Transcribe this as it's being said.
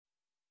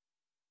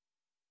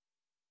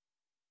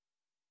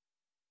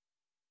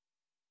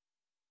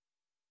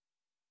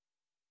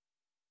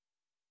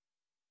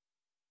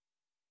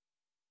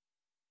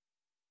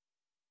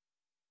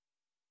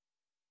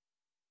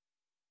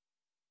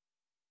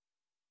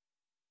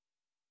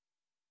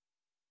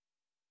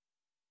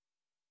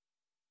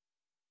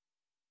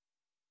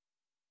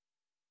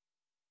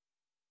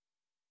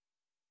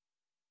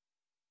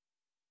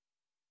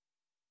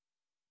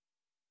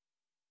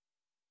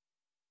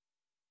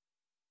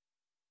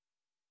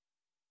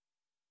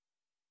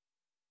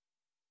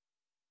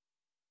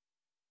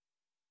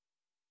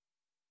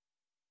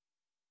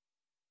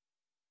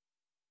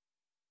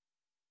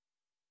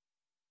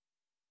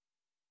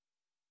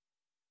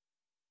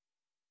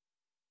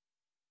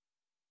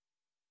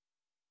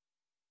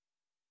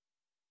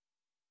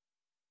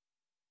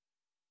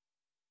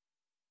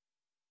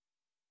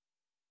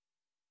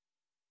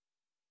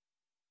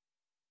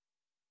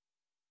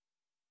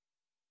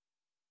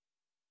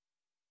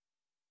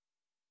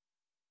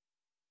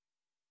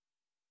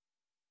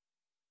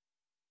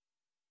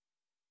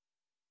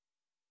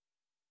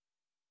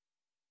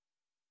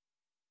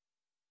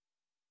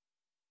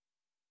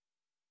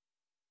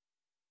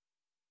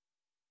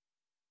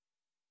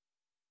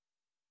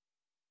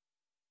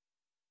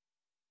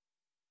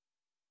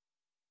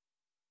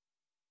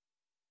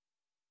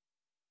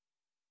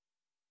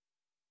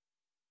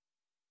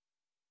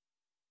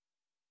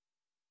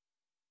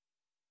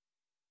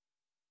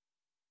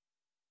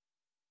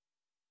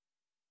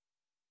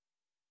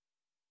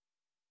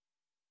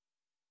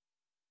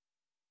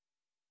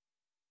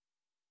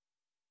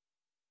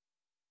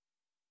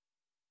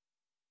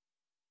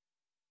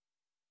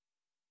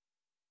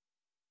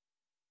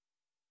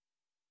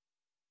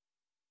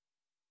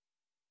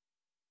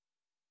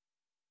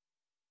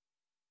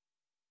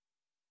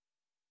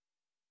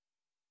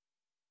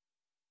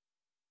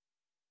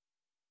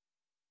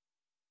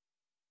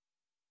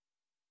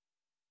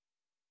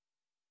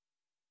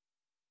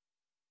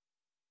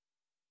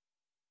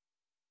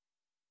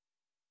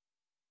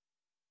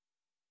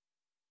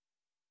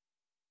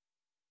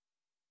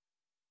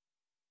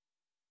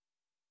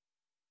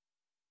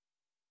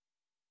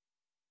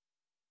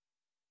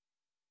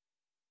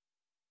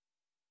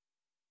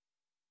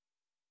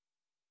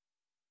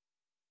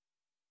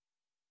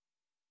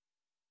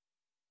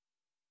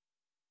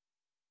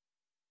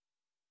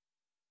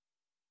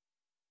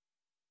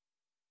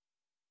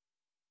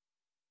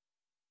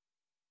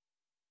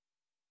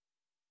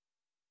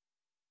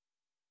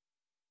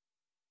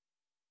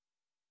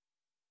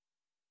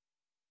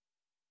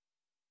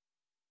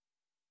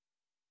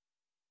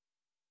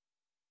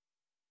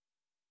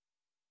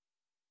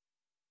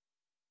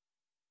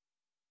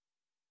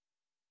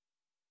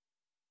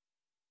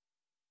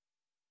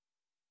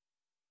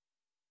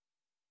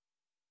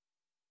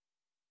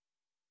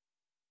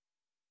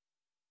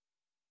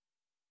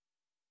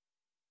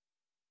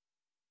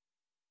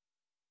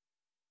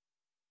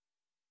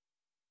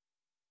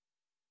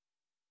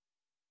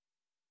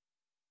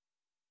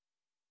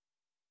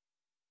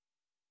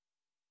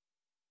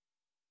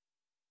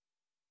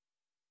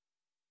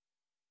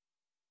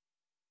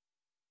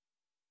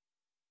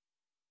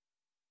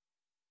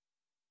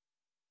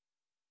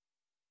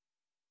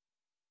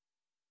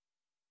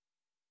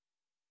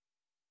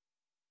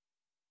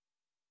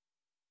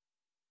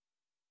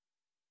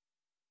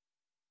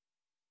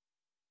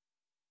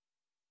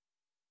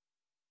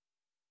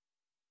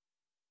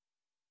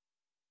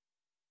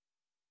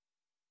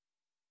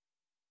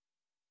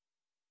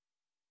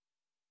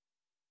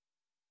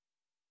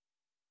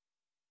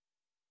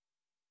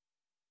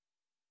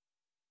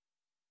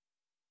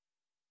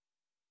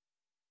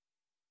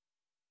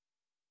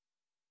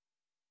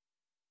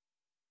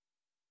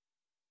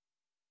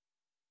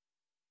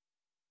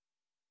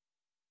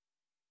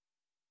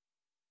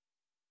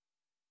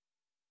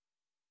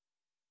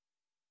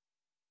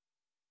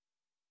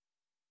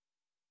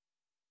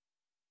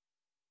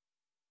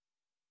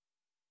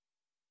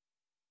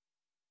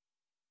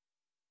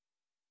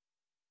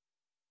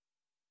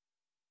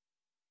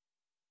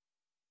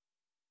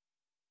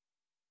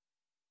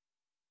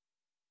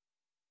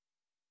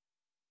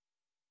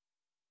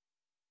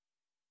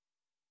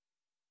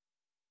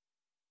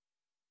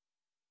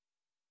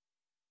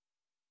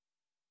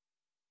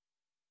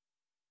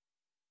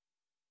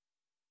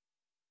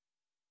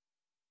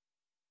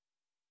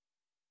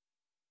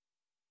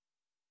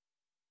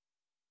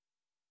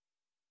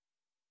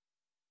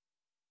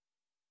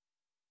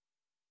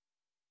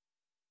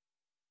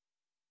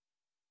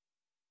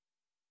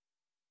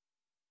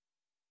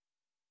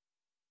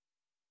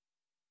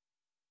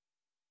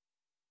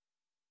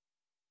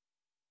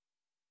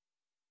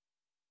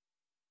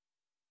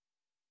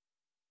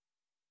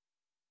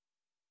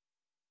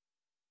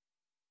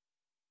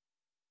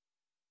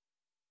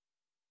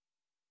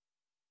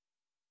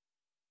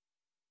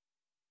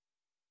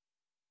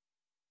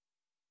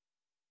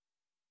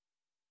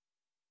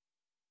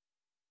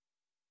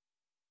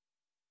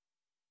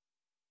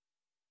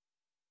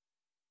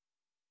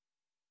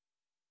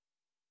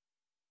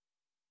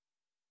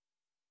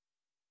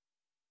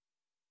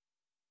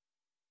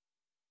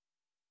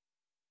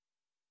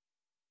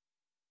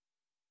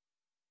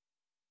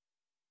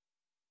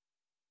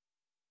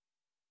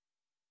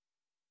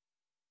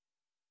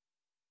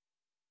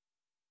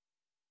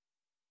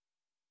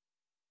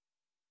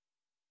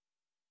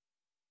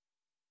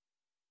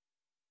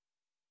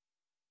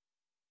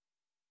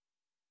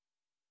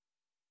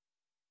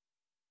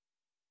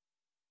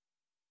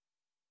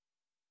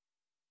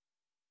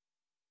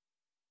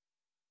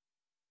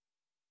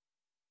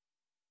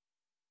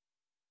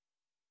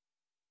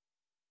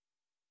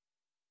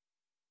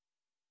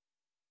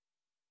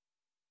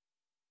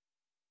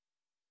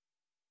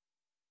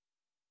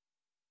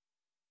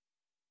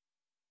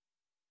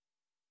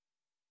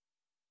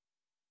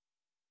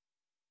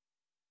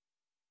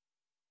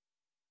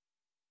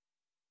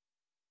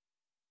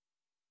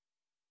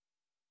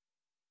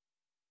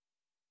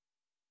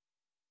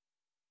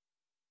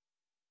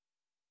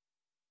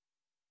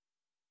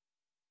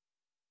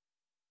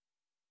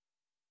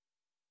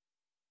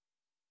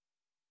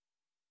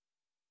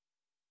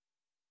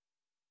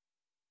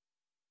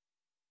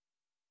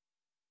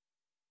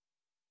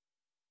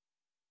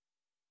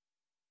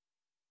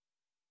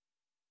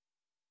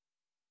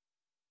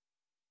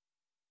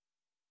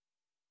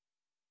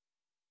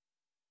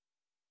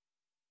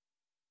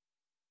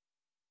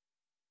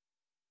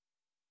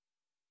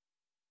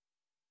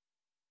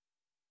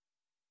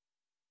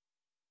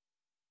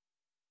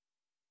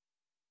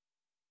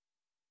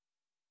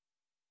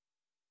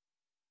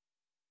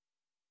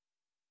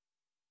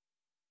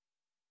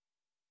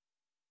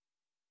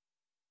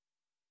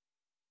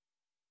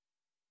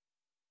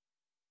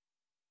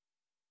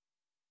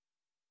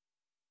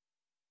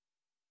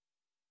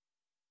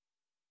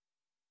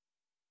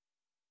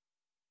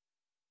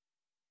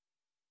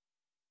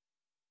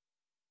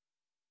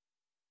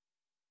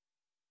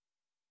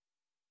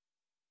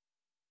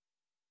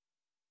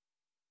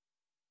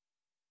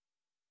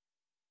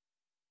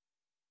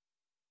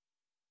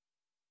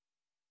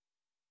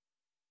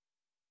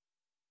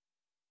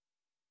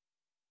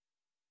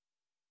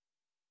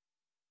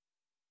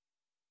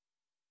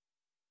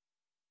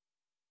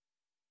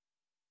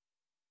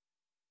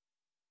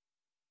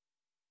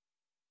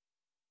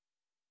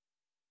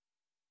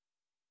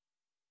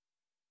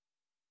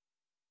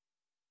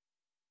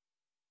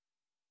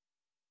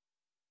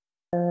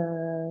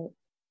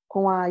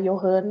com a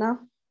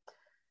Johanna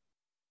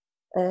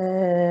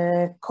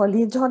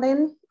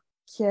Koljonen,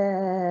 que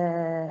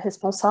é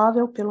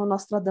responsável pelo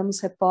Nostradamus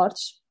Report.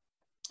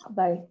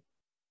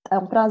 É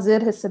um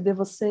prazer receber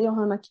você,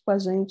 Johanna, aqui com a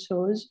gente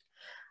hoje,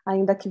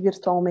 ainda que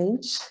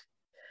virtualmente,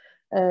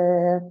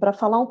 para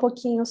falar um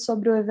pouquinho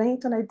sobre o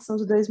evento na edição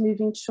de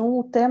 2021.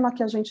 O tema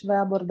que a gente vai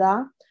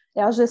abordar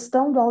é a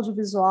gestão do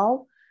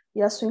audiovisual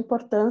e a sua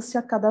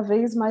importância cada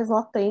vez mais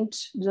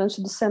latente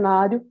diante do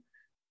cenário,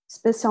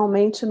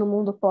 especialmente no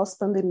mundo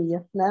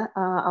pós-pandemia, né?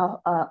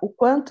 O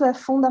quanto é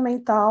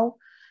fundamental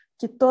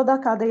que toda a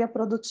cadeia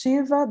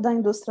produtiva da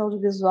indústria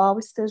audiovisual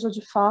esteja,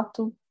 de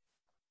fato,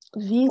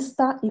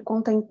 vista e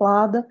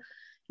contemplada,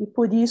 e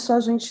por isso a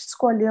gente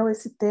escolheu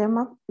esse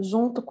tema,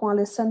 junto com a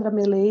Alessandra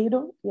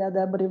Meleiro e a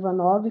Débora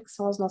Ivanov, que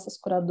são as nossas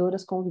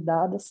curadoras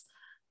convidadas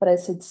para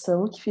essa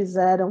edição, que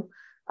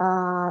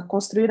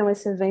construíram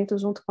esse evento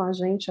junto com a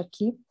gente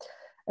aqui.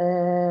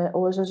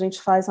 Hoje a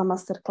gente faz a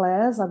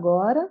Masterclass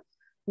agora.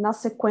 Na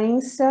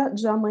sequência,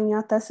 de amanhã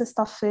até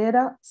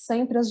sexta-feira,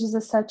 sempre às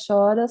 17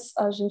 horas,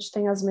 a gente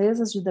tem as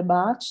mesas de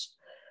debate,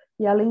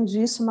 e além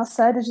disso, uma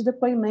série de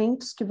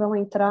depoimentos que vão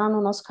entrar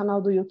no nosso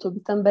canal do YouTube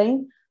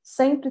também,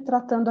 sempre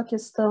tratando a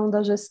questão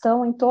da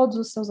gestão em todos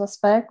os seus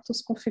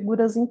aspectos, com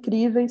figuras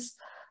incríveis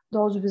do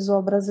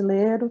audiovisual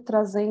brasileiro,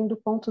 trazendo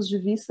pontos de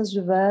vista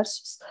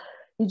diversos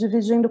e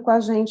dividindo com a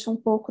gente um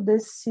pouco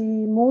desse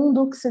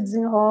mundo que se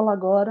desenrola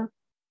agora,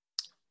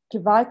 que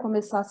vai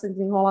começar a se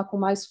desenrolar com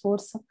mais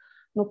força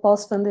no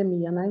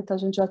pós-pandemia, né? Então, a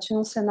gente já tinha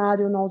um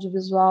cenário no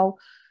audiovisual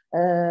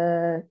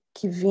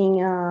que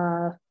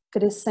vinha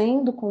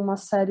crescendo com uma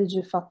série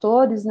de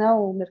fatores, né?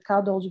 O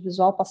mercado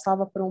audiovisual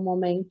passava por um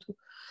momento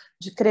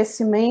de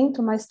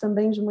crescimento, mas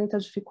também de muita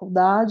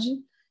dificuldade,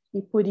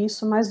 e por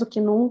isso, mais do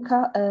que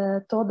nunca,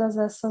 todas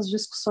essas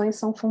discussões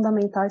são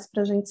fundamentais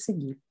para a gente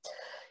seguir.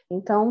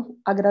 Então,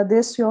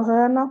 agradeço,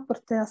 Johanna, por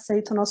ter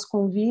aceito o nosso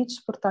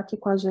convite, por estar aqui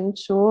com a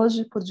gente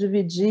hoje, por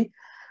dividir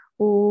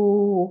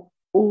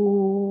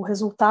o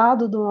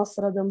resultado do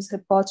Nostradamus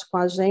Report com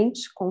a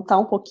gente, contar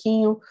um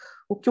pouquinho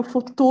o que o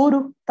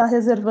futuro está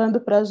reservando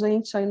para a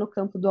gente aí no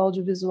campo do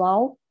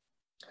audiovisual.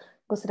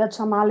 Gostaria de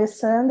chamar a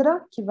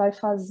Alessandra, que vai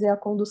fazer a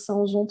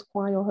condução junto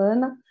com a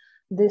Johanna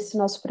desse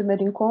nosso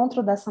primeiro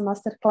encontro, dessa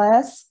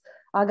Masterclass.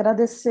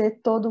 Agradecer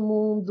todo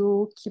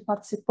mundo que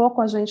participou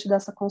com a gente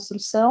dessa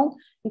construção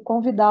e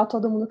convidar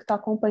todo mundo que está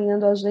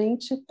acompanhando a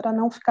gente para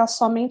não ficar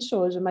somente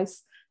hoje,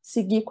 mas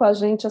seguir com a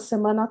gente a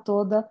semana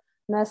toda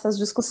nessas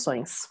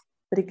discussões.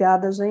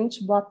 Obrigada,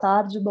 gente. Boa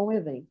tarde, bom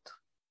evento.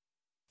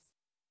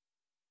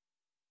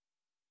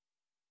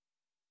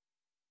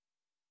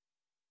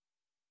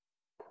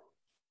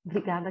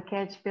 Obrigada,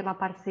 Cat, pela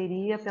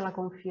parceria, pela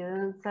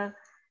confiança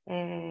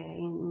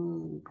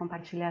em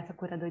compartilhar essa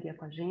curadoria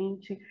com a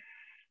gente.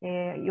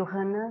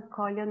 Johanna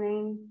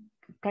Koljonen,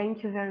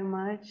 thank you very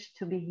much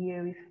to be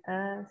here with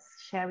us,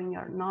 sharing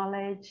your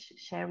knowledge,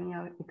 sharing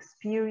your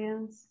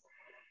experience.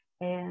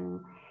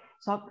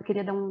 Só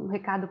queria dar um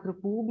recado para o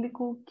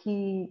público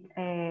que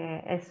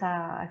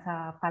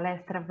essa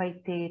palestra vai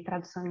ter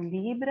tradução em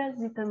Libras,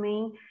 e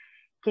também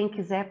quem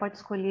quiser pode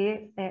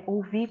escolher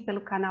ouvir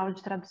pelo canal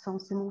de tradução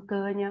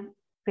simultânea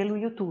pelo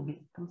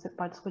YouTube. Então você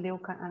pode escolher o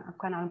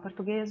canal em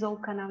português ou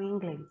o canal em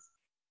inglês.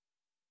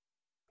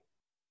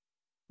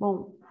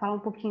 Bom, falar um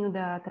pouquinho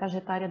da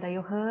trajetória da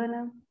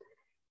Johanna.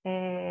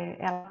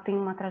 Ela tem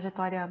uma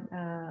trajetória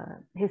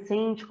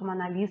recente como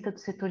analista do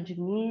setor de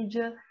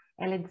mídia.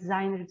 Ela é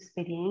designer de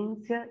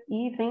experiência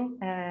e vem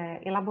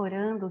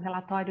elaborando o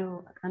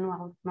relatório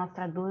anual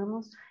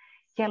Nostradamus,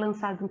 que é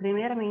lançado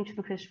primeiramente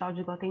no Festival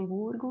de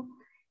Gotemburgo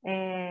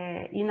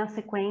e, na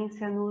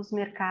sequência, nos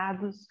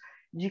mercados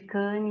de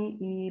Cannes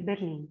e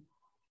Berlim.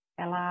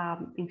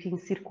 Ela, enfim,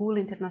 circula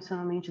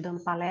internacionalmente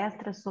dando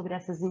palestras sobre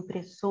essas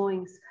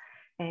impressões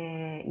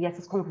e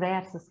essas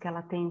conversas que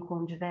ela tem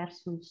com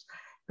diversos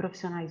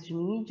profissionais de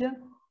mídia.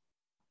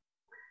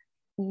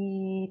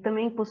 E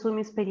também possui uma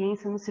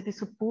experiência no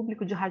serviço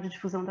público de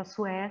radiodifusão da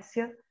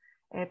Suécia,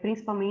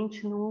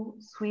 principalmente no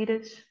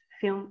Swedish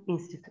Film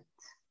Institute.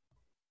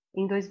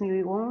 Em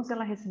 2011,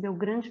 ela recebeu o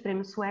Grande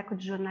Prêmio Sueco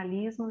de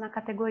Jornalismo na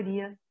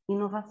categoria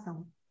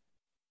Inovação.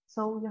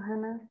 So,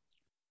 Johanna,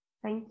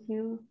 thank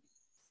you.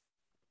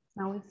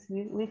 Now it's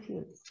with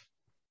you.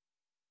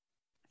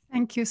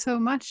 Thank you so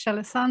much,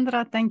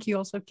 Alessandra. Thank you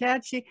also,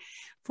 Kachi,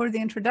 for the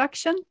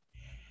introduction.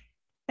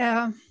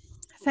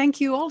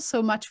 Thank you all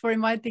so much for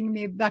inviting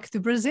me back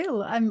to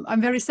Brazil. I'm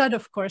very sad,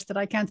 of course, that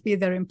I can't be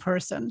there in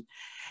person.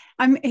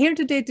 I'm here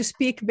today to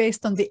speak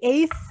based on the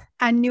 8th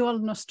annual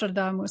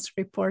Nostradamus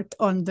Report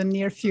on the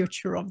near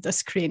future of the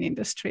screen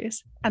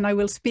industries. And I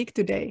will speak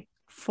today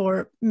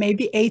for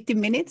maybe 80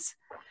 minutes.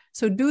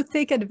 So do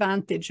take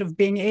advantage of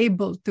being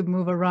able to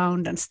move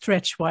around and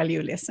stretch while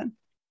you listen.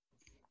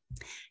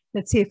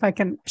 Let's see if I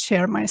can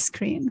share my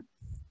screen.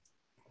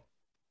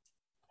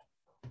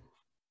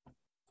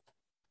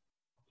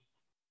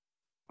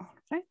 All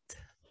right.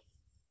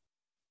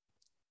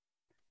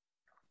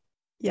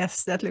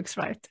 Yes, that looks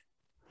right.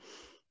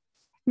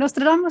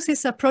 Nostradamus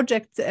is a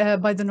project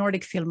by the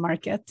Nordic film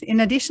market. In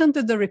addition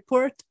to the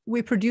report,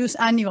 we produce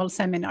annual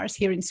seminars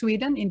here in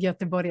Sweden, in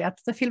Göteborg at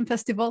the film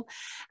festival,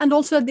 and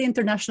also at the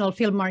international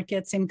film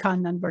markets in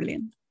Cannes and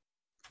Berlin.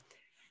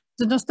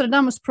 The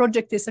Nostradamus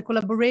project is a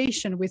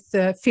collaboration with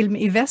Film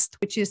Invest,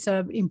 which is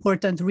an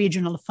important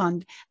regional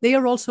fund. They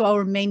are also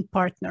our main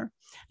partner,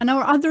 and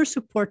our other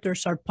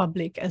supporters are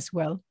public as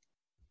well.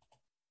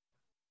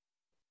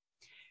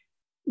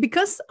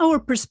 Because our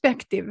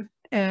perspective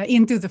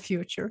into the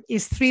future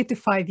is 3 to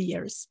 5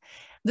 years,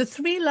 the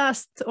 3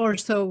 last or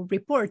so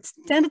reports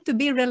tend to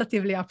be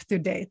relatively up to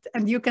date,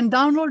 and you can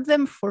download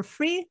them for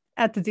free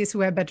at this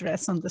web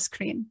address on the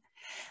screen.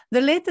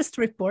 The latest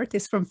report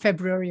is from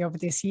February of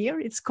this year.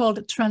 It's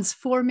called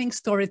Transforming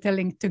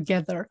Storytelling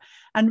Together.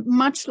 And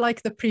much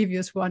like the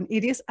previous one,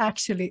 it is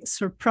actually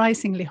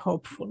surprisingly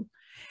hopeful.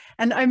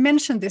 And I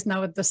mentioned this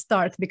now at the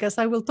start because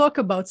I will talk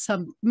about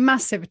some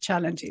massive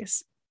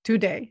challenges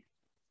today.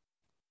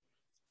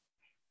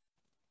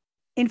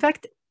 In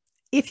fact,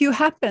 if you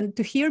happened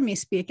to hear me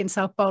speak in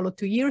Sao Paulo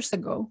 2 years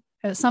ago,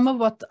 some of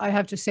what I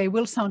have to say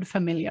will sound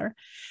familiar.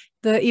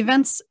 The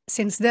events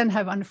since then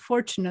have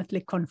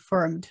unfortunately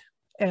confirmed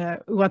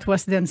what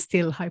was then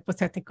still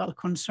hypothetical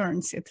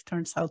concerns. It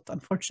turns out,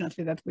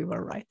 unfortunately, that we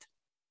were right.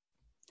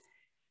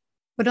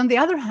 But on the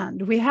other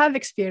hand, we have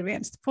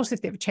experienced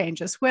positive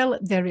change as well.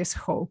 There is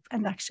hope.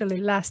 And actually,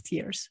 last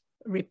year's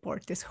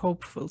report is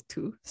hopeful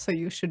too. So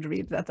you should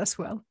read that as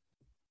well.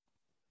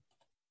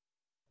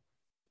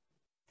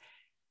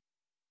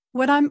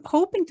 What I'm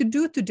hoping to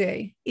do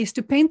today is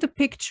to paint a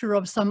picture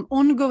of some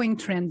ongoing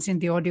trends in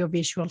the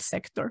audiovisual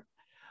sector.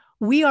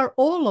 We are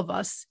all of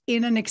us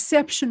in an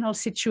exceptional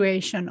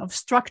situation of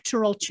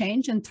structural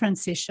change and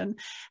transition,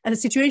 and a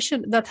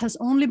situation that has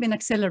only been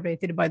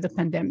accelerated by the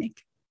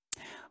pandemic.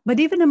 But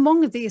even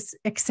among these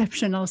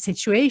exceptional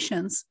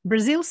situations,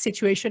 Brazil's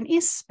situation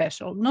is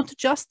special, not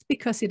just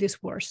because it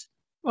is worse,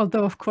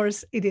 although of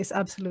course it is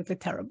absolutely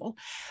terrible,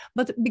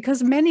 but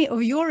because many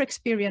of your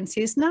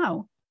experiences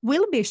now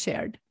will be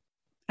shared,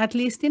 at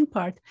least in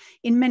part,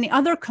 in many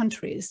other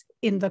countries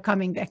in the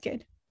coming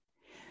decade.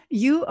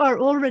 You are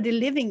already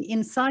living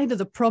inside of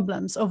the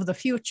problems of the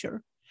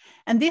future.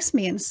 And this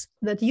means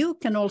that you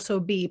can also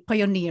be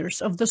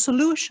pioneers of the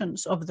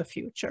solutions of the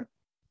future.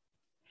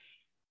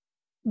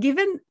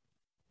 Given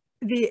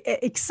the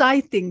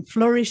exciting,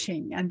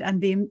 flourishing,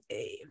 and the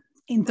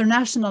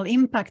international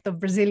impact of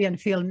Brazilian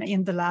film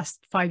in the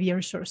last 5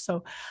 years or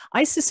so,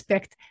 I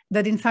suspect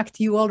that in fact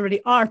you already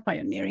are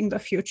pioneering the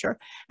future.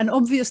 And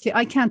obviously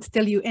I can't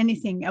tell you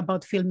anything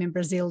about film in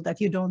Brazil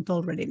that you don't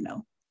already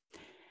know.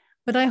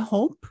 But I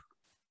hope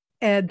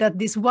that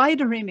this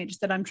wider image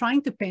that I'm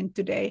trying to paint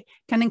today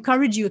can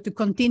encourage you to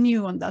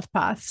continue on that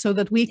path so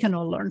that we can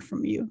all learn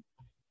from you.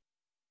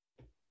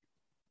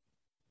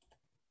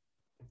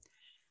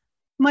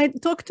 My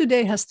talk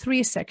today has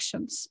 3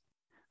 sections.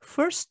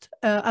 First,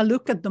 a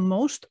look at the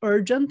most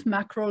urgent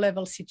macro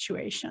level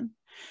situation.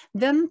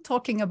 Then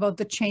talking about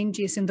the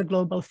changes in the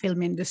global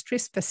film industry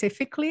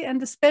specifically,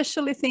 and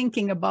especially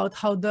thinking about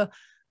how the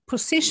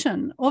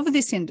position of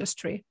this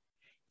industry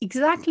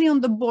exactly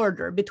on the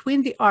border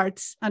between the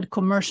arts and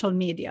commercial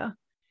media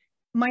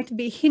might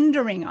be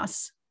hindering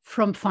us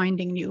from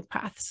finding new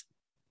paths.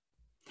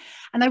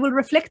 And I will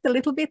reflect a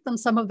little bit on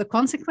some of the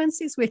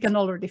consequences we can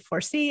already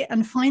foresee,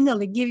 and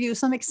finally give you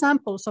some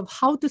examples of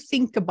how to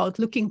think about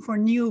looking for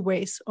new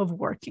ways of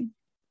working.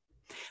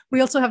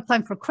 We also have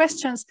time for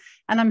questions,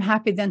 and I'm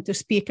happy then to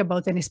speak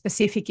about any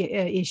specific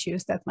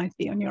issues that might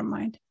be on your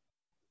mind.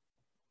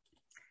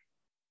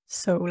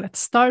 So let's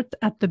start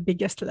at the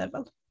biggest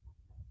level.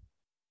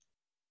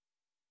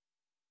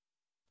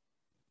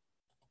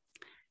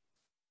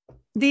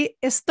 The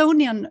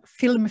Estonian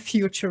film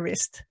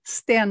futurist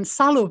Sten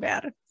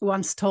Saluveer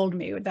once told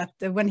me that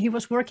when he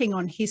was working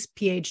on his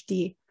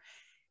PhD,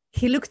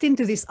 he looked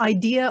into this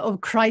idea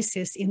of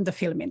crisis in the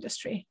film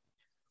industry.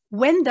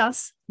 When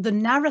does the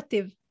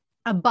narrative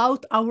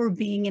about our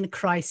being in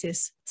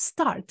crisis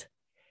start?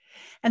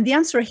 And the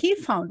answer he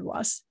found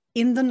was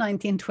in the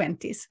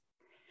 1920s.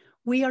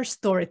 We are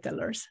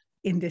storytellers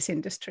in this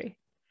industry.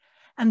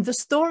 And the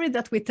story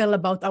that we tell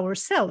about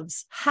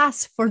ourselves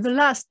has for the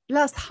last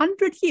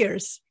 100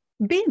 years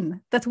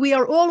been that we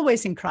are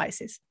always in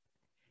crisis.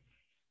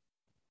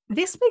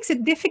 This makes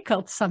it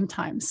difficult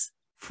sometimes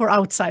for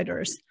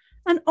outsiders,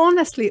 and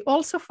honestly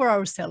also for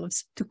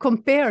ourselves, to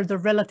compare the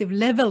relative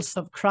levels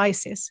of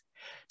crisis.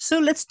 So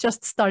let's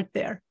just start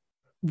there.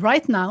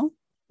 Right now,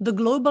 the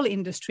global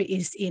industry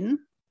is in,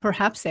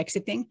 perhaps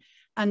exiting,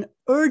 an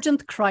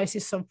urgent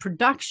crisis of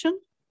production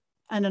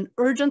and an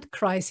urgent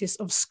crisis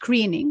of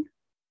screening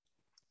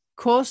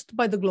caused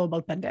by the global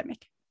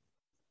pandemic.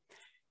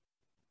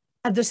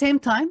 At the same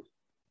time,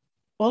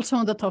 also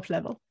on the top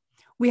level,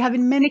 we have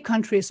in many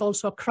countries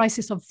also a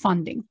crisis of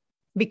funding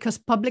because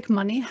public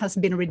money has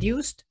been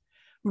reduced,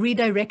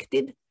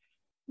 redirected,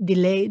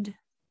 delayed,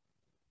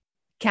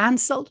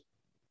 cancelled,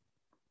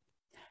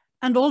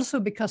 and also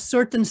because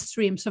certain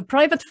streams of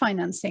private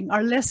financing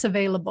are less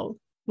available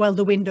while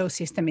the window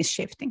system is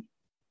shifting.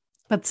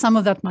 But some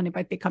of that money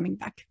might be coming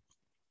back.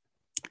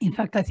 In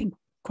fact, I think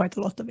quite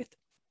a lot of it.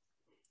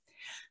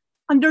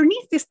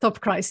 Underneath this top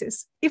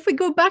crisis, if we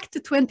go back to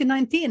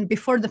 2019,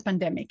 before the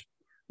pandemic,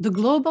 the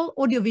global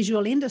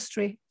audiovisual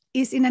industry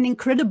is in an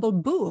incredible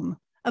boom,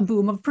 a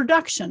boom of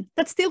production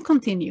that still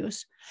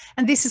continues.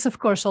 And this is, of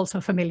course,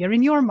 also familiar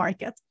in your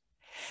market.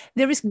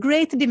 There is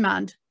great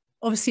demand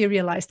of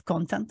serialized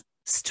content.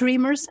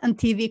 Streamers and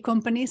TV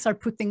companies are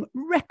putting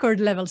record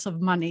levels of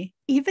money,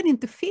 even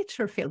into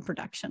feature film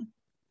production.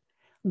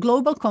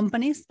 Global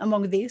companies,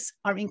 among these,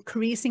 are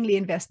increasingly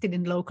invested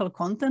in local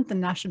content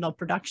and national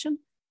production.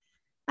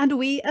 And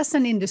we, as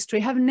an industry,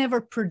 have never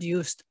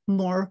produced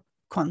more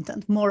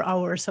content, more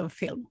hours of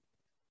film.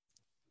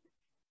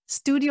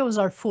 Studios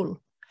are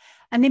full,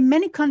 and in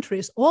many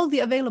countries, all the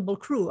available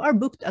crew are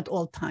booked at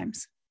all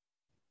times.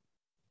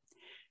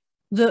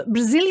 The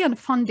Brazilian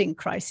funding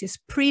crisis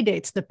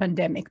predates the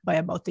pandemic by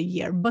about a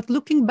year, but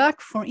looking back,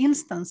 for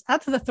instance,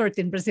 at the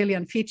 13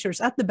 Brazilian features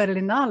at the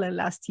Berlinale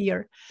last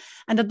year,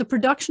 and at the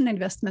production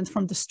investment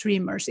from the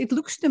streamers, it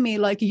looks to me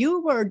like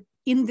you were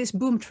in this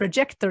boom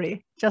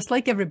trajectory, just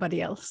like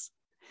everybody else.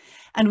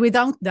 And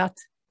without that,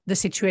 the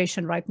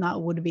situation right now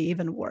would be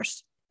even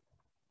worse.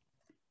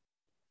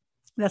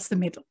 That's the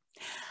middle.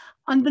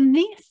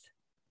 Underneath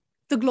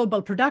the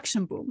global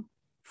production boom,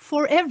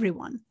 for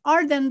everyone,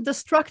 are then the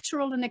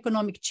structural and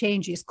economic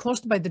changes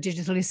caused by the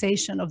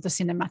digitalization of the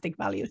cinematic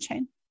value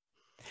chain.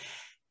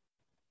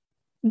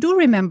 Do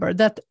remember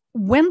that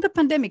when the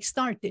pandemic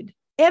started,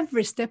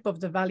 every step of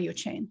the value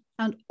chain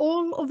and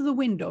all of the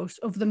windows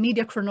of the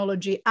media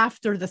chronology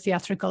after the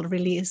theatrical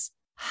release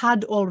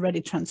had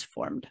already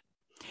transformed.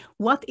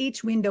 What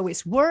each window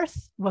is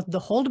worth, what the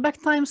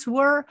holdback times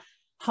were,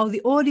 how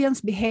the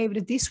audience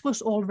behaved, this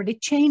was already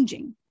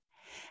changing.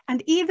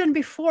 And even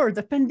before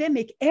the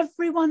pandemic,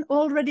 everyone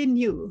already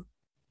knew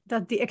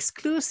that the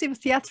exclusive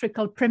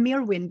theatrical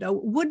premiere window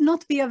would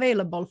not be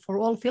available for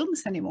all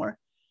films anymore,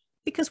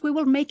 because we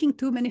were making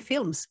too many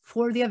films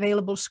for the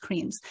available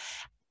screens,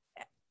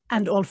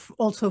 and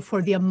also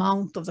for the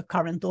amount of the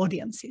current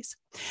audiences.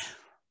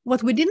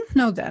 What we didn't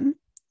know then,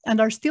 and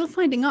are still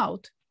finding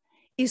out,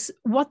 is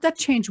what that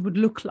change would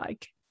look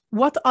like,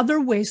 what other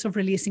ways of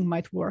releasing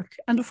might work,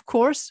 and of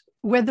course,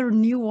 whether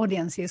new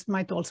audiences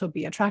might also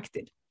be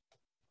attracted.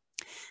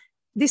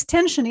 This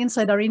tension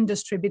inside our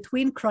industry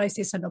between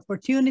crisis and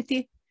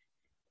opportunity,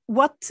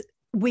 what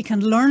we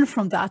can learn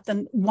from that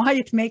and why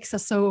it makes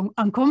us so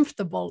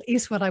uncomfortable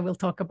is what I will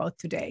talk about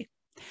today.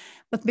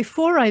 But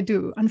before I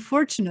do,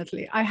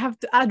 unfortunately, I have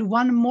to add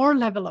one more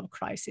level of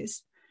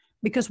crisis,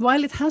 because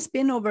while it has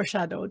been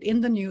overshadowed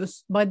in the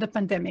news by the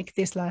pandemic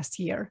this last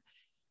year,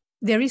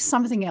 there is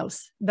something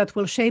else that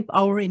will shape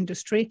our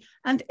industry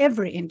and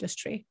every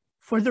industry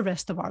for the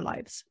rest of our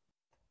lives.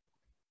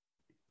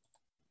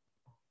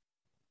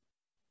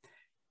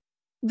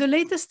 The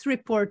latest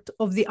report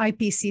of the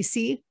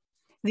IPCC,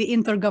 the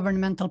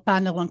Intergovernmental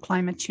Panel on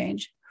Climate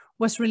Change,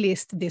 was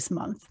released this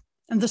month,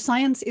 and the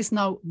science is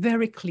now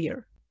very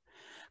clear.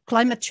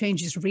 Climate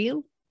change is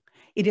real,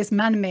 it is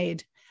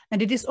man-made,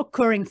 and it is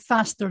occurring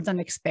faster than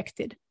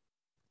expected.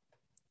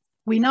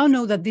 We now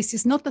know that this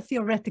is not a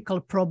theoretical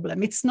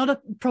problem. It's not a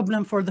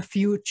problem for the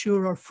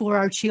future or for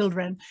our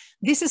children.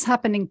 This is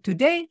happening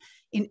today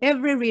in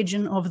every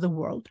region of the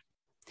world.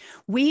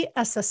 We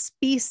as a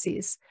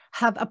species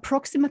have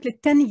approximately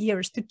 10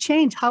 years to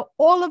change how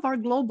all of our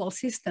global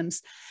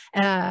systems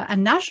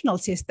and national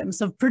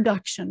systems of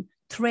production,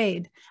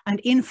 trade, and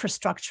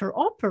infrastructure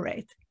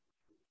operate.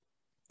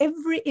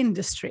 Every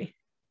industry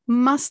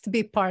must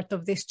be part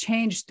of this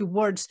change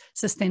towards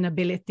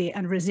sustainability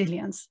and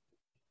resilience.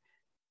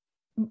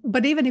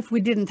 But even if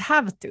we didn't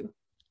have to,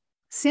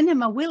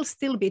 cinema will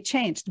still be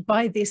changed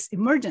by this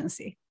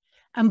emergency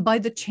and by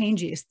the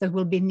changes that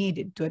will be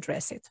needed to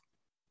address it.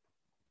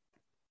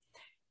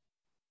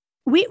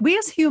 We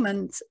as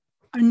humans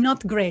are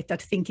not great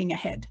at thinking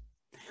ahead.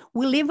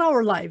 We live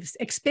our lives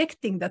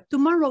expecting that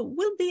tomorrow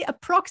will be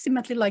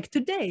approximately like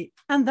today,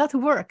 and that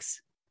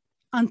works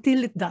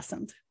until it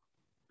doesn't.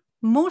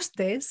 Most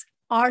days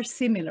are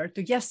similar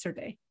to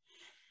yesterday,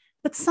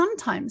 but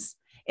sometimes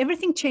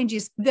everything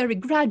changes very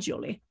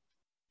gradually,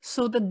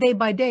 so that day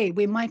by day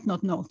we might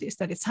not notice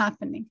that it's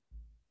happening.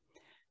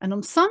 And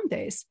on some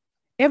days,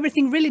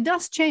 everything really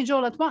does change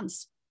all at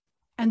once,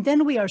 and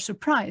then we are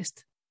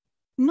surprised.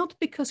 Not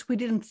because we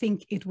didn't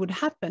think it would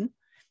happen,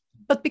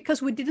 but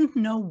because we didn't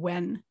know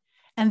when,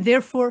 and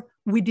therefore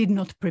we did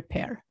not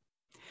prepare.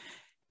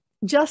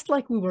 Just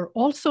like we were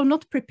also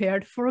not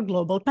prepared for a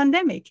global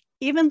pandemic,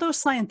 even though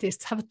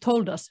scientists have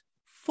told us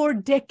for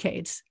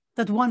decades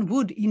that one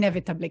would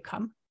inevitably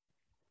come.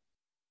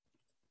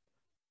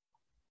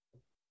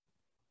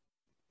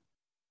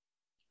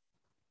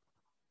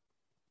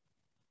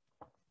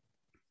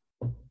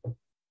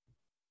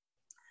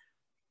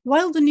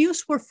 While the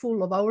news were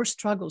full of our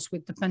struggles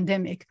with the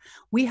pandemic,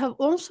 we have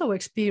also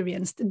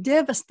experienced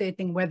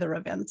devastating weather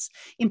events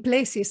in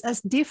places as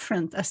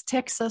different as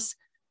Texas,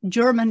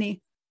 Germany,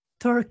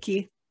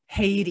 Turkey,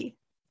 Haiti.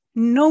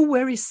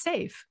 Nowhere is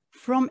safe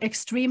from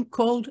extreme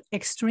cold,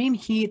 extreme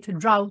heat,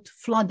 drought,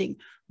 flooding.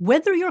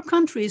 Whether your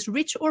country is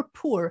rich or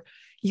poor,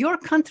 Your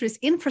country's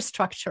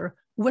infrastructure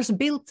was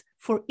built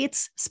for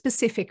its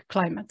specific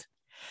climate.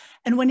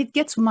 And when it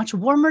gets much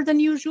warmer than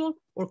usual,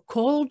 or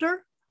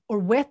colder, or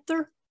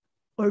wetter,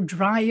 or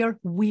drier,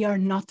 we are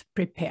not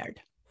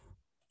prepared.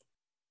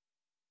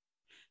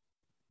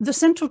 The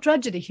central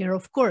tragedy here,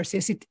 of course,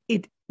 is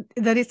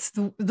that it's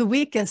the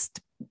weakest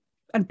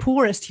and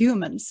poorest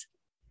humans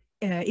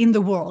in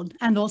the world,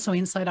 and also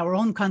inside our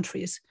own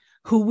countries,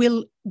 who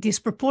will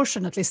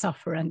disproportionately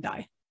suffer and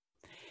die.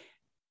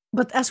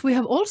 But as we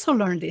have also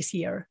learned this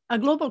year, a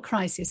global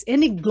crisis,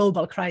 any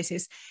global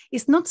crisis,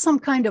 is not some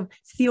kind of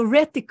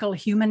theoretical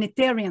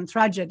humanitarian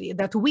tragedy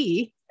that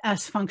we,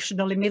 as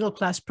functionally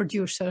middle-class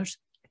producers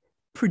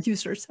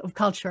of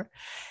culture,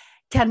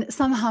 can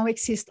somehow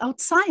exist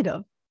outside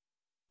of.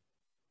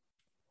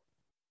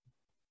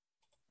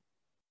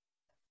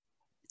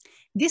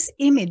 This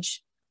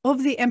image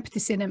of the empty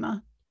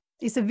cinema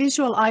is a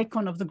visual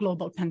icon of the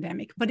global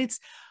pandemic, but it's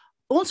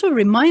also a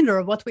reminder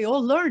of what we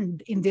all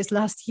learned in this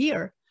last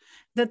year,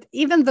 that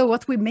even though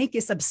what we make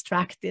is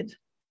abstracted,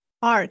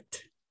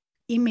 art,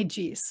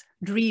 images,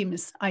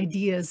 dreams,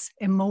 ideas,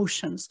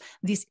 emotions,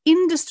 this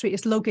industry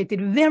is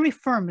located very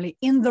firmly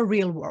in the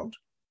real world.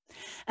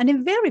 And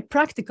in very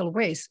practical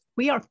ways,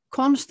 we are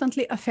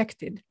constantly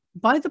affected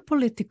by the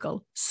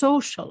political,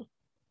 social,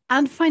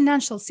 and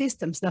financial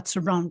systems that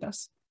surround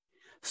us.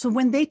 So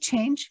when they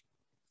change,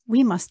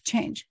 we must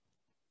change.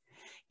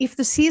 If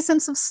the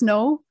seasons of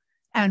snow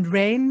and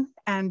rain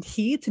and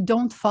heat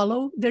don't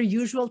follow their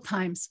usual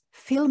times,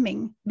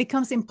 filming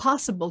becomes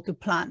impossible to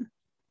plan.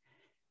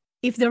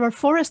 If there are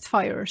forest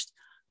fires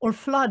or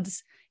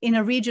floods in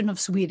a region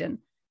of Sweden,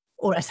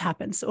 or as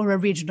happens, or a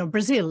region of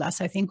Brazil, as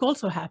I think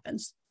also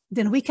happens,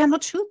 then we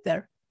cannot shoot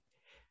there.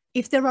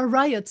 If there are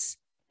riots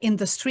in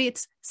the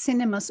streets,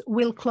 cinemas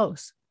will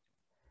close.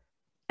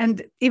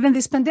 And even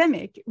this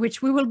pandemic,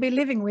 which we will be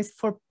living with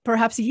for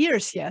perhaps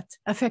years yet,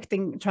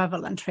 affecting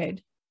travel and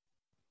trade,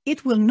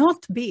 it will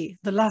not be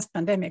the last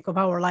pandemic of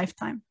our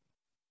lifetime.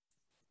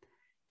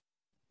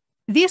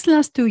 These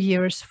last 2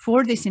 years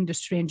for this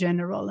industry in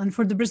general, and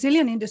for the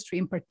Brazilian industry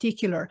in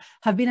particular,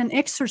 have been an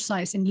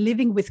exercise in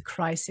living with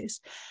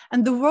crisis.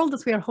 And the world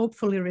that we are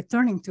hopefully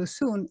returning to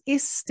soon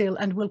is still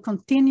and will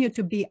continue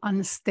to be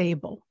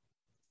unstable.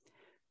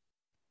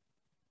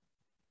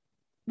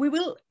 We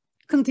will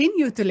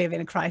continue to live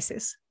in a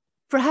crisis,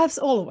 perhaps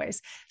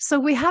always. So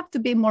we have to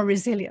be more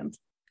resilient,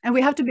 and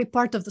we have to be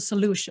part of the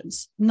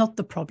solutions, not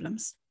the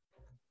problems.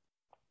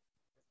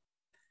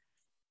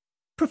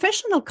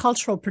 Professional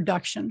cultural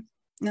production,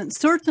 and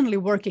certainly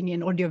working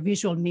in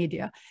audiovisual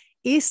media,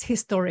 is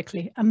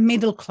historically a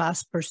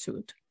middle-class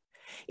pursuit.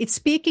 It's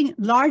speaking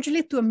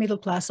largely to a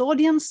middle-class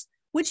audience,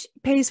 which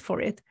pays for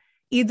it,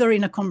 either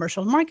in a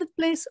commercial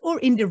marketplace or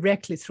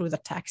indirectly through the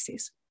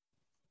taxes.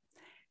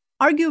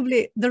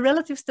 Arguably, the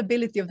relative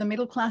stability of the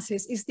middle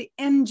classes is the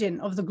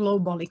engine of the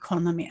global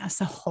economy as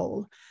a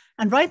whole.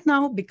 And right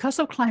now, because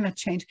of climate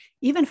change,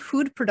 even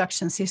food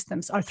production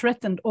systems are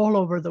threatened all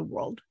over the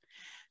world.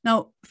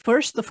 Now,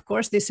 first, of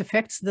course, this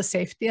affects the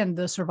safety and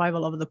the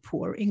survival of the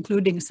poor,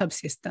 including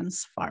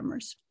subsistence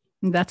farmers.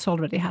 And that's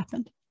already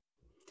happened.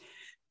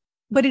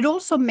 But it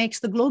also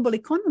makes the global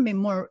economy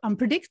more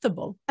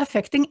unpredictable,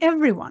 affecting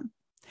everyone.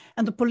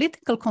 And the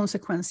political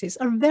consequences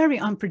are very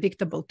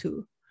unpredictable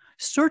too.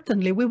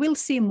 Certainly, we will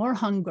see more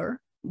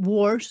hunger,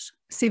 wars,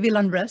 civil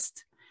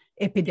unrest,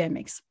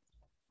 epidemics.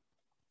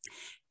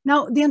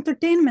 Now, the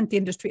entertainment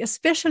industry,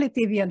 especially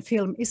TV and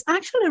film, is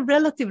actually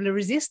relatively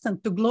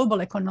resistant to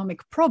global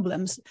economic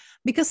problems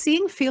because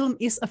seeing film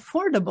is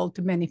affordable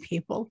to many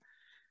people.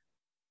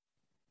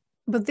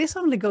 But this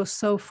only goes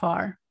so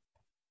far.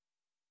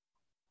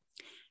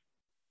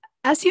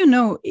 As you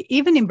know,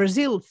 even in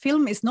Brazil,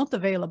 film is not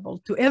available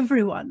to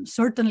everyone,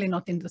 certainly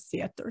not in the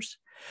theaters.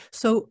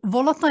 So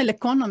volatile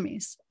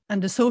economies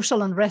and the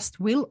social unrest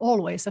will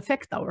always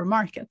affect our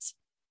markets.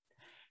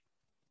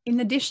 In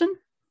addition,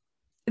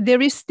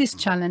 there is this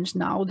challenge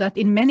now that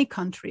in many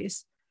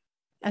countries,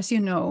 as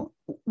you know,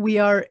 we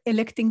are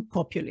electing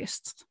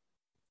populists.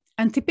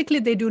 And typically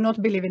they do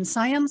not believe in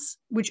science,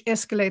 which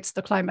escalates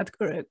the climate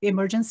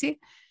emergency.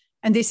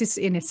 And this is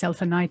in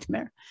itself a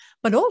nightmare.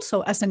 But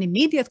also as an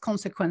immediate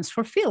consequence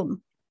for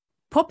film,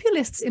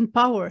 populists in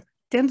power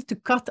tend to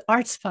cut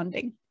arts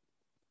funding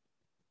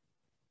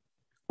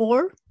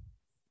or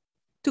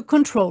to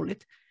control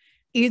it,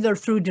 either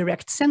through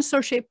direct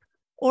censorship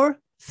or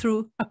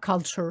through a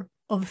culture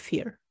of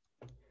fear.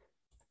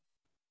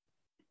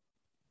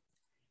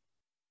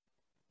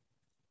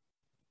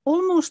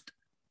 Almost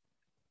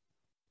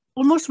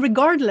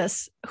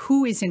regardless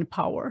who is in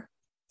power,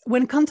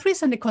 when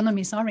countries and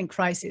economies are in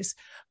crisis,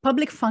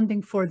 public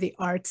funding for the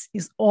arts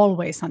is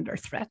always under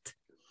threat.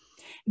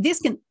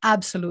 This can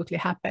absolutely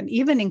happen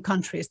even in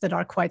countries that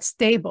are quite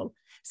stable,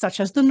 such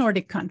as the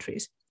Nordic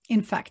countries.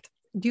 In fact,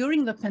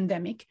 during the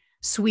pandemic,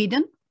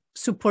 Sweden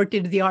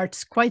supported the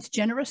arts quite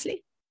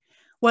generously,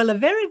 while a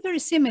very, very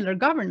similar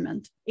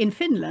government in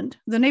Finland,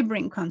 the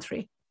neighboring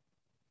country,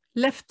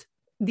 left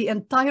the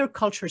entire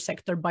culture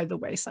sector by the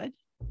wayside.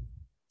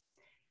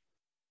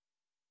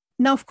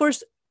 Now, of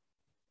course,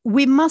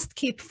 we must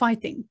keep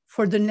fighting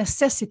for the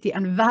necessity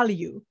and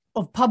value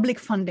of public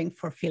funding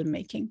for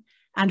filmmaking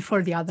and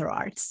for the other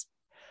arts.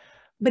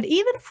 But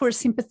even for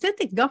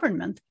sympathetic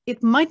government,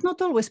 it might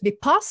not always be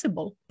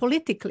possible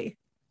politically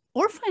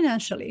or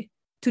financially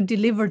to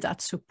deliver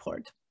that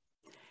support.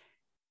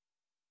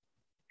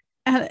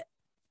 And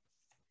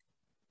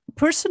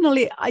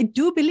personally, I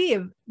do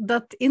believe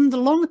that in the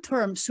long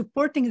term,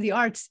 supporting the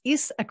arts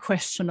is a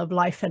question of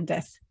life and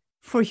death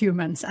for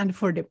humans and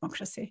for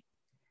democracy.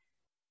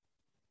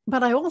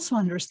 But I also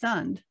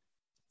understand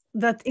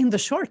that in the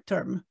short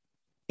term,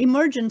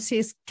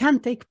 emergencies can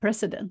take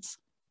precedence.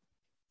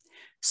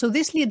 So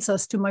this leads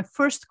us to my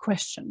first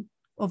question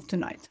of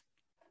tonight.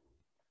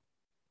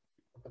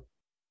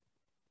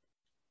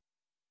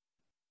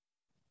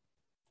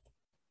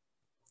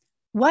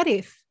 What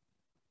if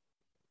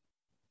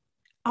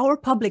our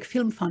public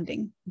film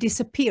funding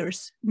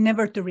disappears,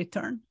 never to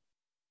return?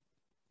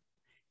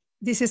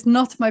 This is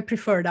not my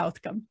preferred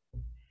outcome.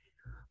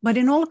 But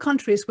in all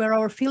countries where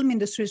our film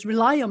industries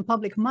rely on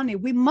public money,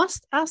 we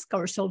must ask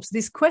ourselves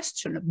this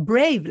question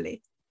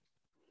bravely.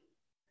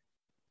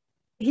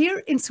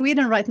 Here in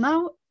Sweden right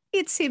now,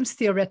 it seems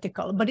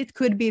theoretical, but it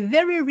could be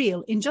very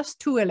real in just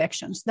 2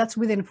 elections. That's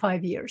within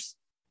 5 years.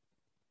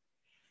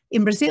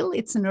 In Brazil,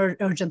 it's an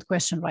urgent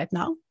question right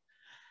now.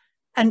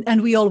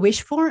 And we all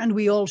wish for, and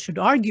we all should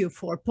argue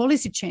for,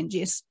 policy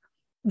changes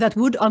that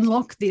would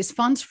unlock these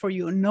funds for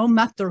you, no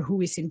matter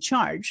who is in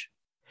charge.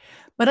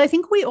 But I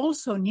think we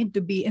also need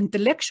to be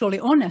intellectually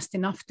honest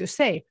enough to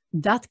say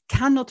that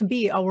cannot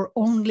be our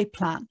only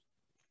plan.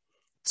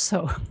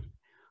 So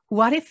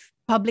what if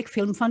public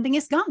film funding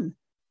is gone?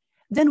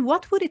 Then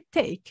what would it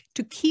take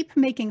to keep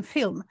making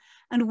film,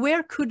 and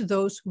where could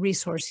those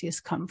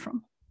resources come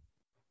from?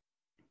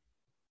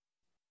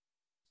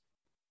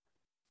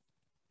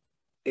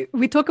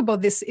 We talk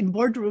about this in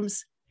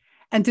boardrooms,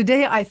 and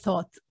today I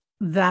thought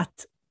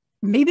that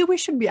maybe we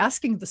should be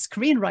asking the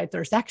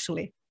screenwriters,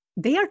 actually.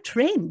 They are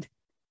trained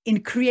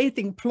in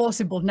creating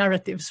plausible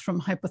narratives from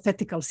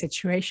hypothetical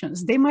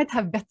situations. They might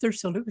have better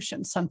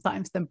solutions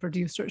sometimes than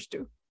producers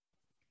do.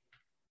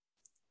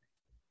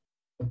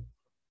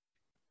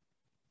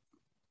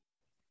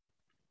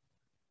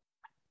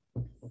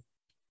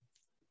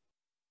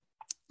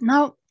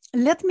 Now,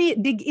 let me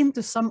dig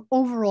into some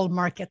overall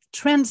market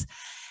trends.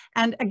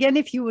 And again,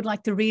 if you would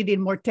like to read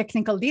in more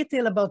technical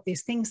detail about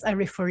these things, I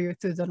refer you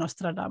to the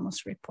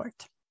Nostradamus Report.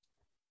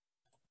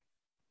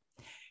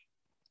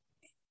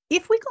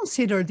 If we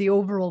consider the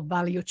overall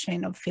value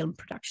chain of film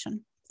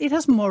production, it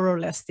has more or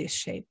less this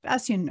shape.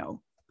 As you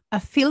know, a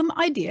film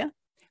idea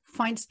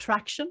finds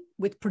traction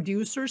with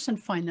producers and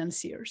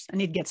financiers,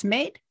 and it gets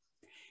made,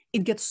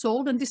 it gets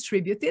sold and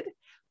distributed,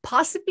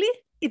 possibly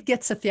it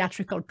gets a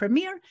theatrical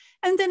premiere,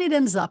 and then it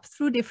ends up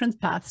through different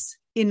paths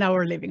in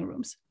our living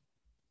rooms.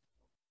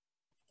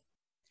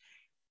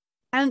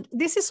 And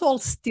this is all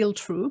still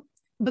true,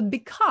 but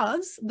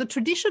because the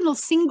traditional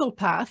single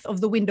path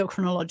of the window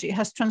chronology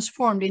has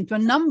transformed into a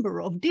number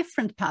of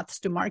different paths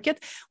to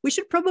market, we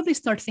should probably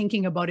start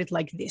thinking about it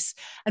like this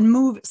and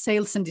move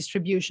sales and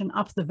distribution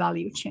up the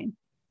value chain.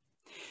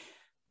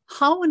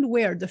 How and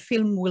where the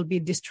film will be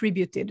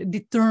distributed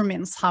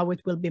determines how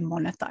it will be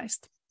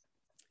monetized.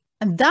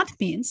 And that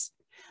means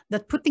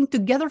that putting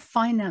together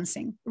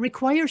financing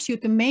requires you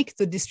to make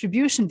the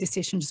distribution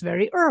decisions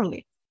very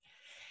early.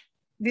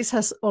 This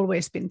has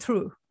always been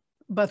true,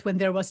 but when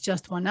there was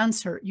just one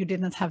answer, you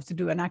didn't have to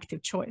do an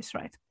active choice,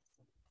 right?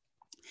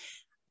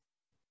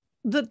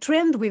 The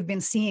trend we've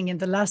been seeing in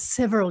the last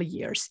several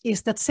years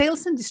is that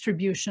sales and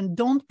distribution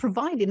don't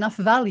provide enough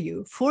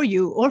value for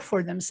you or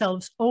for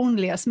themselves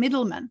only as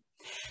middlemen.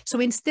 So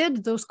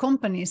instead, those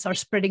companies are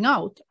spreading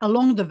out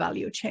along the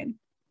value chain.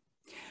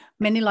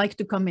 Many like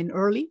to come in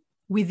early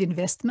with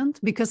investment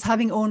because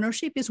having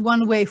ownership is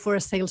one way for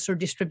a sales or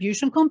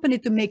distribution company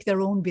to make their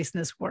own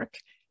business work,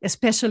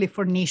 especially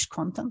for niche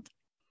content.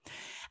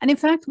 And in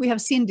fact, we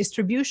have seen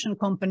distribution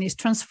companies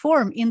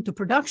transform into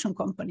production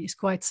companies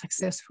quite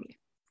successfully.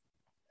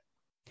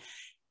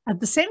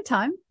 At the same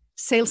time,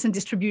 sales and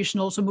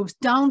distribution also moves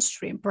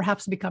downstream,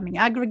 perhaps becoming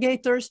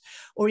aggregators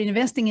or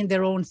investing in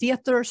their own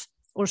theaters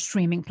or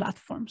streaming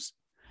platforms.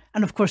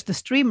 And of course, the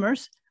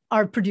streamers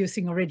are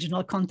producing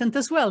original content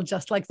as well,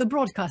 just like the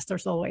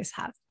broadcasters always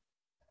have.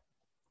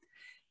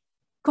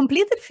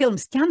 Completed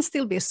films can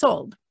still be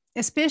sold,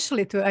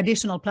 especially to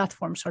additional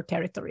platforms or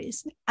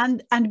territories.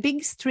 And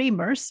big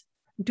streamers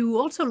do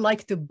also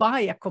like to buy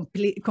a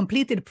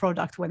completed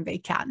product when they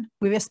can.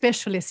 We've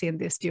especially seen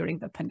this during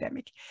the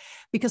pandemic,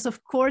 because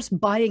of course,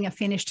 buying a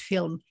finished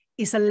film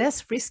is a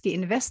less risky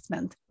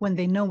investment when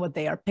they know what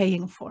they are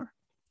paying for.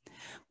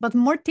 But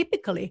more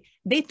typically,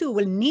 they too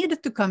will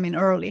need to come in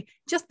early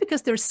just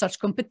because there's such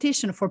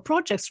competition for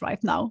projects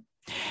right now.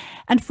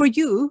 And for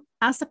you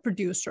as a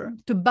producer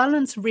to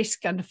balance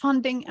risk and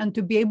funding and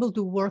to be able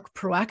to work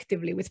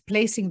proactively with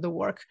placing the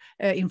work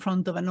in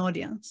front of an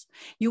audience,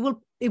 it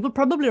will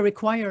probably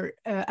require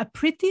a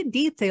pretty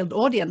detailed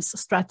audience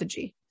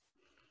strategy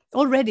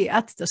already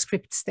at the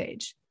script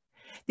stage.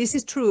 This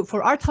is true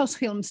for art house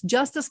films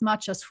just as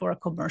much as for a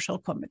commercial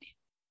comedy.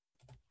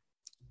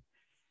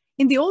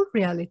 In the old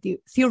reality,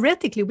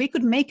 theoretically, we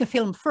could make a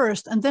film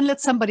first and then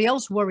let somebody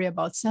else worry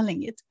about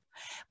selling it.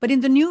 But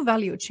in the new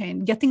value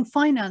chain, getting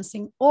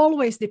financing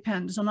always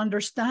depends on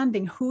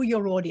understanding who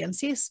your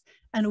audience is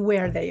and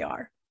where they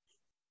are.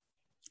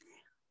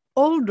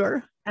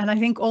 Older, and I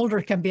think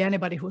older can be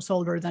anybody who's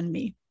older than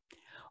me,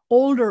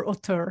 older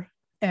auteur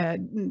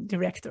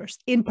directors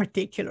in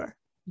particular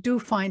do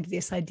find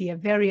this idea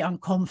very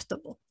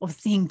uncomfortable of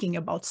thinking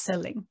about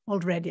selling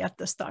already at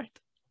the start.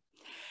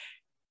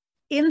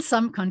 In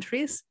some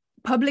countries,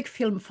 public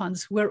film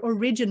funds were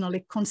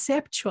originally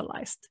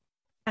conceptualized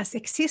as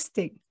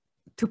existing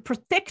to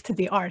protect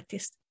the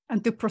artist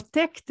and to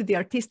protect the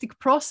artistic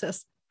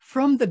process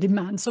from the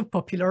demands of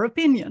popular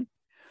opinion.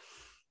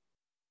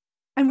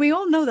 And we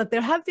all know that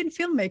there have been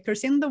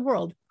filmmakers in the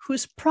world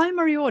whose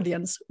primary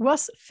audience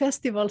was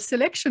festival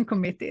selection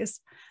committees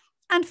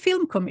and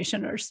film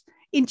commissioners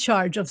in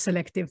charge of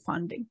selective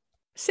funding.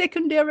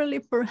 Secondarily,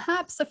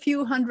 perhaps a few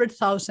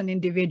 100,000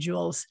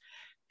 individuals,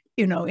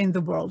 in the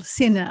world,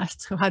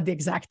 cineasts who had the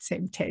exact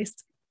same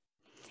taste.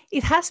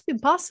 It has been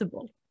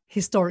possible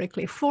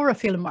historically for a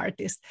film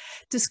artist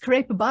to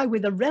scrape by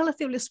with a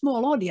relatively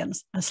small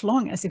audience as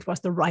long as it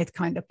was the right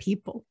kind of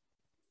people.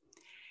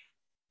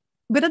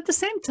 But at the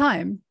same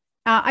time,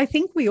 I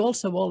think we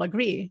also all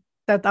agree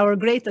that our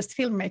greatest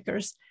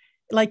filmmakers,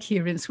 like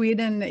here in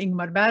Sweden,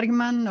 Ingmar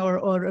Bergman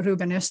or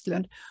Ruben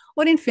Östlund,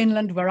 or in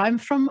Finland, where I'm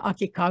from,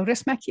 Aki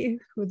Kaurismäki,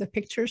 who the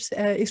pictures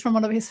is from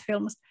one of his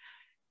films,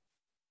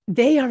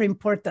 they are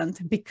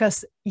important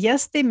because,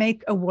 yes, they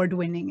make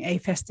award-winning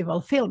A-festival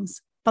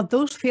films, but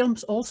those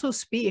films also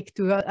speak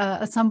to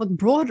a somewhat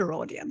broader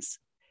audience.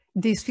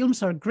 These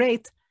films are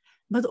great,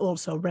 but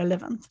also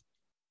relevant.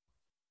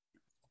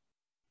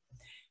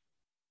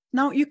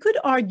 Now, you could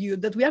argue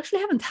that we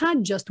actually haven't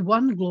had just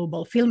one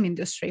global film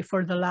industry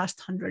for the last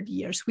 100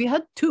 years. We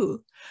had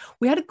two.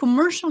 We had a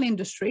commercial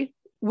industry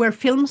where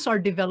films are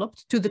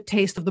developed to the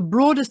taste of the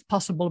broadest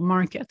possible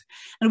market.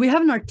 And we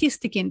have an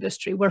artistic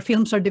industry where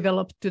films are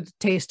developed to the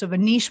taste of a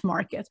niche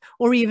market,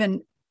 or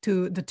even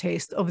to the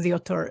taste of the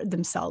auteur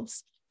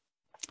themselves.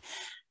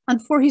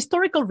 And for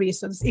historical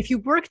reasons, if you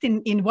worked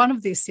in one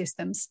of these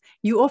systems,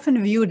 you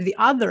often viewed the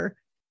other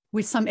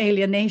with some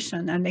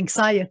alienation and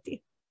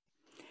anxiety.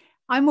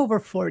 I'm over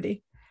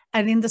 40,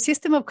 and in the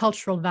system of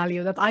cultural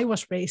value that I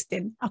was raised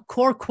in, a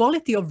core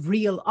quality of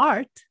real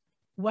art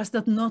was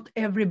that not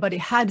everybody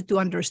had to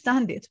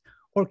understand it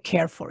or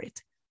care for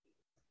it.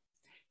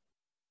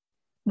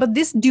 But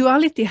this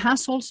duality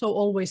has also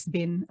always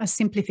been a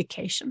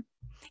simplification.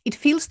 It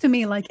feels to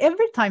me like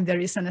every time there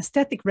is an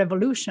aesthetic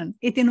revolution,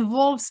 it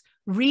involves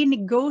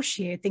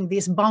renegotiating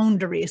these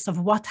boundaries of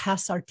what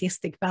has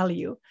artistic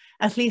value,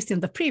 at least in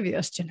the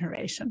previous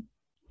generation.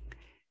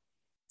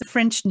 The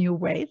French New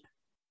Wave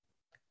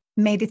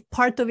made it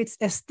part of its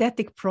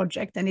aesthetic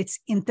project and its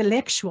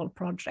intellectual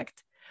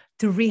project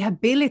to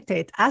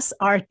rehabilitate as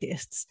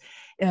artists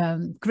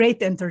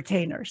great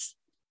entertainers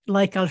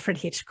like Alfred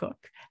Hitchcock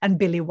and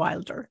Billy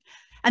Wilder.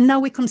 And now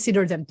we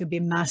consider them to be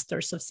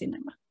masters of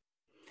cinema.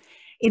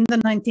 In the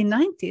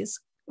 1990s,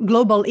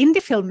 global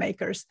indie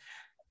filmmakers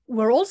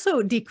were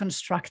also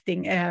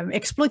deconstructing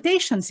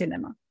exploitation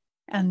cinema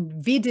and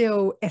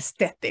video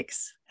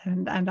aesthetics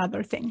and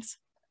other things.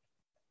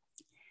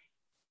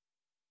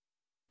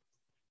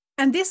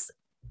 And this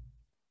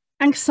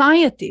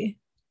anxiety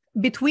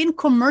between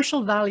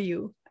commercial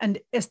value and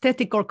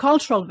aesthetic or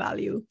cultural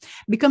value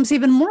becomes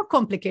even more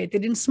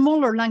complicated in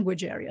smaller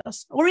language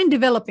areas or in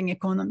developing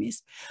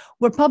economies,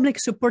 where public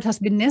support has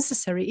been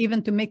necessary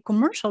even to make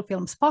commercial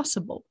films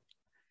possible.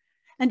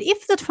 And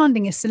if that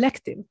funding is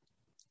selective,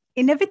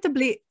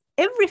 inevitably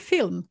every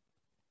film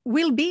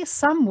will be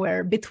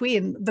somewhere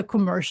between the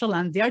commercial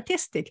and the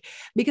artistic,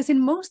 because in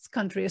most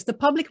countries, the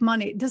public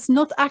money does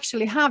not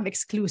actually have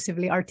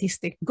exclusively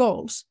artistic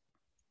goals.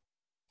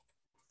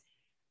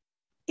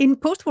 In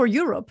post-war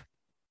Europe,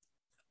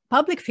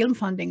 public film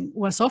funding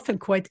was often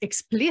quite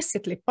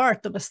explicitly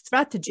part of a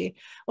strategy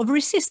of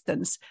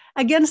resistance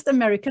against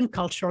American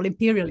cultural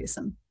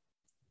imperialism.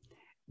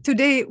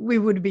 Today, we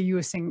would be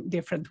using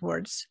different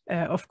words.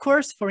 Of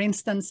course, for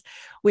instance,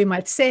 we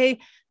might say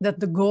that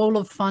the goal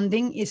of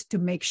funding is to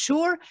make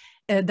sure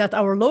that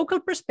our local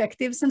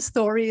perspectives and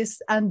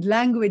stories and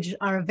language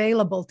are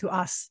available to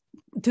us,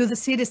 to the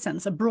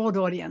citizens, a broad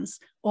audience,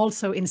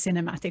 also in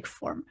cinematic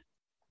form.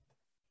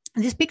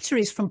 This picture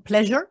is from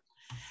Pleasure,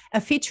 a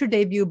feature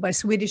debut by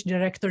Swedish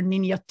director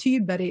Ninja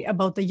Thyberg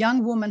about a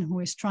young woman who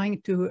is trying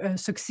to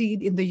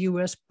succeed in the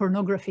US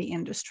pornography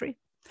industry.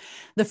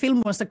 The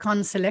film was a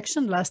Cannes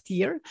selection last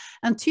year,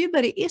 and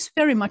Thyberg is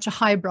very much a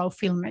highbrow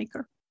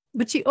filmmaker,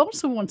 but she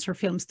also wants her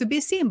films to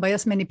be seen by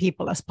as many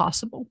people as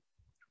possible.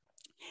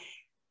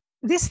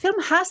 This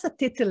film has a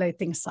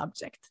titillating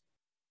subject,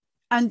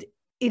 and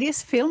it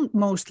is filmed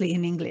mostly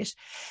in English,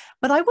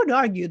 but I would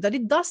argue that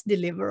it does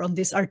deliver on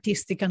this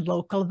artistic and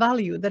local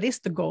value that is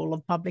the goal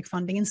of public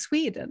funding in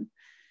Sweden.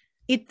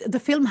 The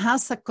film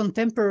has a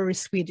contemporary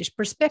Swedish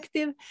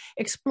perspective,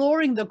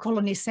 exploring the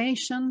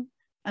colonization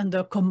and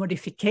the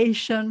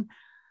commodification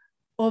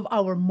of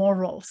our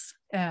morals,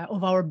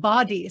 of our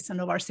bodies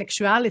and of our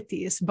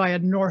sexualities by a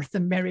North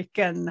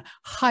American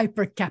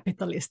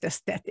hyper-capitalist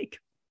aesthetic.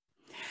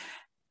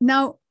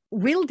 Now,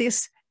 will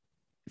this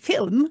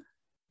film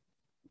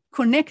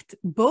connect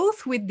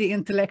both with the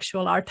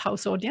intellectual art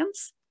house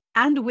audience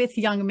and with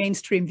young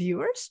mainstream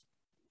viewers?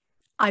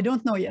 I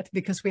don't know yet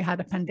because we had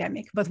a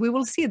pandemic, but we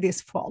will see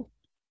this fall.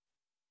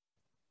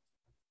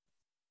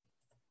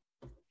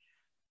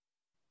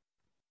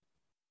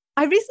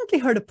 I recently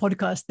heard a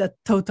podcast that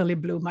totally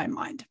blew my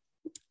mind.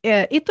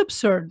 It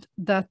observed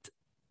that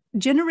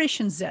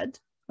Generation Z,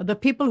 the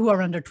people who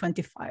are under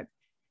 25,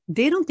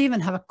 they don't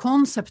even have a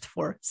concept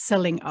for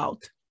selling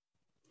out.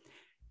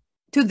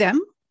 To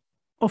them,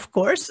 of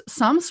course,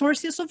 some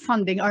sources of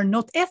funding are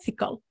not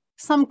ethical.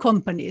 Some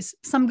companies,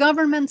 some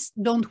governments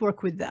don't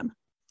work with them.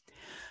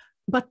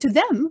 But to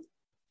them,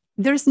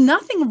 there's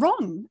nothing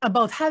wrong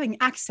about having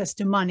access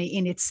to money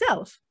in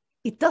itself.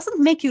 It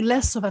doesn't make you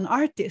less of an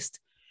artist,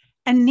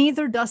 and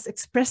neither does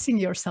expressing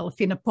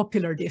yourself in a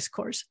popular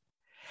discourse.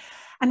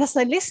 And as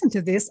I listened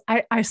to this,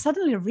 I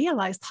suddenly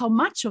realized how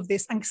much of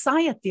this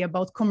anxiety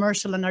about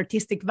commercial and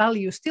artistic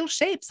value still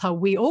shapes how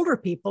we older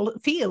people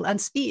feel and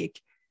speak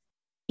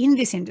in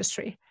this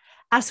industry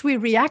as we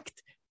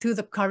react to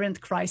the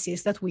current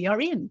crisis that we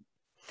are in.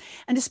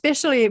 And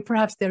especially,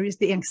 perhaps, there is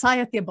the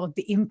anxiety about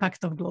the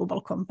impact of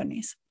global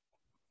companies.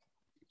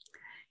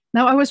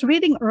 Now, I was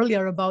reading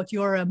earlier about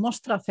your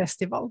Mostra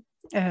festival,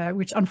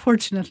 which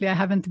unfortunately I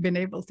haven't been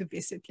able to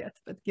visit yet,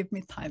 but give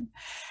me time.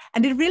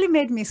 And it really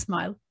made me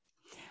smile,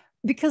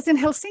 because in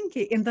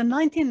Helsinki in the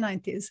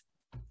 1990s,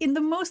 in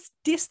the most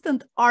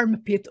distant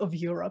armpit of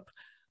Europe,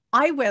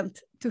 I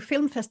went to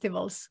film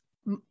festivals,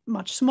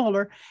 much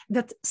smaller,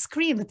 that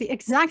screened the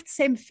exact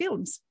same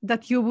films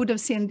that you would have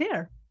seen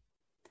there.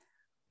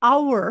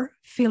 Our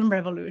film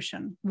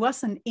revolution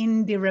was an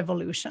indie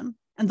revolution,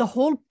 and the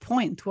whole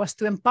point was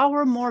to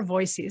empower more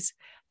voices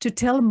to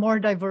tell more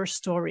diverse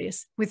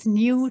stories with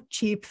new,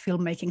 cheap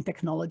filmmaking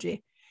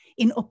technology,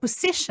 in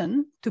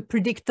opposition to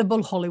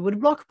predictable Hollywood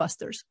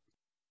blockbusters,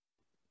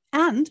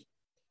 and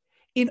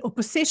in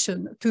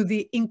opposition to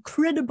the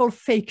incredible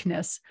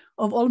fakeness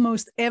of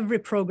almost every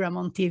program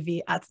on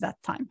TV at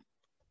that time.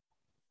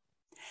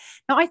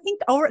 Now, I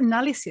think our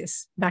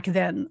analysis back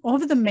then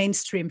of the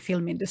mainstream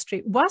film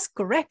industry was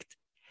correct.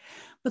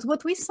 But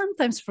what we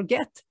sometimes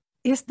forget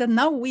is that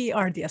now we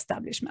are the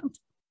establishment.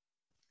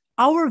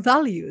 Our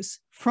values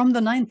from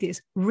the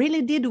 90s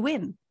really did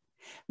win,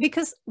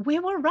 because we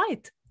were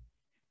right.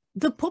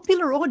 The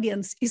popular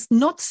audience is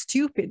not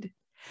stupid.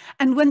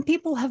 And when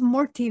people have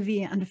more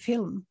TV and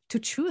film to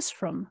choose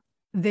from,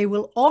 they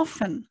will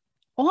often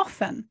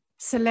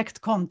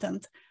select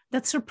content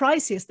that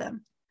surprises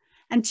them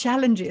and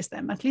challenges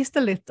them, at least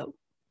a little.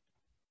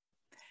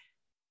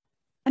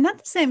 And at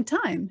the same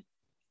time,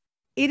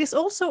 it is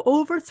also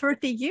over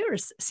 30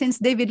 years since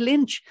David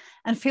Lynch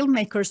and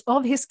filmmakers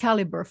of his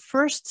caliber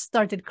first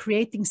started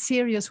creating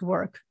serious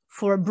work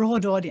for a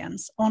broad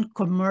audience on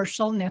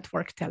commercial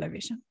network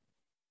television.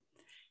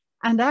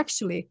 And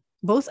actually,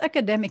 both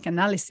academic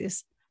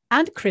analysis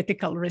and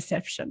critical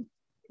reception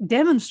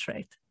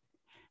demonstrate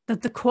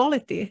that the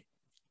quality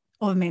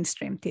of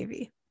mainstream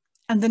TV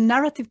and the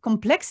narrative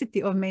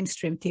complexity of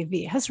mainstream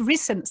TV has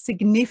risen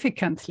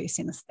significantly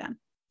since then.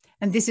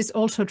 And this is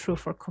also true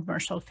for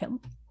commercial film.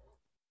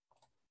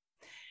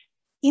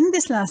 In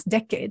this last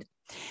decade,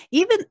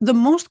 even the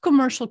most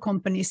commercial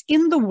companies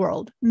in the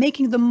world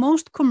making the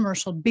most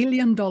commercial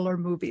billion-dollar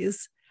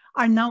movies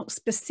are now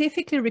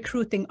specifically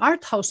recruiting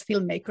art house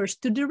filmmakers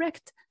to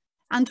direct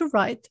and to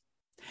write.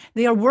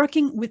 They are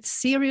working with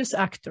serious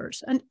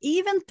actors and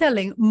even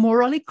telling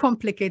morally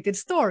complicated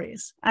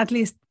stories, at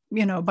least,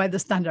 by the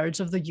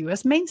standards of the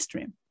US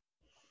mainstream.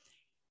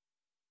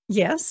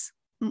 Yes,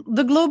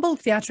 the global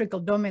theatrical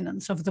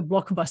dominance of the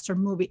blockbuster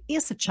movie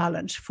is a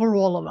challenge for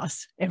all of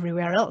us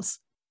everywhere else.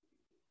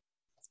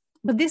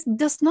 But this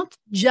does not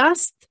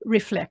just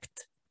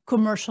reflect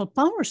commercial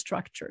power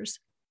structures.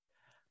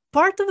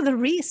 Part of the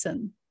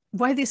reason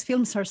why these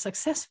films are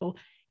successful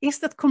is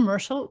that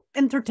commercial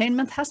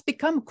entertainment has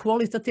become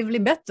qualitatively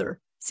better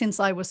since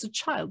I was a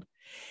child.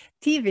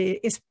 TV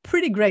is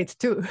pretty great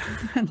too,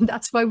 and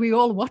that's why we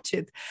all watch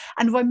it,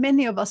 and why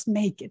many of us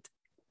make it.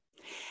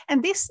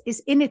 And this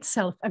is in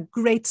itself a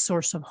great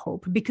source of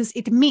hope, because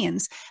it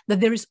means that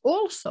there is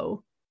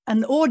also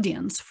an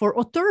audience for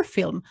auteur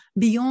film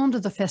beyond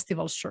the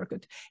festival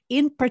circuit.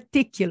 In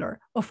particular,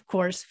 of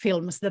course,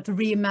 films that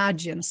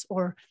reimagines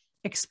or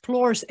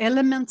explores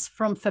elements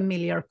from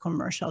familiar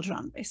commercial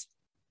genres.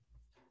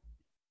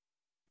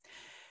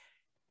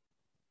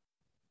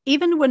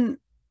 Even when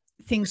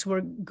things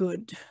were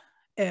good,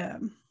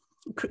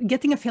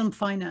 getting a film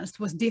financed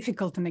was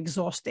difficult and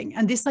exhausting.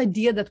 And this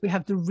idea that we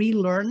have to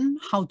relearn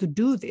how to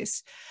do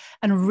this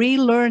and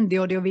relearn the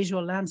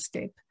audiovisual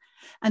landscape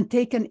and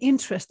take an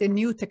interest in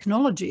new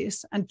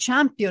technologies and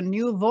champion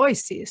new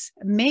voices,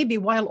 maybe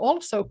while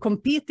also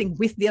competing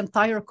with the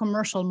entire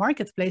commercial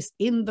marketplace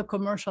in the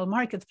commercial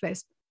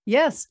marketplace.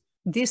 Yes,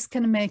 this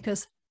can make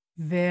us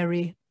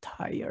very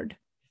tired.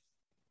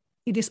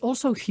 It is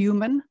also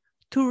human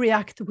to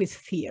react with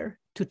fear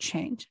to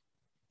change.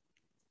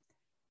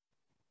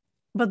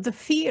 But the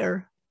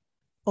fear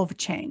of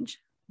change,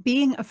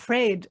 being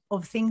afraid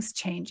of things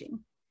changing,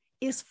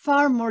 is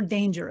far more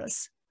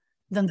dangerous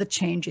than the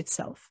change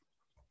itself.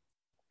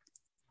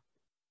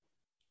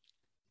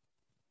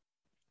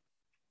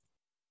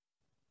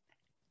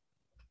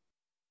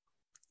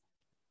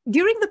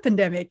 During the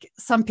pandemic,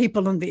 some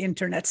people on the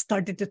internet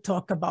started to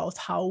talk about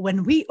how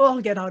when we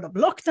all get out of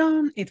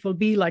lockdown, it will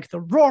be like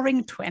the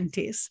roaring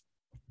 20s.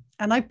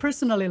 And I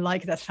personally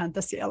like that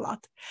fantasy a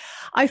lot.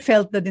 I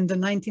felt that in the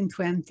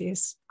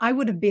 1920s, I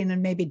would have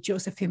been maybe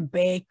Josephine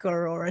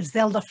Baker or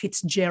Zelda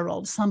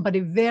Fitzgerald, somebody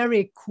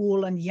very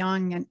cool and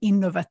young and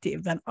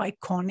innovative and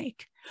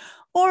iconic.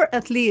 Or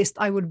at least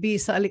I would be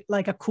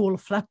like a cool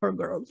flapper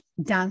girl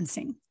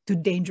dancing to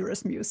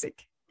dangerous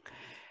music.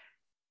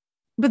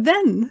 But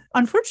then,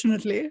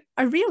 unfortunately,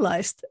 I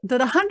realized that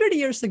 100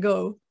 years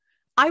ago,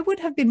 I would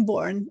have been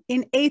born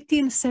in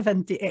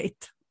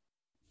 1878.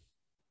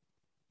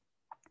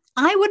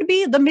 I would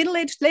be the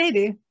middle-aged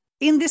lady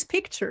in this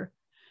picture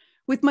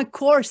with my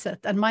corset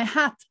and my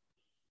hat,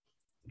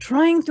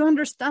 trying to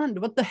understand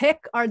what the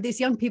heck are these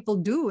young people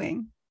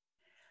doing.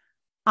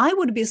 I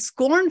would be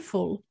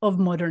scornful of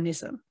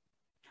modernism.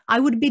 I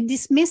would be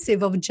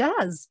dismissive of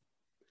jazz.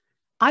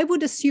 I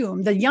would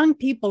assume that young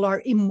people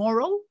are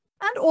immoral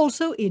and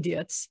also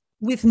idiots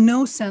with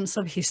no sense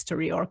of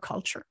history or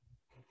culture.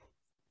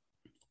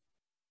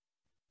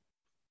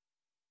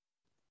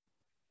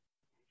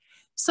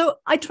 So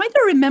I try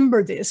to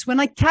remember this when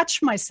I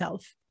catch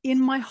myself in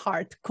my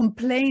heart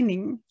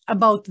complaining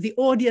about the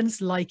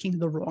audience liking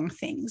the wrong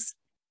things.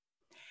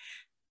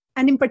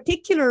 And in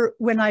particular,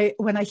 when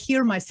I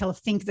hear myself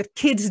think that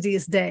kids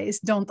these days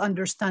don't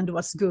understand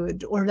what's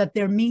good, or that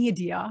their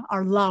media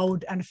are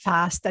loud and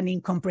fast and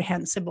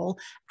incomprehensible,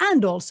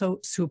 and also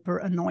super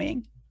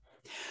annoying.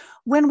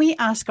 When we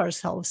ask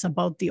ourselves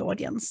about the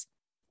audience,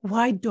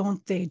 why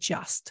don't they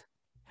just?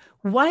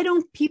 Why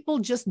don't people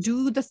just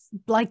do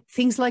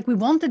things like we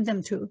wanted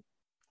them to?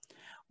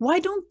 Why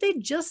don't they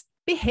just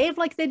behave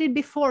like they did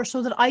before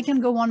so that I can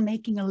go on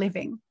making a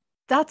living?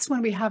 That's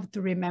when we have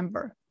to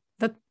remember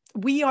that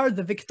we are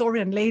the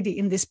Victorian lady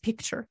in this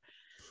picture.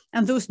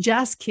 And those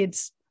jazz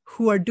kids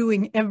who are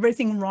doing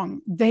everything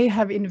wrong, they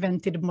have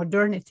invented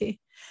modernity.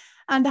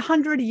 And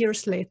 100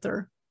 years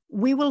later,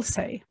 we will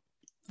say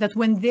that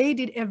when they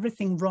did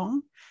everything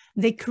wrong,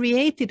 they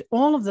created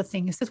all of the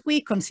things that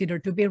we consider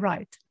to be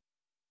right.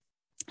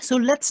 So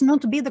let's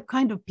not be the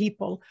kind of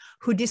people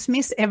who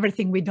dismiss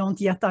everything we don't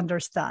yet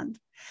understand.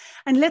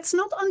 And let's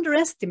not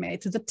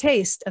underestimate the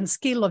taste and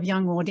skill of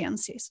young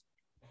audiences.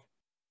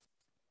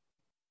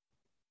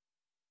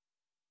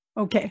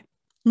 Okay,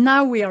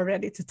 now we are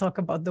ready to talk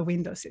about the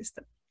window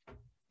system.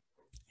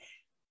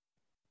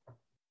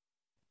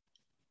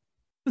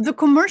 The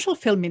commercial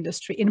film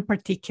industry in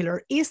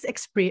particular is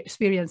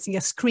experiencing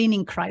a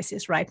screening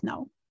crisis right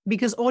now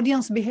because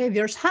audience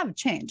behaviors have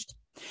changed.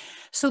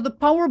 So the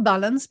power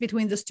balance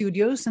between the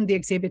studios and the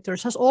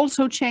exhibitors has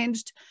also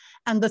changed,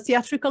 and the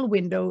theatrical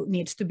window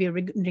needs to be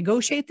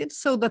negotiated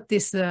so that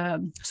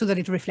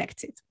it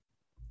reflects it.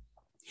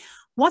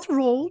 What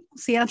role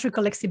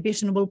theatrical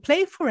exhibition will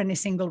play for any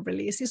single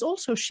release is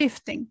also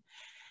shifting,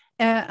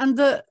 and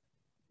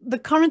the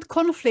current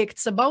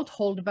conflicts about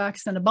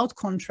holdbacks and about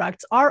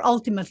contracts are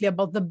ultimately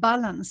about the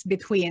balance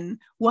between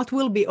what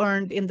will be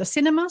earned in the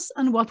cinemas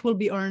and what will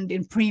be earned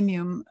in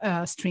premium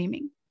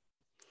streaming.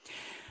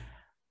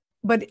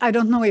 But I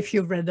don't know if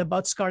you've read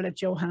about Scarlett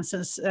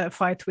Johansson's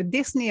fight with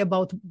Disney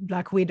about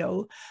Black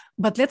Widow,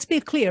 but let's be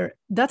clear,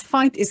 that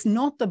fight is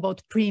not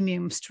about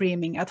premium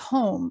streaming at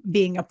home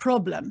being a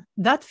problem.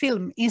 That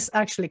film is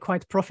actually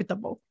quite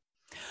profitable.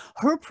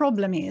 Her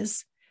problem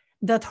is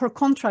that her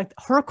contract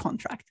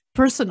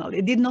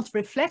personally did not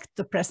reflect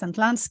the present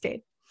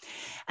landscape.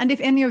 And if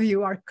any of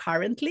you are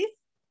currently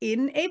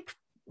in a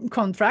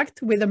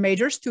contract with a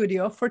major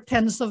studio for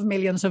tens of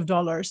millions of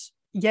dollars,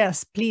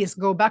 yes, please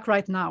go back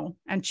right now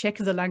and check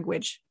the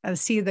language and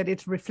see that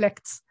it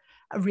reflects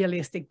a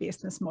realistic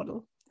business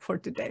model for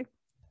today.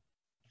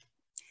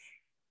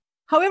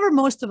 However,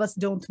 most of us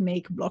don't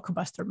make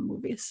blockbuster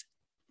movies,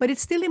 but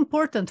it's still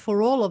important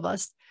for all of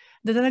us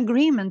that an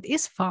agreement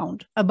is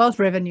found about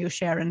revenue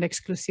share and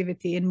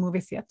exclusivity in movie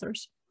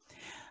theaters.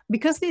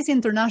 Because these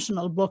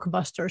international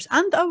blockbusters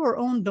and our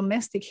own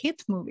domestic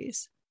hit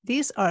movies,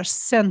 these are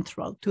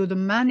central to the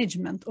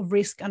management of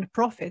risk and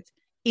profit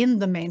in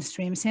the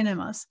mainstream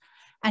cinemas.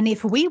 And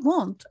if we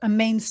want a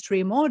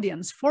mainstream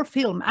audience for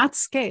film at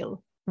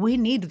scale, we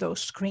need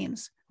those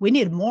screens. We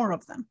need more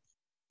of them.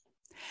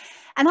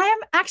 And I am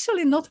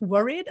actually not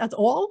worried at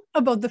all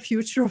about the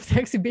future of the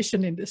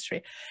exhibition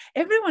industry.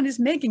 Everyone is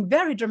making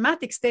very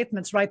dramatic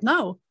statements right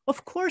now.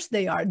 Of course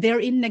they are. They're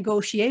in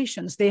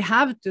negotiations. They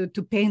have to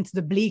paint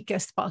the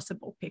bleakest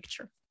possible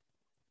picture.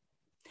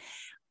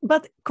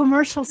 But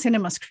commercial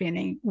cinema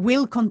screening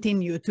will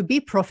continue to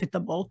be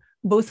profitable,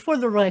 both for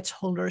the rights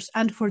holders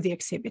and for the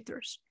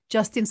exhibitors,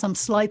 just in some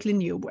slightly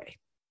new way.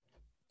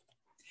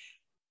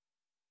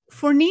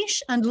 For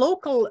niche and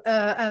local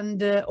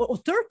and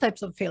auteur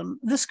types of film,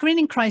 the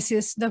screening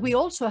crisis that we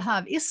also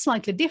have is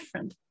slightly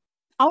different.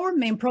 Our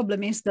main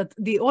problem is that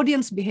the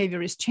audience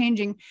behavior is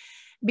changing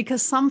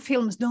because some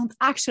films don't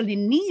actually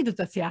need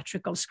the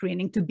theatrical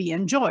screening to be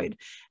enjoyed.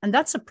 And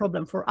that's a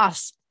problem for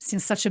us,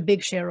 since such a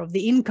big share of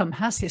the income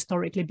has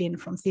historically been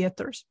from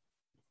theaters.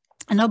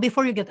 And now,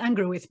 before you get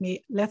angry with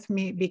me, let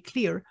me be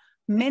clear.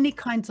 Many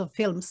kinds of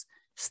films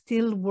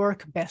still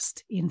work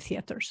best in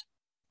theaters.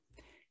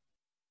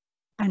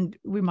 And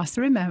we must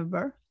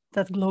remember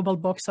that global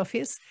box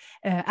office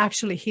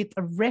actually hit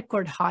a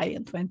record high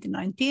in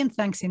 2019,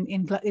 thanks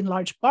in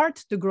large part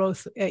to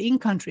growth in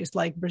countries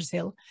like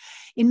Brazil.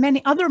 In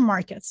many other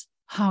markets,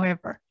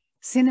 however,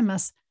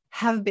 cinemas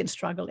have been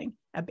struggling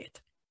a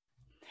bit.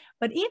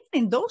 But even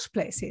in those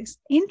places,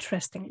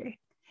 interestingly,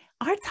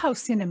 art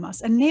house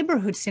cinemas and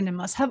neighborhood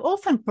cinemas have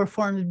often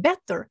performed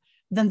better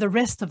than the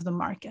rest of the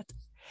market.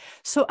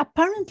 So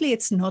apparently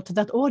it's not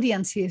that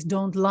audiences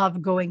don't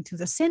love going to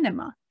the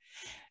cinema,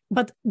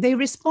 but they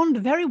respond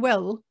very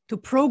well to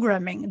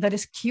programming that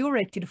is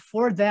curated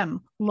for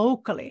them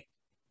locally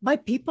by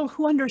people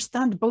who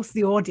understand both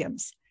the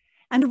audience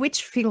and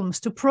which films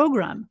to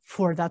program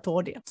for that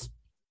audience.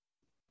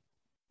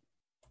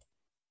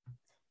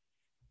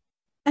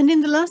 And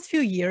in the last few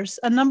years,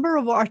 a number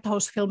of art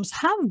house films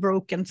have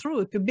broken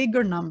through to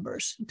bigger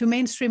numbers, to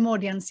mainstream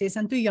audiences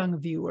and to young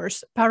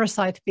viewers,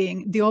 Parasite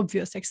being the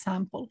obvious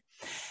example.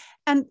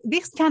 And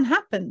this can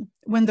happen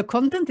when the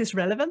content is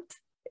relevant,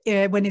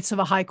 when it's of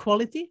a high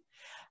quality,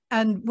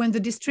 and when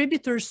the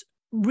distributors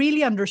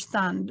really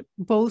understand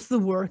both the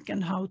work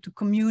and how to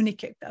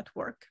communicate that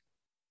work.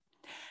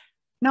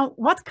 Now,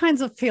 what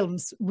kinds of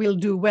films will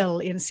do well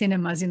in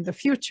cinemas in the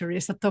future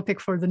is a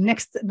topic for the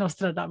next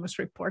Nostradamus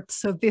report.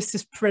 So this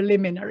is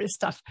preliminary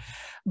stuff.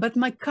 But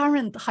my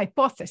current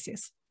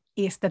hypothesis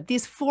is that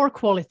these 4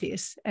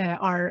 qualities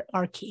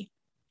are key.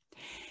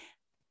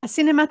 A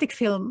cinematic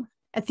film,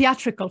 a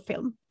theatrical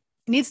film,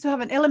 needs to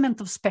have an element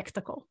of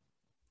spectacle.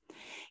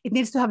 It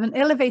needs to have an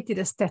elevated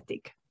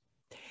aesthetic.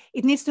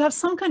 It needs to have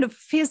some kind of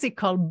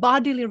physical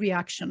bodily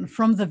reaction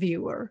from the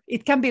viewer.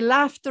 It can be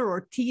laughter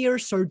or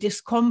tears or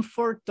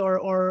discomfort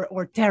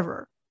or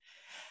terror.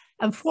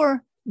 And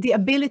 4, the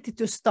ability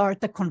to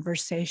start a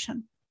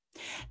conversation.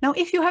 Now,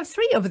 if you have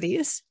 3 of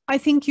these, I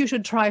think you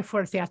should try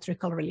for a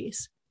theatrical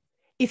release.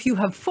 If you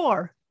have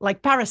 4,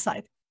 like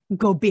Parasite,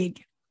 go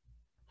big.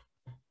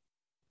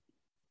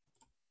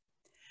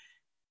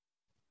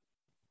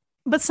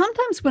 But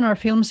sometimes when our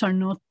films are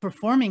not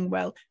performing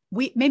well,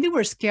 maybe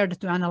we're scared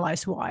to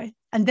analyze why.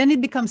 And then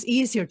it becomes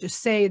easier to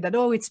say that,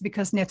 oh, it's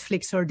because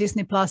Netflix or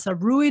Disney Plus are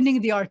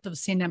ruining the art of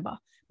cinema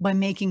by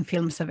making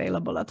films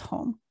available at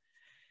home.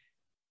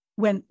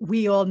 When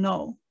we all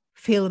know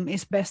film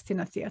is best in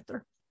a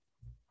theater.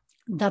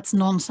 That's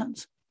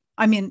nonsense.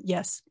 I mean,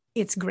 yes,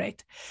 it's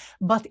great.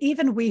 But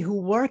even we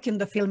who work in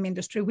the film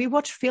industry, we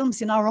watch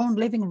films in our own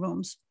living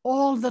rooms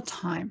all the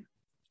time.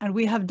 And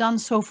we have done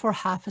so for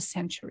half a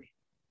century.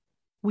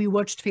 We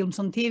watched films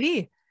on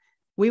TV.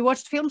 We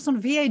watched films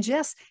on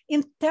VHS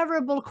in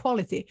terrible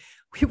quality.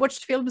 We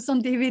watched films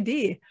on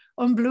DVD,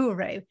 on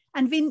Blu-ray.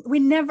 And we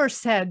never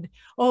said,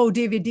 oh,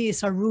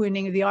 DVDs are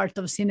ruining the art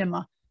of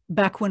cinema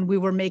back when we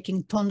were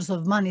making tons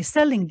of money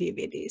selling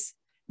DVDs.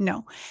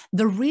 No,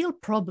 the real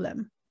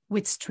problem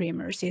with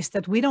streamers is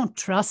that we don't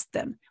trust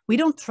them. We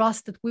don't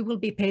trust that we will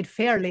be paid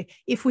fairly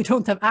if we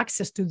don't have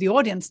access to the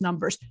audience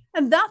numbers.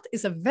 And that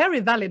is a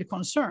very valid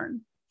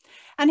concern.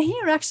 And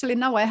here, actually,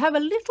 now I have a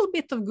little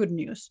bit of good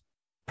news.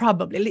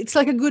 Probably. It's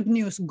like a good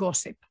news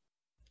gossip.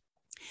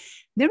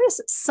 There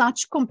is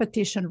such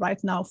competition right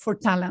now for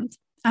talent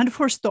and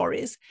for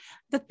stories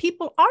that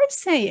people are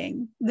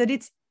saying that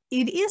it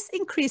is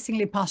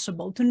increasingly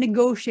possible to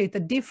negotiate a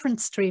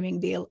different streaming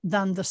deal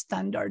than the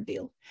standard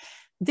deal.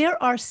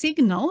 There are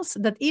signals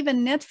that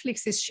even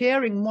Netflix is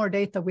sharing more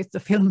data with the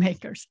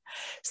filmmakers.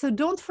 So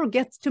don't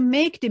forget to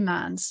make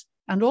demands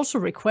and also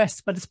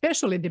requests, but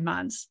especially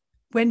demands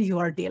when you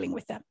are dealing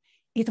with them.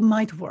 It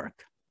might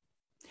work.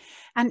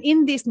 And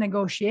in these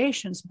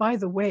negotiations, by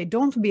the way,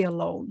 don't be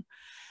alone.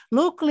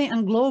 Locally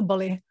and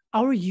globally,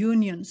 our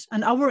unions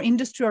and our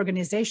industry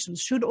organizations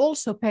should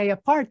also play a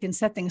part in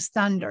setting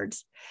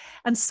standards.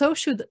 And so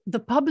should the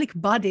public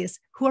bodies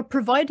who are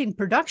providing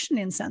production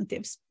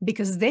incentives,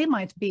 because they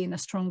might be in a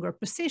stronger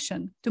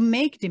position to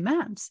make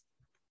demands.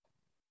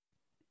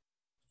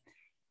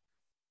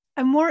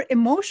 A more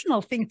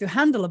emotional thing to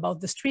handle about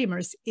the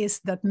streamers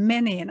is that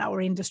many in our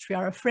industry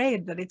are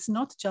afraid that it's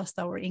not just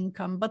our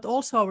income, but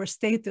also our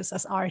status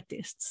as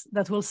artists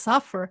that will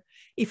suffer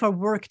if our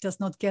work does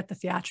not get a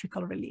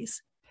theatrical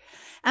release.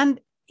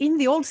 And in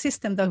the old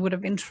system, that would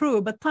have been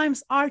true, but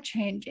times are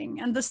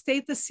changing and the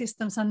status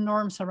systems and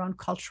norms around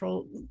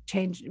cultural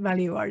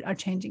value are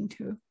changing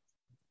too.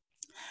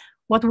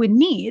 What we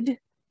need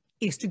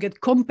is to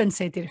get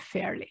compensated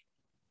fairly.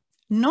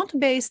 Not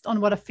based on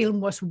what a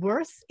film was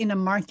worth in a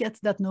market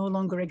that no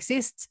longer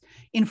exists,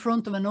 in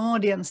front of an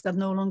audience that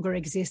no longer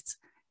exists,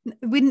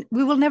 We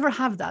will never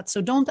have that,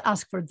 so don't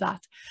ask for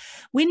that.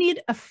 We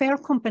need a fair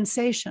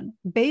compensation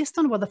based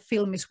on what a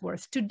film is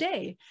worth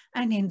today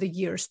and in the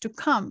years to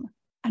come.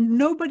 And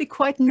nobody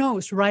quite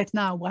knows right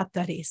now what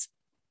that is.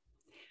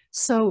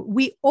 So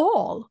we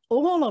all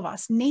of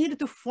us need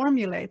to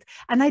formulate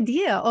an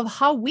idea of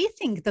how we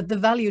think that the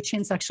value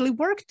chains actually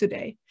work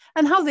today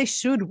and how they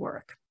should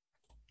work.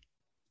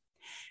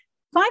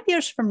 5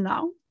 years from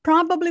now,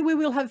 probably we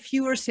will have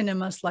fewer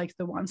cinemas like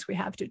the ones we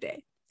have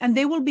today. And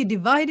they will be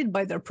divided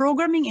by their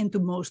programming into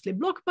mostly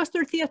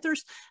blockbuster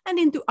theaters and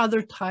into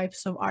other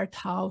types of art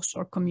house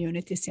or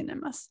community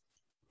cinemas.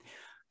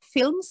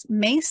 Films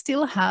may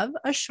still have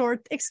a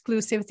short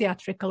exclusive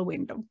theatrical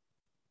window,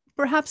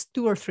 perhaps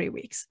 2 or 3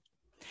 weeks.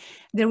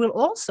 There will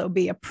also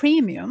be a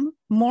premium,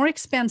 more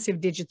expensive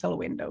digital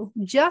window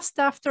just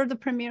after the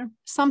premiere,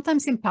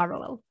 sometimes in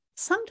parallel,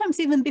 sometimes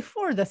even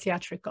before the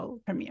theatrical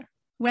premiere,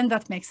 when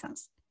that makes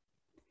sense.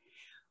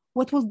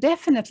 What will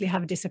definitely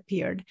have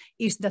disappeared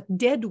is that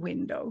dead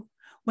window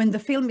when the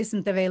film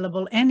isn't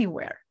available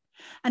anywhere.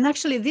 And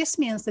actually this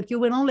means that you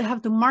will only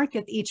have to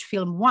market each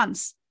film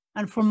once.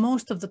 And for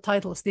most of the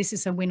titles, this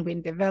is a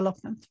win-win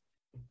development.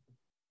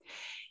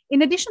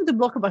 In addition to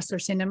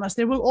blockbuster cinemas,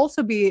 there will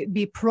also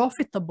be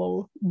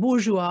profitable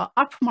bourgeois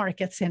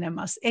upmarket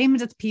cinemas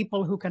aimed at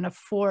people who can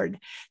afford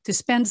to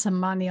spend some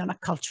money on a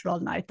cultural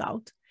night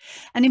out.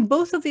 And in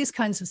both of these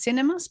kinds of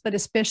cinemas, but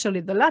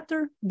especially the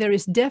latter, there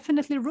is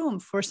definitely room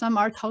for some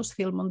art house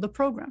film on the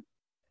program.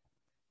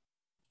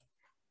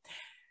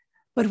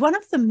 But one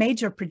of the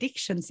major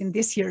predictions in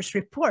this year's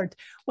report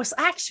was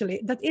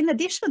actually that in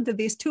addition to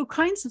these two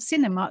kinds of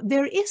cinema,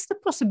 there is the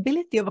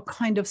possibility of a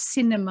kind of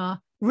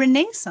cinema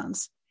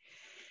renaissance.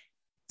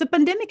 The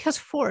pandemic has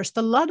forced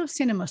a lot of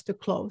cinemas to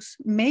close,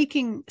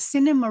 making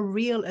cinema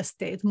real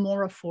estate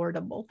more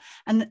affordable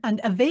and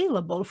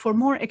available for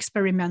more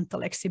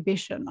experimental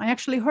exhibition. I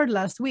actually heard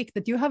last week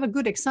that you have a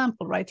good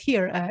example right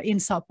here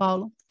in Sao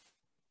Paulo.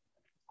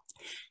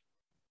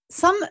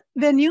 Some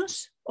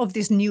venues of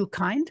this new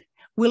kind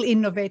will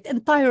innovate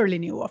entirely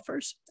new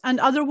offers,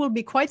 and other will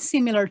be quite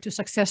similar to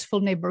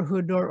successful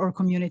neighborhood or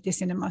community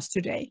cinemas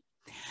today.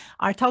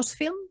 Art house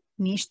film,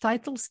 niche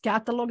titles,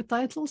 catalog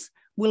titles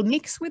will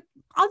mix with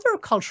other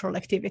cultural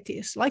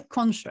activities like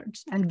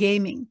concerts and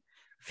gaming.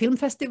 Film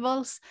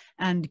festivals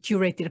and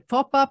curated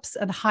pop-ups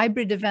and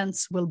hybrid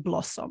events will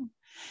blossom.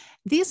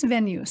 These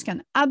venues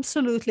can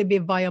absolutely be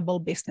viable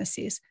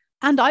businesses,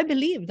 and I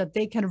believe that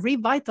they can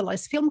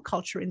revitalize film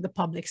culture in the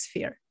public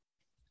sphere.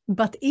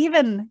 But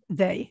even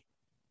they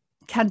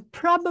can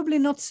probably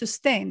not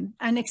sustain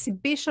an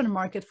exhibition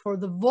market for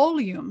the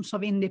volumes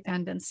of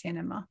independent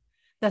cinema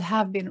that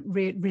have been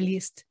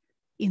released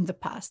in the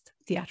past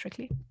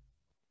theatrically.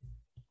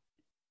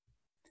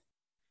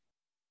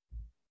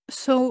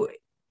 So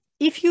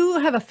if you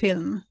have a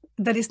film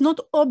that is not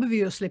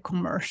obviously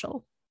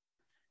commercial,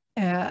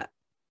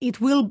 it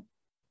will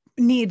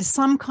need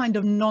some kind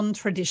of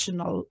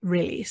non-traditional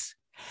release.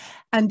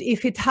 And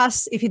if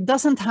it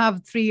doesn't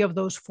have 3 of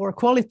those 4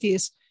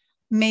 qualities,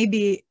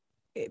 maybe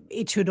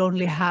it should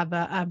only have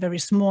a very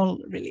small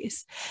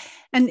release.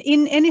 And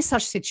in any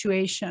such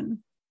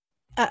situation,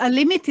 a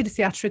limited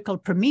theatrical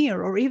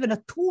premiere or even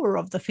a tour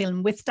of the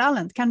film with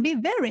talent can be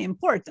very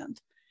important,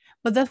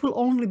 but that will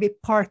only be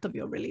part of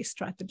your release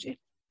strategy.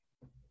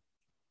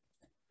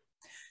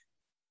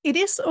 It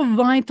is of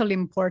vital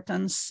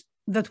importance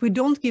that we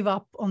don't give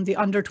up on the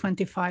under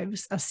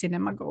 25s as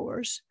cinema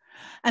goers,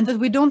 and that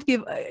we don't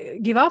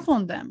give up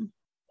on them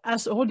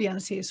as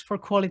audiences for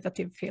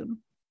qualitative film,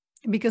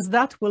 because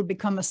that will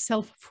become a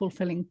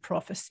self-fulfilling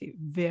prophecy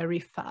very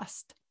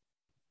fast.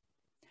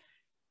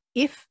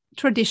 If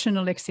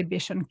traditional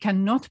exhibition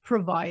cannot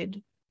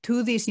provide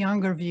to these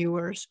younger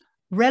viewers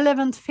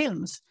relevant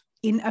films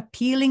in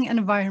appealing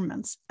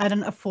environments at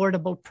an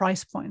affordable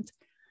price point,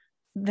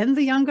 then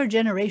the younger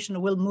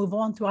generation will move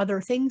on to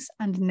other things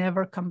and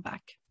never come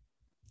back.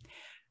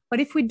 But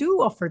if we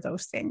do offer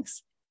those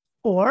things,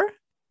 or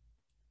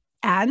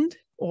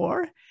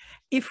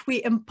if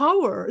we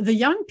empower the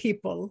young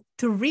people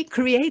to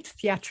recreate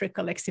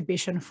theatrical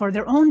exhibition for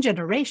their own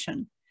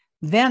generation,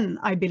 then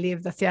I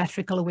believe the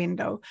theatrical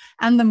window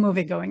and the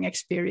movie-going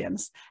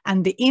experience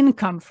and the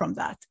income from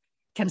that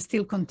can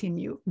still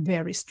continue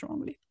very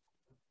strongly.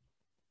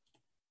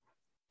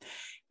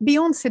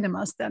 Beyond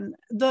cinemas then,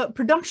 the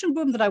production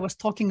boom that I was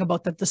talking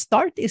about at the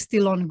start is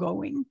still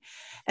ongoing.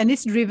 And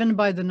it's driven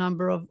by the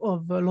number of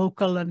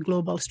local and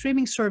global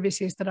streaming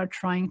services that are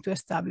trying to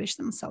establish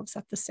themselves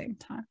at the same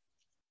time.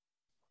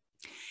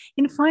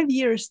 In 5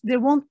 years,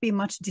 there won't be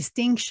much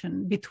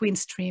distinction between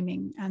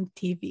streaming and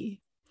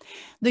TV.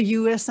 The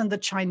US and the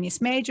Chinese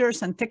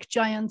majors and tech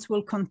giants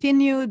will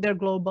continue their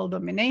global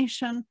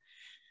domination.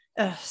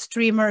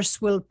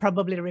 Streamers will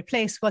probably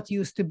replace what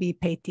used to be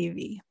pay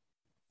TV.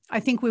 I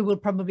think we will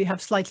probably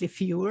have slightly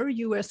fewer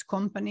US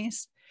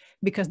companies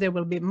because there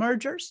will be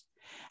mergers.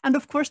 And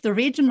of course, the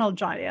regional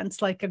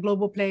giants like a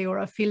Globoplay or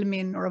a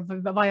Filmin or a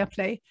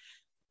Viaplay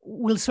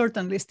will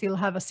certainly still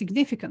have a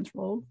significant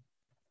role.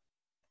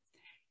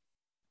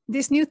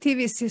 This new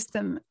TV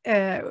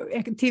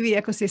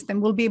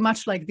ecosystem will be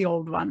much like the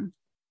old one,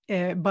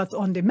 but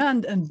on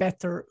demand and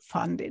better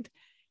funded.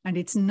 And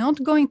it's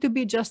not going to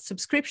be just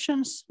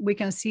subscriptions. We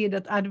can see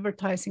that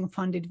advertising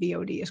funded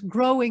VOD is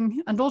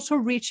growing and also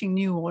reaching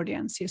new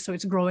audiences. So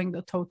it's growing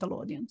the total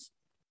audience.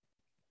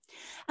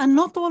 And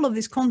not all of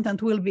this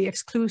content will be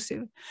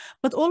exclusive,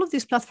 but all of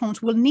these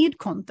platforms will need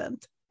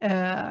content,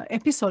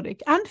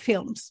 episodic and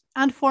films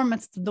and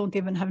formats that don't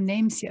even have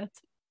names yet.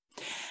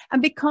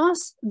 And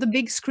because the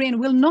big screen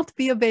will not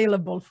be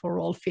available for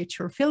all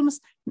feature films,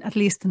 at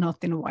least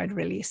not in wide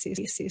releases,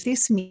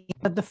 this means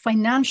that the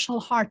financial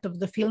heart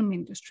of the film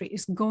industry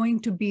is going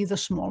to be the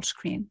small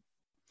screen.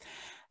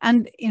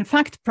 And in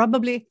fact,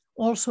 probably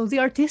also the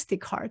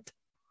artistic heart.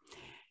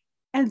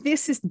 And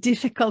this is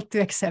difficult to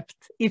accept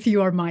if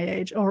you are my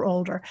age or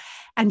older,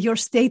 and your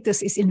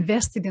status is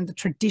invested in the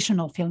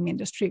traditional film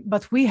industry.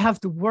 But we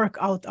have to work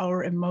out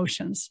our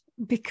emotions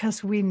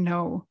because we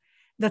know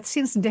that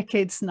since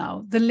decades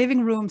now, the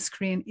living room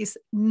screen is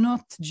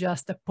not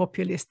just a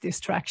populist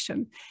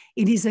distraction.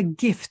 It is a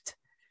gift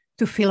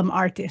to film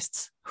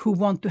artists who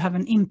want to have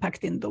an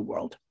impact in the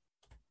world.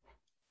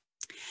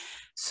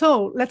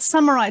 So let's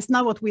summarize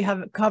now what we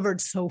have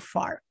covered so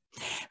far.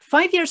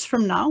 5 years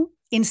from now,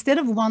 instead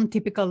of one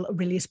typical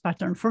release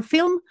pattern for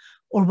film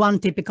or one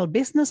typical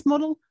business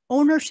model,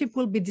 ownership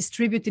will be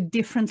distributed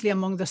differently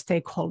among the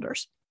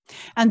stakeholders.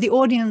 And the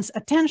audience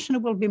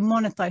attention will be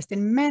monetized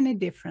in many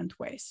different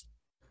ways.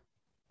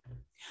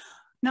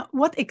 Now,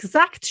 what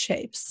exact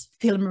shapes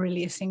film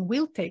releasing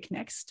will take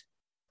next,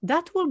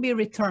 that will be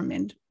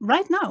determined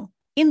right now,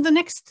 in the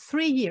next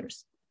 3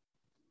 years,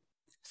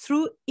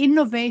 through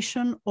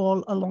innovation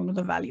all along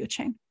the value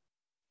chain.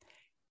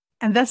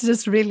 And that's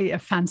just really a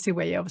fancy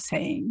way of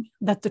saying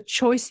that the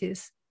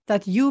choices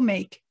that you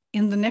make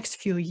in the next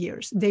few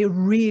years, they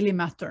really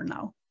matter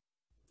now.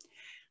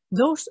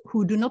 Those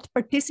who do not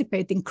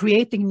participate in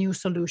creating new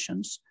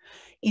solutions,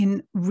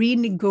 in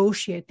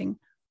renegotiating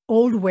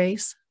old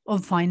ways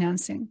of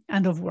financing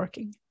and of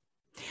working.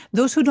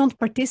 Those who don't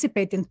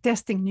participate in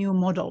testing new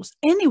models,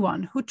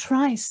 anyone who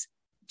tries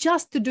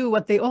just to do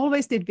what they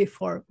always did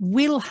before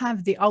will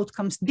have the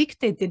outcomes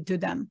dictated to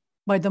them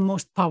by the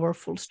most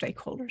powerful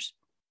stakeholders.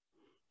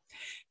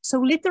 So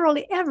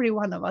literally every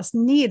one of us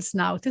needs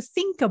now to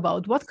think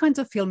about what kinds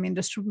of film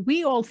industry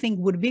we all think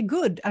would be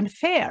good and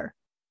fair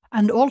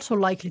and also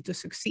likely to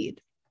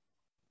succeed.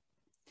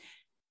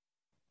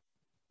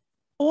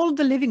 All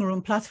the living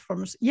room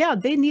platforms, yeah,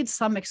 they need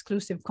some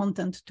exclusive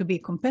content to be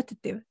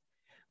competitive,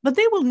 but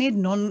they will need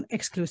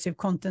non-exclusive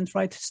content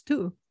rights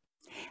too.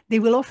 They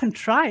will often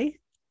try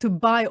to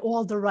buy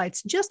all the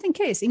rights just in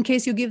case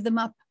you give them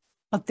up,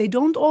 but they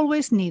don't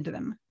always need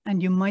them,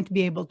 and you might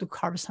be able to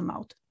carve some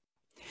out.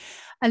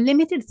 A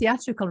limited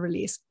theatrical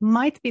release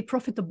might be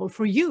profitable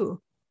for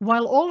you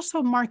while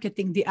also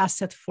marketing the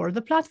asset for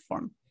the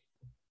platform.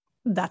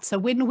 That's a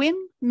win-win,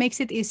 makes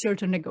it easier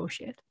to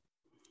negotiate.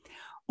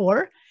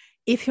 Or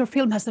if your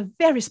film has a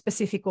very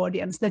specific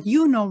audience that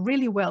you know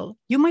really well,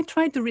 you might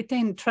try to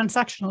retain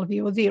transactional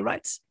VOD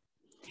rights.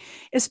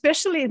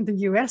 Especially in the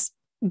US,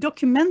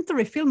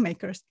 documentary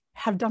filmmakers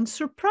have done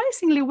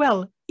surprisingly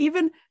well,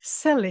 even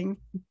selling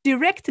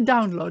direct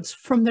downloads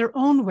from their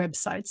own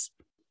websites,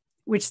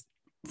 which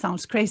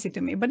sounds crazy to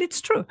me, but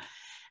it's true.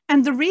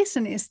 And the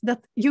reason is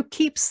that you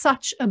keep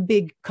such a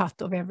big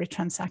cut of every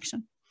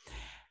transaction.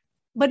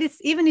 But it's,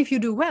 even if you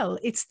do well,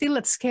 it's still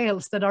at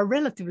scales that are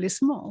relatively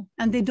small,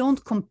 and they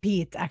don't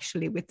compete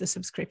actually with the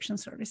subscription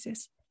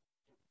services.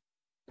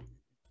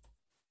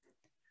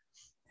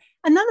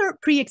 Another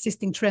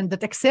pre-existing trend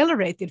that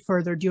accelerated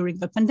further during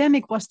the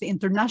pandemic was the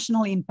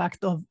international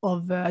impact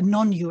of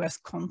non-US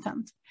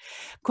content.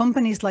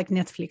 Companies like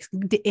Netflix,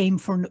 they aim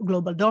for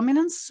global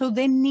dominance, so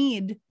they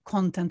need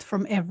content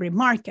from every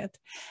market.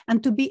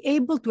 And to be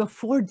able to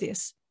afford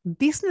this,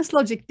 business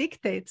logic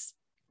dictates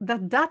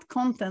that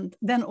content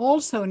then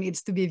also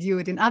needs to be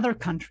viewed in other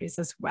countries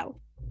as well.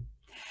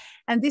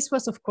 And this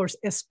was, of course,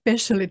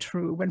 especially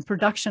true when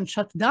production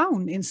shut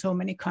down in so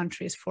many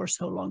countries for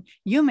so long.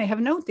 You may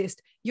have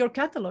noticed your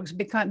catalogs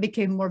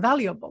became more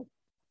valuable.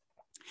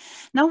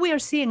 Now we are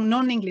seeing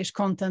non-English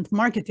content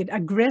marketed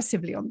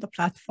aggressively on the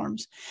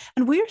platforms,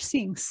 and we are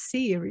seeing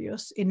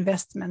serious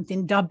investment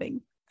in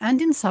dubbing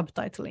and in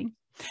subtitling.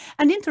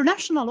 And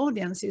international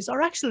audiences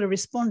are actually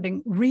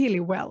responding really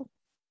well.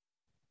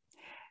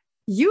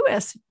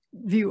 US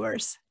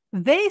viewers,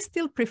 they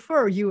still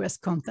prefer US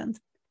content,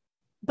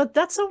 but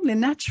that's only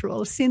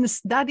natural since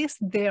that is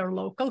their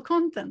local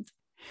content.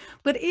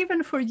 But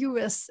even for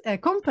US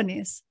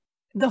companies,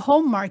 the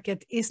home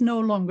market is no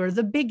longer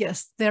the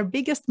biggest. Their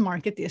biggest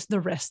market is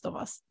the rest of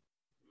us.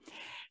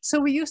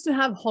 So we used to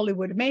have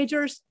Hollywood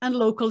majors and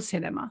local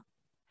cinema.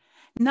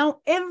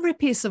 Now every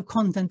piece of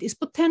content is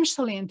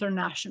potentially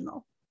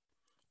international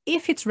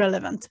if it's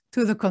relevant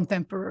to the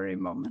contemporary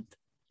moment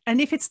and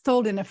if it's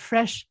told in a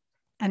fresh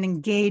and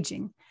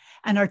engaging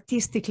and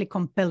artistically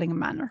compelling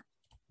manner.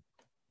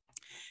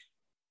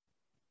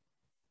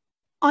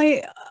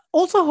 I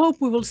also hope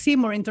we will see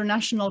more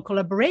international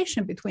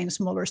collaboration between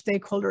smaller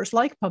stakeholders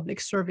like public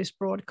service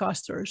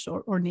broadcasters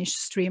or niche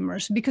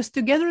streamers, because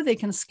together they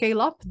can scale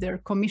up their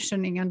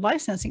commissioning and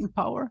licensing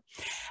power.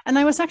 And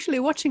I was actually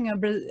watching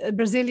a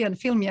Brazilian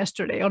film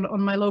yesterday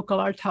on my local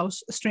art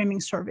house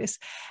streaming service,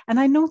 and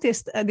I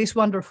noticed this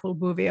wonderful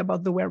movie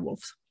about the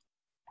werewolves.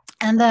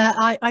 And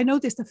I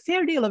noticed a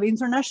fair deal of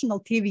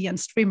international TV and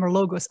streamer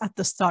logos at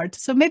the start.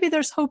 So maybe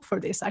there's hope for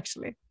this,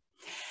 actually.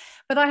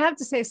 But I have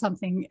to say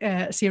something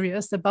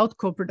serious about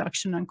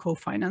co-production and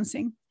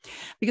co-financing,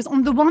 because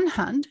on the one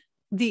hand,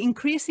 the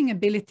increasing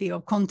ability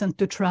of content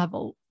to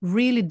travel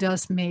really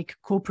does make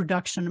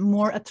co-production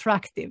more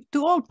attractive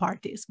to all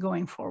parties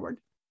going forward.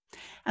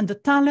 And the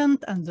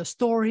talent and the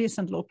stories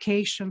and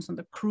locations and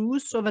the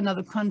crews of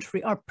another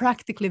country are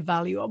practically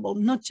valuable,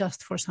 not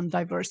just for some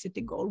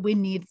diversity goal. We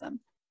need them.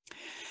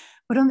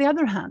 But on the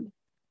other hand,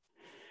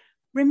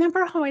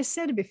 remember how I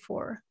said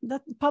before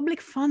that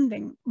public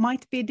funding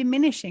might be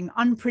diminishing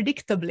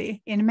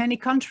unpredictably in many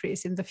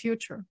countries in the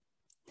future.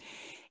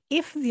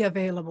 If the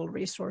available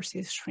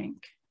resources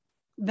shrink,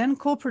 then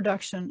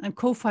co-production and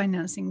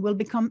co-financing will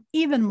become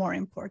even more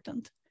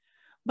important.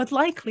 But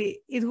likely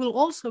it will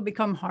also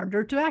become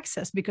harder to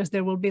access because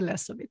there will be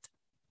less of it.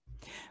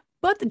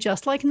 But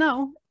just like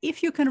now,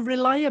 if you can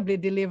reliably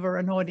deliver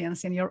an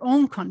audience in your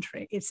own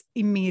country, it's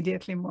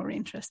immediately more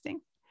interesting.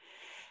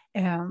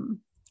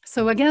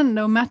 So again,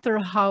 no matter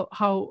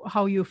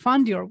how you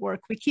fund your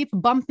work, we keep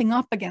bumping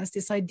up against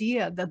this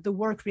idea that the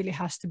work really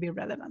has to be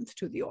relevant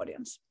to the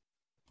audience.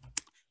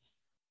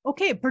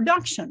 Okay,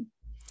 production.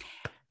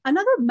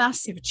 Another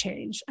massive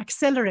change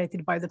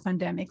accelerated by the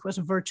pandemic was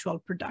virtual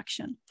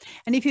production.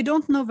 And if you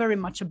don't know very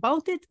much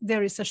about it,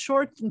 there is a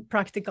short and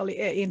practical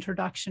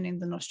introduction in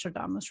the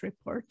Nostradamus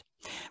Report.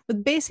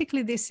 But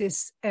basically this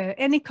is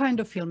any kind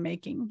of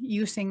filmmaking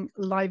using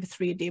live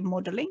 3D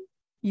modeling,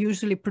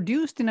 usually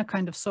produced in a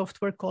kind of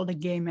software called a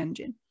game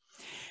engine.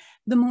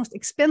 The most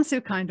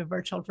expensive kind of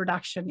virtual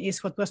production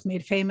is what was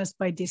made famous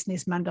by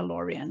Disney's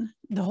Mandalorian.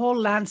 The whole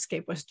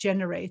landscape was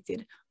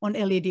generated on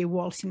LED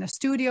walls in a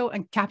studio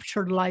and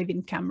captured live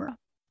in camera.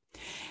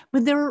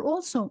 But there are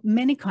also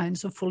many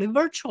kinds of fully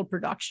virtual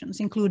productions,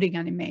 including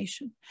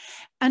animation.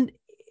 And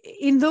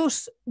in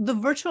those, the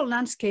virtual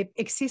landscape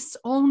exists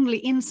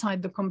only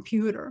inside the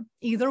computer,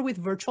 either with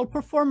virtual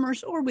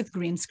performers or with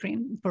green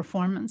screen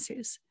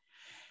performances.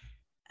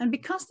 And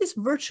because this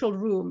virtual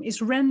room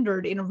is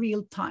rendered in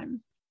real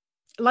time,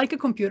 like a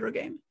computer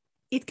game,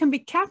 it can be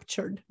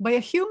captured by a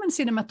human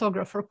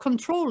cinematographer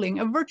controlling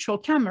a virtual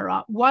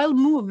camera while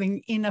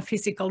moving in a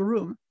physical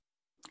room.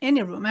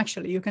 Any room,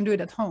 actually, you can do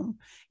it at home.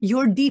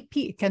 Your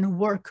DP can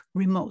work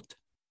remote.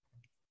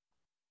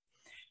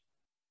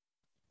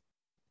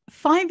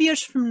 5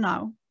 years from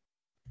now,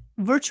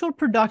 virtual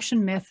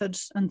production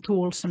methods and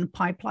tools and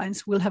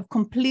pipelines will have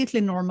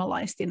completely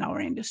normalized in our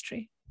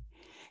industry.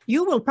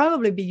 You will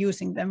probably be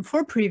using them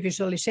for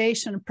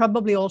pre-visualization,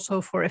 probably also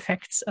for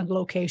effects and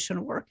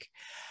location work.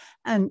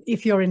 And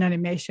if you're in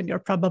animation, you're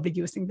probably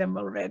using them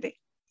already.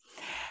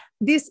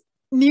 These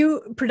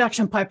new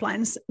production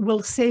pipelines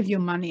will save you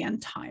money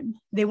and time.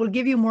 They will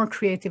give you more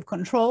creative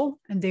control,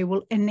 and they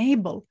will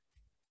enable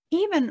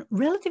even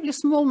relatively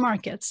small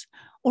markets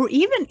or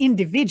even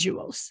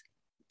individuals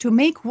to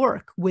make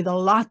work with a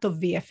lot of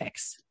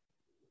VFX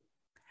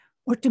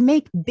or to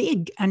make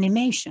big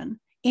animation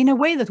in a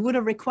way that would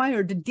have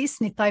required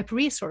Disney-type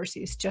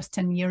resources just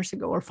 10 years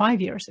ago or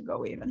 5 years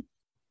ago even.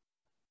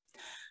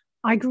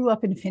 I grew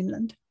up in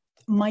Finland.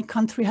 My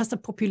country has a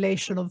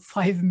population of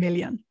 5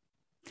 million.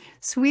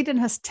 Sweden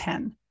has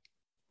 10.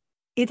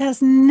 It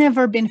has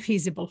never been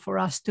feasible for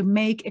us to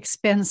make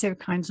expensive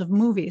kinds of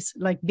movies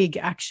like big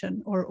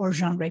action or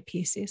genre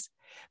pieces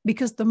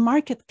because the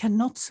market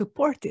cannot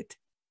support it.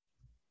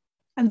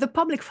 And the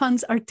public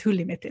funds are too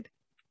limited.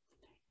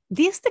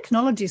 These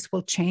technologies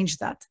will change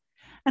that.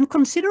 And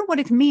consider what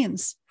it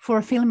means for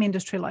a film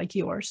industry like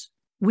yours,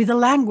 with a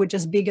language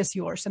as big as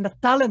yours and a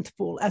talent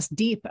pool as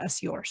deep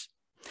as yours.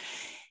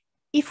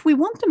 If we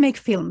want to make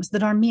films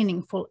that are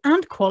meaningful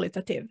and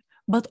qualitative,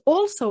 but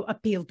also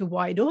appeal to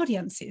wide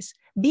audiences,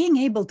 being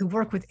able to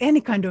work with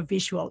any kind of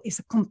visual is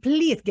a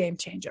complete game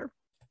changer.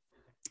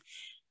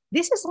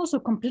 This is also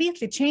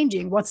completely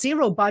changing what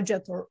zero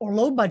budget or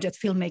low budget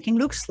filmmaking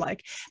looks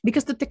like,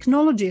 because the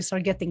technologies are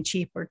getting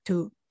cheaper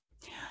too.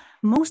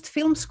 Most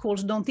film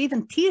schools don't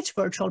even teach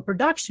virtual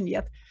production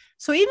yet.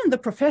 So even the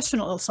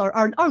professionals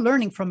are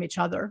learning from each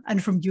other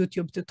and from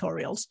YouTube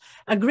tutorials.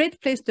 A great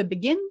place to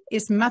begin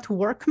is Matt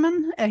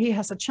Workman. He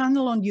has a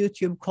channel on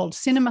YouTube called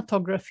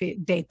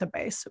Cinematography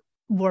Database.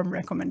 Warm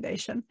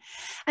recommendation.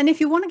 And if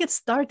you want to get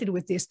started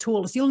with these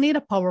tools, you'll need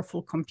a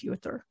powerful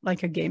computer,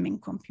 like a gaming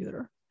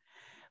computer.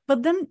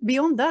 But then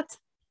beyond that,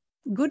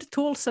 good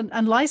tools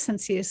and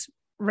licenses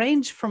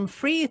range from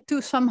free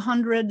to some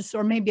hundreds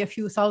or maybe a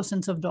few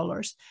thousands of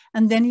dollars.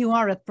 And then you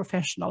are at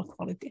professional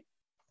quality.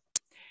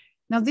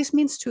 Now, this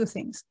means two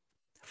things.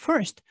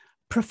 First,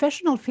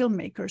 professional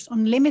filmmakers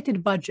on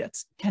limited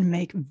budgets can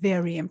make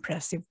very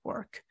impressive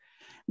work.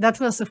 That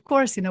was, of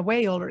course, in a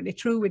way already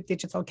true with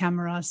digital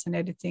cameras and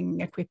editing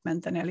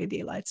equipment and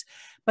LED lights,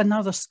 but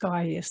now the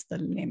sky is the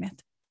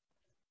limit.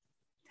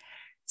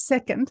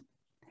 Second,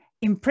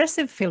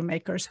 impressive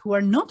filmmakers who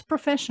are not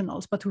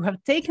professionals, but who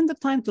have taken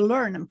the time to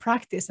learn and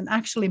practice and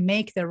actually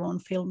make their own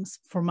films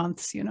for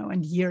months,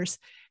 and years,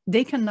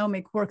 they can now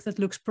make work that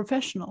looks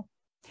professional.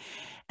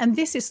 And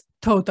this is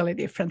totally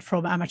different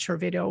from amateur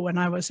video when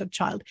I was a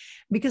child,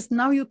 because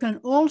now you can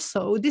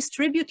also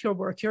distribute your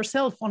work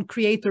yourself on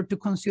creator to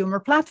consumer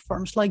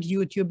platforms like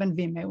YouTube and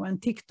Vimeo and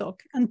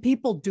TikTok, and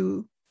people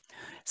do.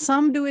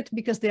 Some do it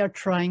because they are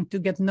trying to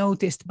get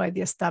noticed by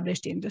the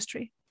established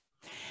industry.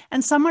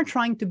 And some are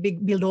trying to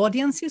build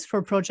audiences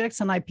for projects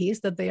and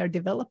IPs that they are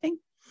developing,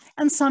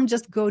 and some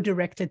just go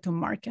directly to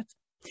market.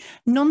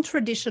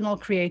 Non-traditional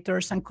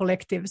creators and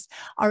collectives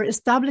are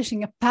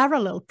establishing a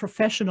parallel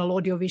professional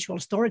audiovisual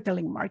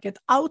storytelling market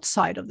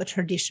outside of the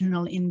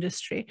traditional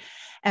industry.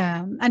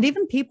 And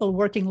even people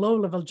working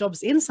low-level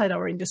jobs inside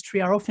our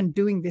industry are often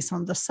doing this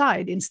on the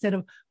side instead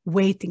of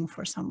waiting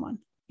for someone,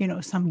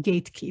 some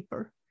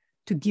gatekeeper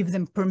to give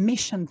them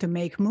permission to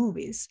make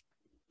movies.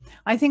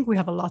 I think we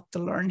have a lot to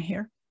learn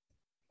here.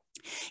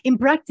 In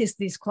practice,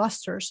 these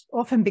clusters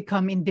often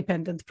become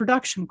independent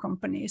production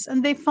companies,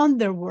 and they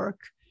fund their work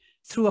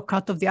through a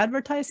cut of the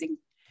advertising,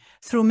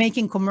 through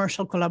making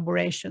commercial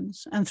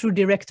collaborations, and through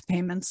direct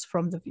payments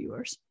from the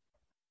viewers.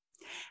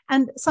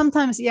 And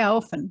sometimes,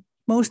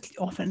 mostly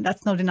often,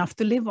 that's not enough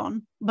to live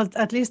on, but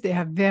at least they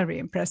have very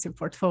impressive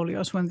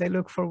portfolios when they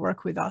look for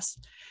work with us.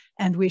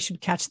 And we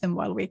should catch them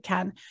while we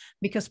can,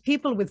 because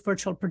people with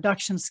virtual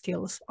production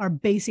skills are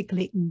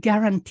basically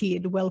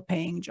guaranteed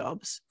well-paying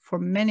jobs for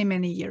many,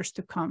 many years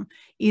to come,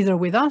 either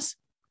with us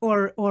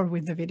or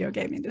with the video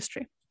game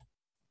industry.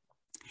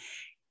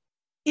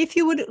 If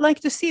you would like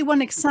to see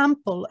one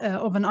example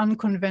of an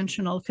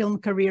unconventional film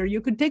career,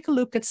 you could take a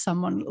look at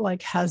someone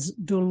like Haz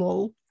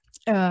Dulol,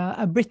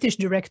 a British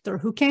director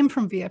who came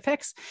from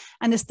VFX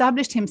and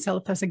established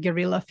himself as a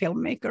guerrilla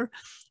filmmaker.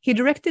 He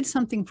directed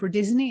something for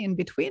Disney in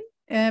between,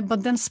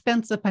 but then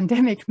spent the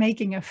pandemic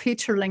making a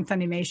feature-length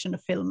animation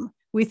film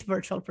with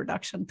virtual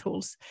production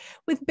tools,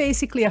 with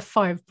basically a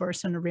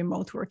 5-person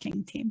remote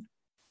working team.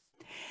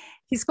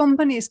 His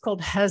company is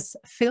called Haz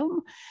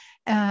Film,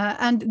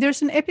 and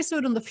there's an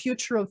episode on the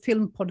Future of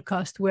Film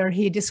podcast where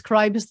he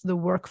describes the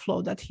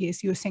workflow that he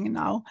is using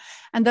now.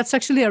 And that's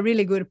actually a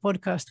really good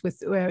podcast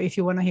if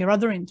you want to hear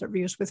other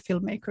interviews with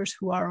filmmakers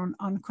who are on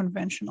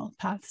unconventional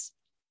paths.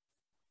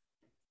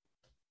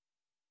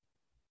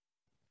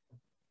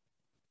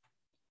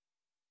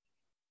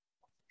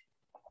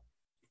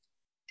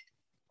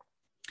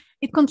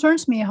 It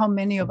concerns me how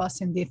many of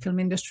us in the film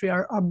industry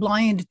are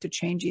blind to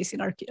changes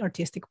in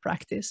artistic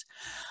practice.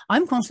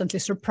 I'm constantly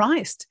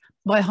surprised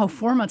by how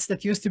formats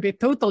that used to be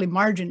totally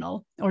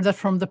marginal, or that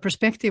from the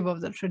perspective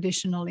of the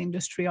traditional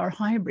industry are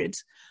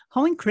hybrids,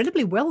 how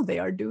incredibly well they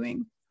are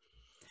doing.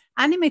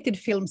 Animated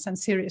films and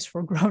series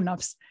for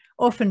grown-ups,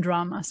 often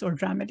dramas or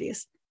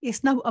dramedies,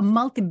 is now a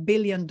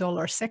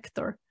multi-billion-dollar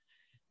sector.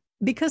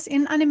 Because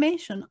in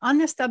animation,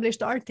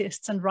 unestablished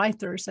artists and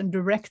writers and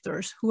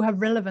directors who have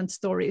relevant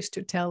stories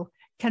to tell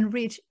can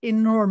reach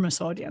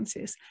enormous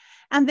audiences,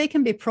 and they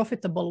can be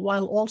profitable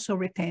while also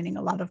retaining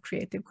a lot of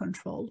creative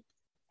control.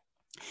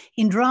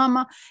 In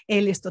drama,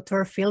 A-list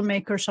auteur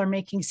filmmakers are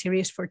making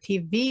series for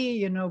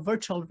TV.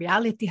 Virtual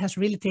reality has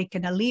really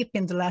taken a leap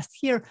in the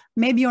last year.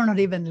 Maybe you're not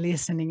even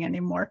listening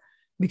anymore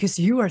because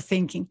you are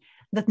thinking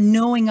that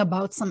knowing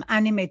about some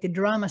animated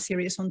drama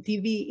series on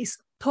TV is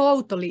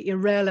totally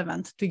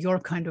irrelevant to your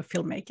kind of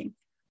filmmaking.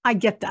 I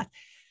get that.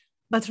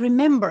 But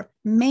remember,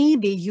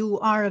 maybe you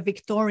are a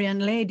Victorian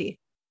lady.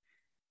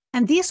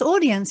 And these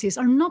audiences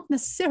are not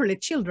necessarily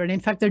children. In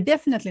fact, they're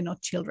definitely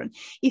not children.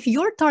 If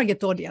your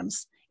target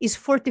audience is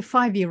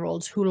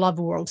 45-year-olds who love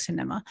world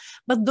cinema,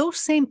 but those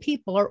same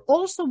people are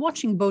also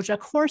watching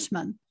BoJack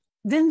Horseman,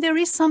 then there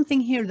is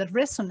something here that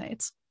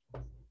resonates.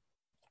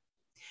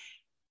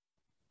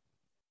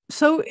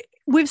 So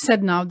we've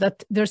said now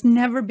that there's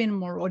never been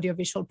more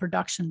audiovisual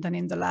production than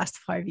in the last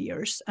 5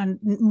 years, and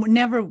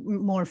never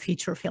more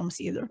feature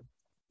films either.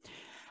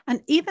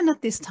 And even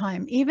at this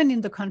time, even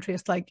in the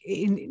countries like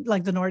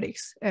the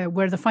Nordics,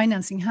 where the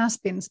financing has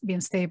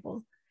been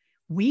stable,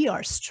 we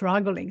are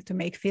struggling to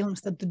make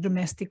films that the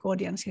domestic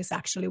audiences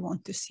actually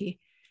want to see.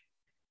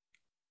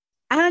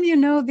 And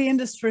the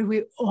industry,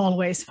 we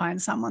always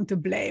find someone to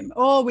blame.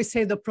 Oh, we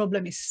say the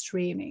problem is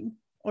streaming,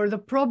 or the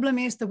problem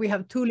is that we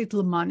have too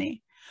little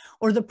money,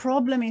 or the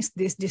problem is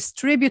these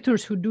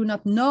distributors who do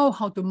not know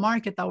how to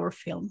market our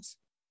films,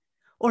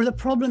 or the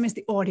problem is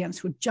the audience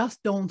who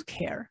just don't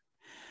care.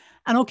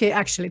 And okay,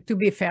 actually, to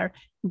be fair,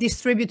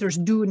 distributors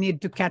do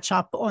need to catch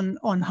up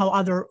on how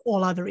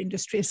all other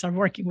industries are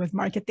working with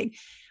marketing.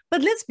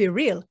 But let's be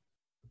real.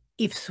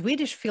 If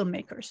Swedish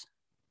filmmakers,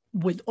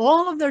 with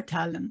all of their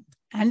talent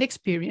and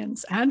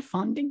experience and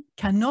funding,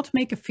 cannot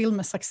make a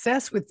film a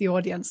success with the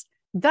audience,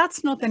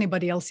 that's not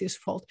anybody else's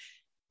fault.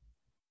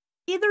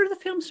 Either the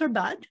films are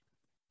bad,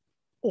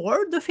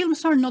 or the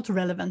films are not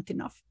relevant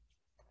enough.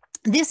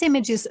 This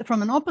image is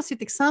from an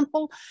opposite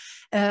example,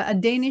 a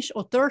Danish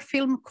auteur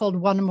film called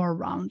One More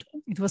Round.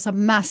 It was a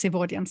massive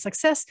audience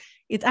success.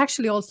 It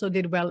actually also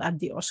did well at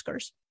the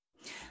Oscars.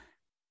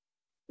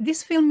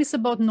 This film is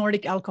about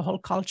Nordic alcohol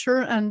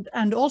culture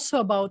and also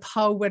about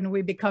how when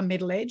we become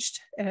middle-aged,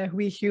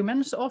 we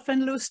humans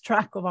often lose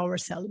track of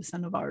ourselves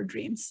and of our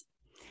dreams.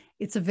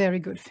 It's a very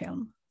good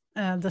film.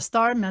 The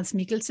star, Mads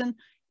Mikkelsen,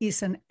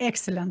 is an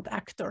excellent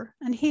actor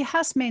and he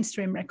has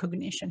mainstream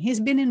recognition. He's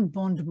been in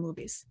Bond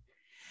movies.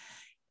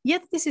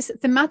 Yet this is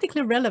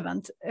thematically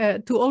relevant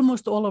to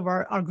almost all of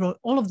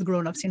all of the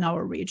grown-ups in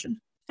our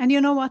region. And you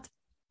know what?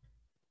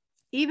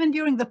 Even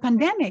during the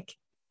pandemic,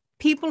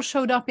 people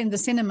showed up in the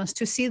cinemas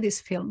to see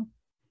this film.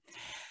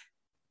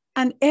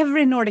 And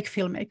every Nordic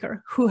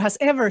filmmaker who has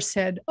ever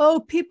said,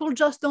 oh, people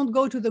just don't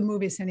go to the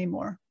movies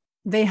anymore,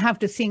 they have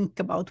to think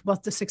about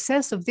what the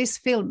success of this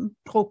film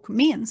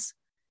means,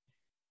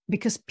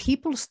 because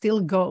people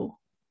still go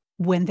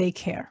when they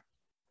care.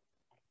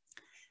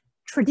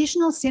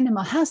 Traditional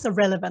cinema has a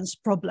relevance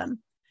problem.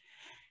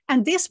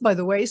 And this, by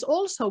the way, is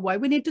also why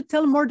we need to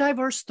tell more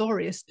diverse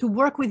stories, to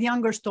work with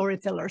younger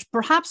storytellers,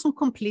 perhaps on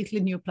completely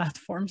new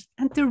platforms,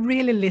 and to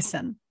really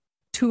listen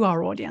to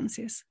our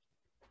audiences.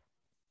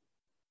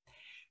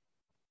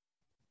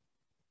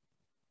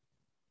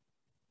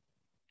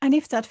 And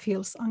if that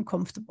feels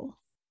uncomfortable,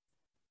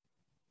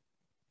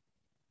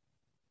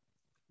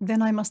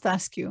 then I must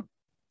ask you,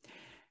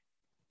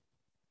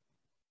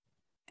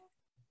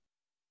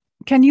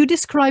 can you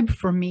describe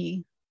for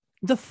me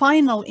the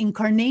final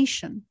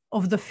incarnation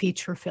of the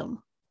feature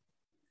film?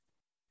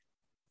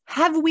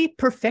 Have we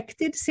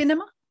perfected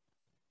cinema?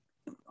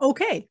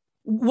 Okay,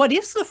 what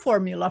is the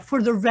formula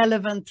for the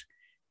relevant,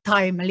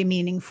 timely,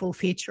 meaningful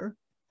feature?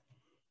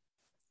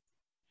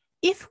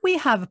 If we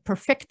have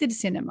perfected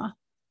cinema,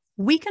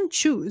 we can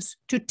choose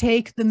to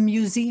take the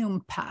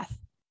museum path.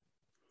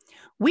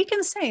 We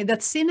can say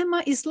that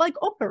cinema is like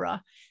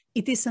opera.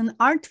 It is an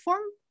art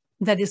form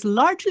that is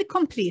largely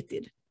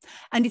completed,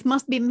 and it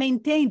must be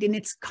maintained in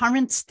its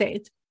current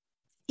state,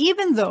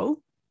 even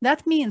though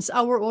that means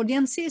our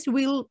audiences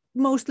will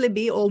mostly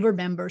be older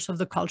members of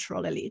the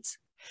cultural elites.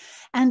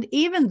 And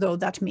even though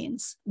that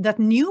means that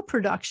new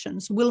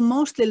productions will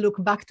mostly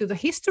look back to the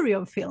history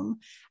of film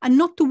and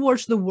not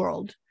towards the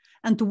world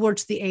and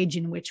towards the age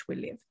in which we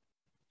live.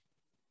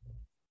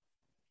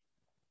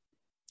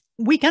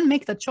 We can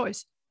make that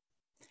choice.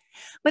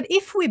 But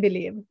if we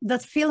believe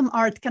that film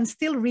art can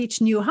still reach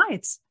new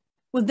heights,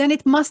 well, then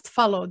it must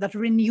follow that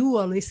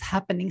renewal is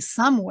happening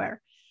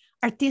somewhere.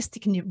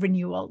 Artistic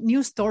renewal,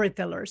 new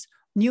storytellers,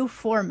 new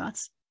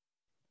formats,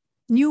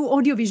 new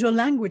audiovisual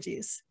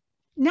languages.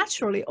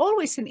 Naturally,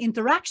 always in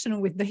interaction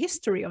with the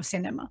history of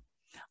cinema.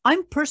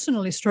 I'm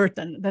personally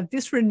certain that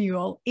this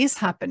renewal is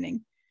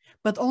happening,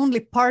 but only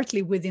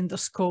partly within the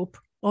scope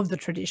of the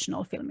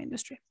traditional film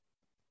industry.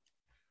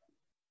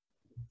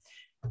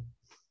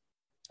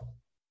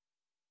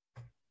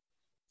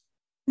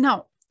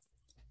 Now,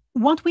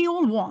 what we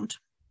all want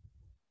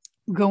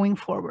going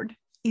forward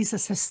is a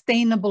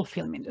sustainable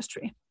film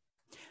industry.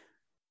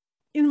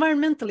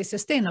 Environmentally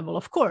sustainable,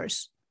 of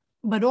course,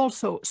 but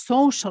also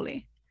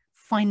socially,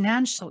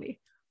 financially,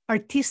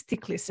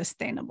 artistically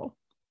sustainable.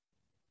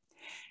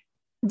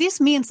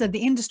 This means that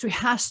the industry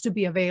has to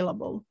be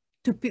available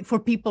for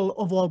people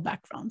of all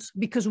backgrounds,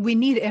 because we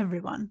need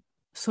everyone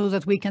so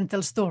that we can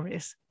tell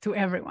stories to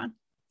everyone.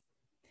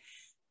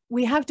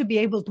 We have to be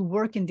able to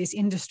work in this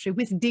industry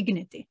with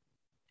dignity.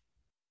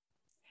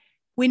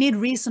 We need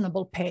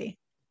reasonable pay.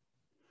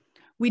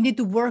 We need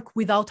to work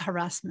without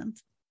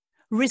harassment,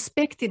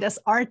 respected as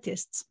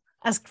artists,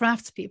 as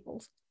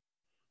craftspeople,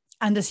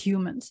 and as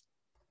humans.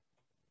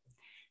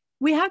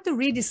 We have to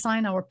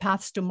redesign our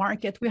paths to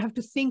market. We have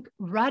to think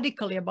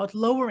radically about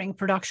lowering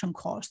production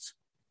costs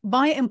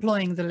by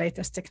employing the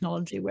latest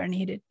technology where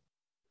needed.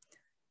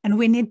 And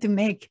we need to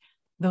make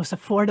those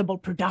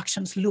affordable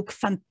productions look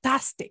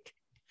fantastic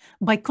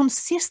by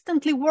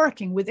consistently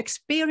working with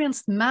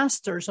experienced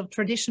masters of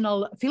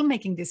traditional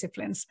filmmaking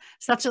disciplines,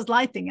 such as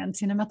lighting and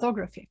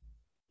cinematography.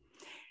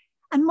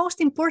 And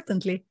most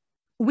importantly,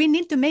 we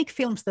need to make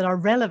films that are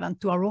relevant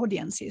to our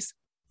audiences,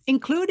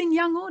 including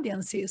young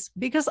audiences,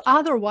 because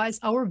otherwise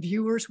our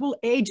viewers will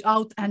age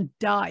out and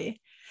die.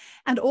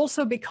 And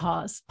also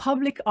because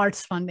public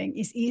arts funding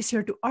is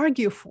easier to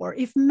argue for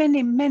if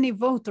many, many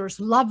voters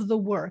love the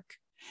work,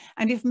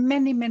 and if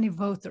many, many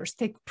voters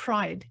take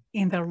pride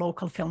in their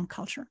local film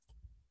culture.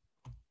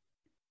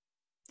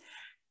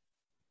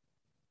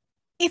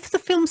 If the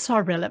films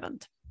are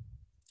relevant,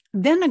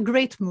 then a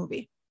great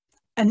movie,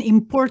 an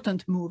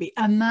important movie,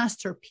 a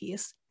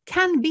masterpiece,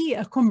 can be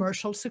a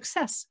commercial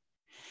success.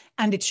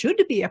 And it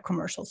should be a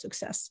commercial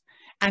success.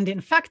 And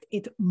in fact,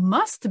 it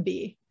must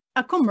be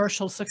a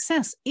commercial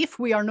success if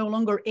we are no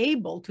longer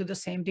able to the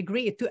same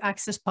degree to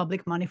access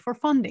public money for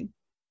funding.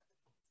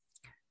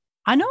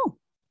 I know.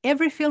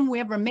 Every film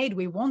we ever made,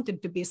 we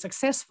wanted to be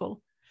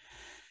successful.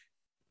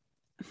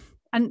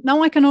 And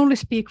now I can only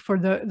speak for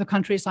the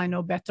countries I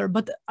know better,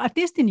 but at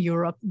least in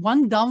Europe,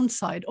 one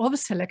downside of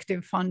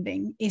selective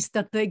funding is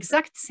that the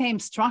exact same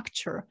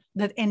structure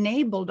that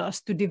enabled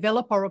us to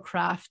develop our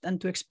craft and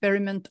to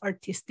experiment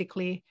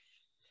artistically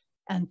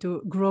and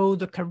to grow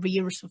the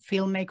careers of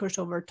filmmakers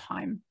over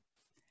time,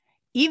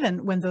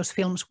 even when those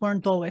films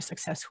weren't always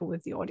successful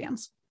with the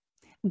audience.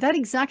 That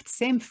exact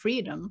same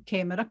freedom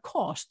came at a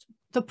cost.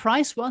 The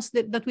price was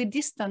that we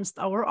distanced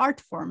our art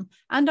form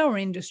and our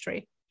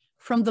industry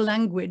from the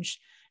language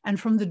and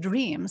from the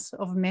dreams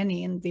of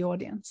many in the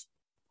audience.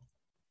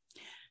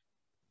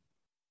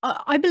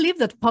 I believe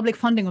that public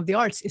funding of the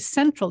arts is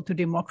central to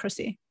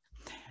democracy.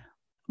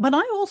 But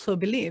I also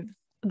believe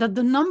that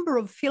the number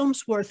of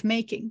films worth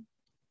making,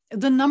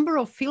 the number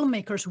of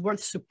filmmakers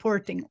worth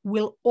supporting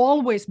will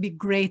always be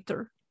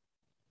greater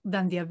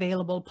than the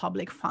available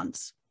public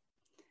funds.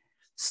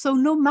 So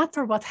no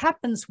matter what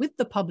happens with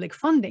the public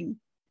funding,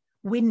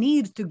 we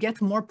need to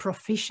get more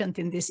proficient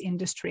in this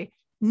industry,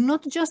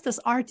 not just as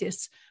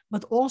artists,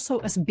 but also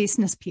as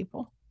business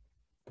people.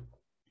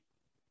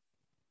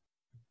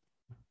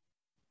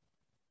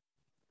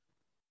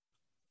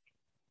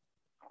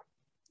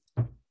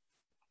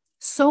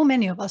 So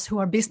many of us who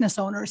are business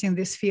owners in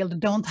this field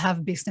don't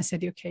have business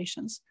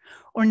educations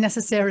or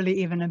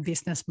necessarily even a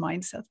business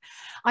mindset.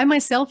 I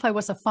myself, I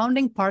was a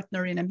founding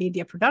partner in a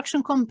media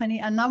production company,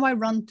 and now I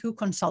run 2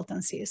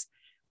 consultancies.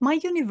 My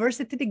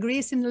university degree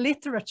is in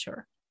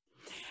literature.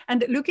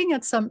 And looking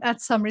at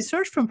some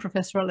research from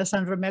Professor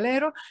Alessandra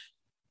Meleiro,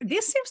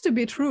 this seems to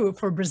be true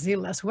for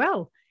Brazil as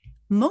well.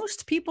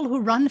 Most people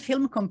who run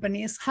film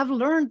companies have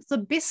learned the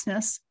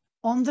business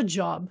on the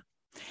job.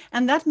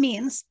 And that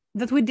means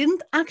that we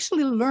didn't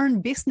actually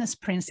learn business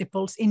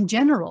principles in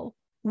general.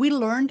 We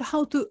learned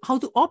how to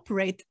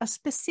operate a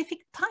specific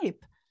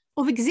type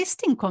of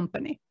existing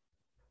company.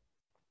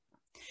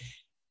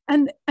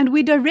 And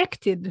we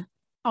directed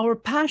our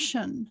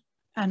passion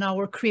and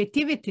our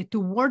creativity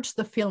towards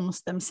the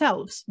films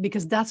themselves,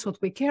 because that's what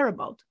we care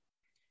about.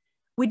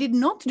 We did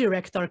not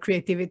direct our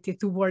creativity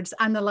towards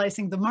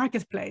analyzing the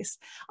marketplace,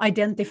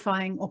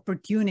 identifying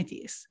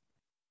opportunities,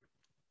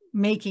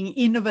 making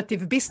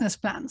innovative business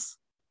plans,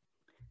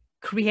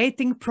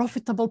 creating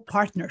profitable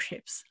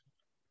partnerships,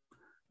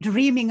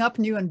 dreaming up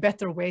new and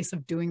better ways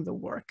of doing the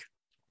work.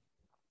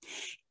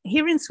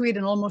 Here in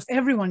Sweden, almost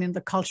everyone in the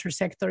culture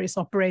sector is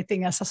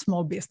operating as a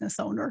small business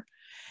owner,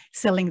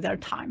 selling their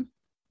time.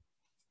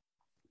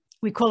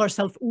 We call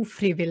ourselves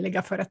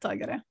ofrivilliga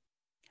företagare,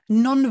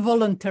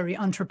 non-voluntary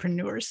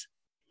entrepreneurs,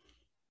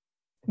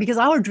 because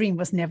our dream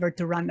was never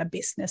to run a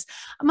business.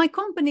 My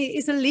company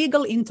is a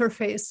legal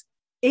interface.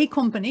 A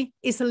company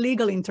is a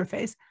legal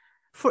interface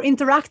for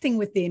interacting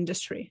with the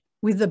industry,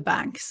 with the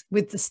banks,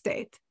 with the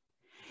state.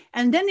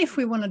 And then if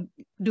we want to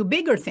do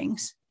bigger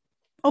things,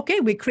 okay,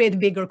 we create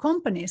bigger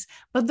companies,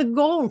 but the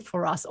goal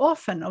for us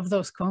often of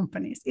those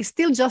companies is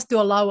still just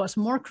to allow us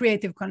more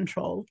creative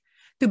control,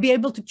 to be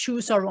able to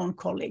choose our own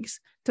colleagues,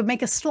 to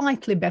make a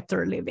slightly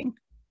better living.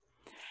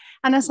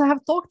 And as I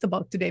have talked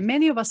about today,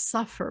 many of us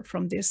suffer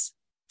from this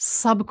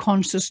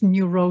subconscious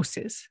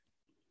neurosis,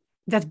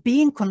 that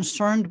being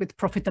concerned with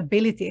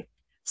profitability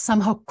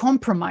somehow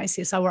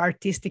compromises our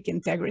artistic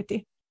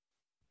integrity.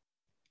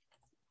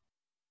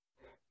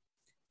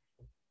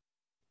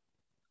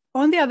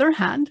 On the other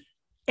hand,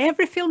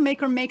 every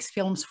filmmaker makes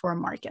films for a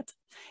market.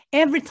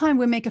 Every time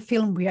we make a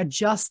film, we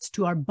adjust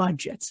to our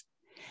budgets.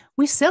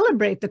 We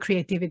celebrate the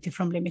creativity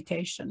from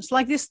limitations,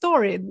 like this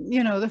story,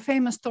 the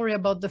famous story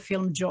about the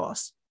film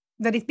Jaws,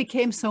 that it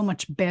became so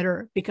much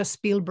better because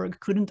Spielberg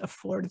couldn't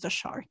afford the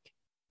shark.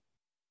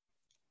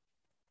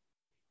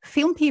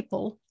 Film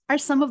people are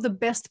some of the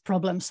best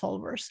problem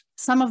solvers,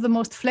 some of the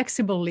most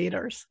flexible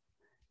leaders,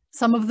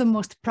 some of the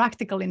most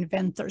practical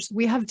inventors.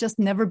 We have just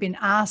never been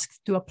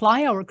asked to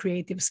apply our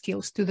creative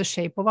skills to the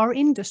shape of our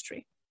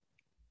industry.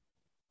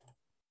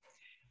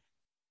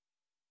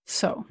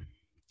 So,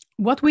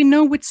 what we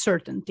know with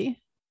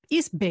certainty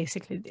is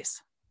basically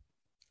this.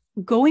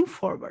 Going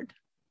forward,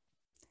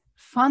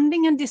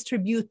 funding and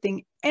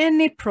distributing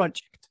any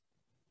project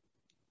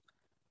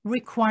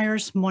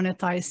requires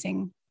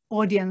monetizing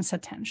audience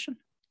attention,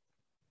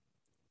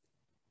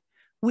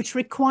 which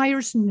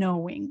requires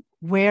knowing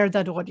where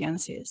that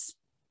audience is,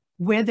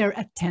 where their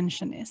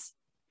attention is,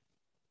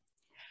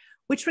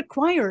 which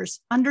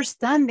requires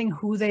understanding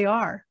who they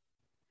are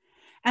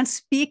and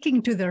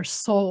speaking to their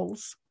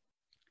souls,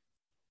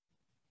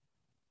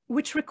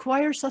 which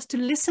requires us to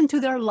listen to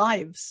their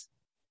lives,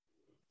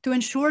 to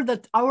ensure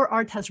that our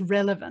art has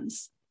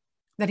relevance,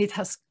 that it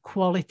has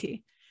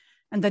quality,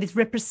 and that it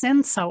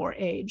represents our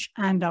age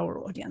and our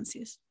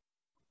audiences.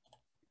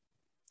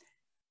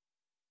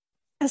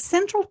 A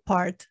central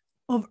part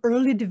of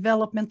early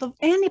development of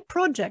any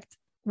project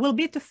will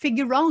be to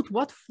figure out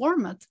what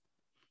format,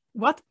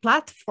 what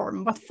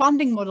platform, what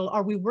funding model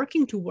are we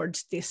working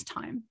towards this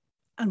time?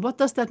 And what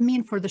does that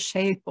mean for the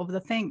shape of the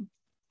thing?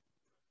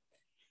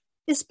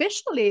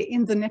 Especially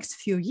in the next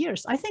few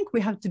years, I think we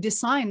have to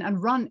design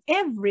and run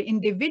every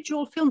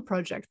individual film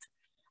project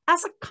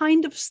as a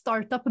kind of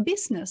startup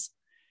business,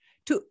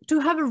 to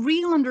have a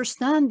real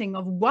understanding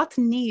of what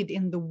need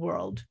in the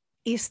world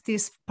is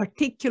this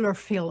particular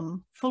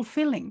film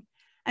fulfilling.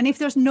 And if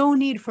there's no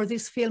need for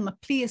this film,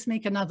 please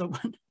make another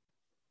one.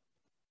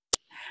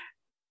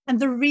 And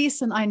the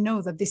reason I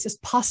know that this is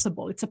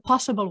possible, it's a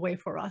possible way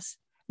for us.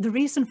 The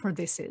reason for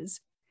this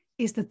is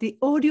that the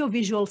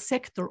audiovisual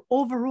sector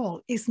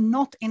overall is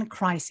not in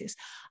crisis.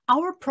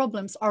 Our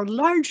problems are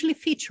largely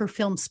feature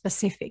film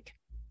specific.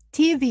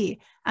 TV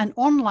and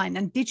online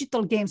and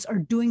digital games are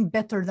doing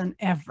better than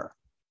ever.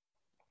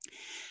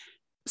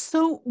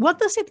 So what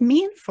does it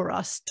mean for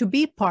us to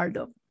be part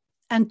of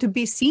and to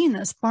be seen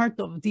as part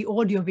of the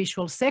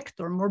audiovisual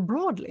sector more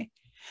broadly?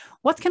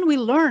 What can we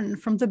learn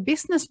from the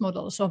business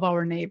models of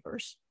our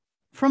neighbors,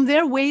 from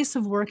their ways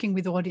of working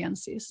with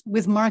audiences,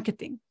 with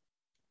marketing,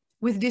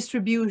 with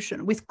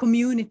distribution, with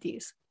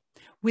communities,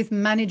 with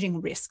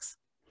managing risks?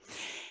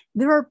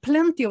 There are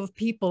plenty of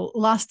people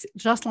lost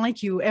just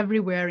like you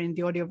everywhere in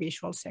the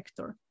audiovisual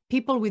sector,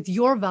 people with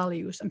your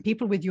values and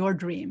people with your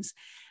dreams.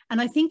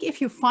 And I think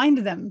if you find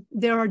them,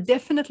 there are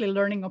definitely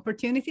learning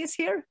opportunities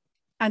here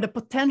and a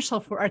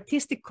potential for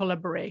artistic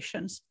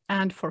collaborations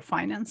and for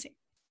financing.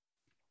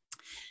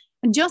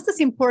 And just as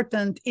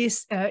important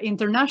is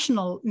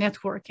international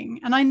networking.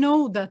 And I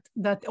know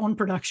that on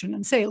production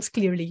and sales,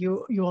 clearly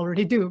you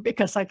already do,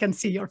 because I can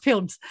see your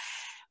films.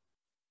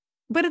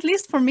 But at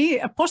least for me,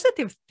 a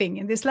positive thing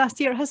in this last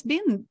year has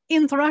been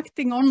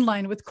interacting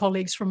online with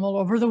colleagues from all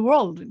over the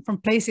world, from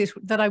places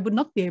that I would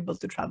not be able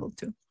to travel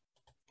to.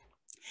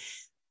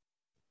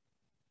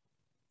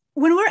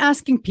 When we're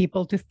asking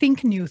people to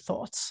think new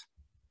thoughts,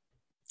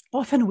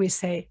 often we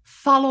say,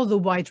 follow the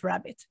white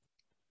rabbit.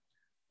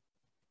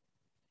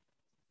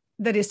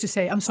 That is to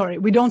say, I'm sorry,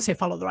 we don't say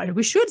follow the right.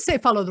 We should say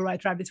follow the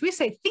right rabbits. We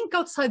say think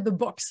outside the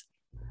box.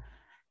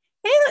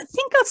 Hey,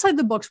 think outside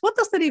the box. What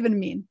does that even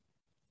mean?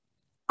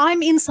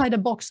 I'm inside a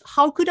box.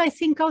 How could I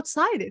think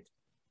outside it?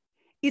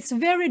 It's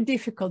very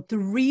difficult to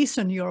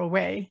reason your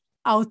way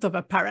out of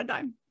a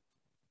paradigm.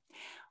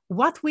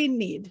 What we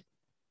need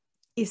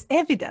is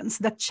evidence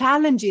that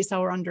challenges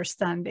our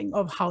understanding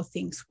of how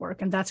things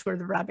work. And that's where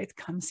the rabbit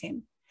comes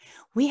in.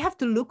 We have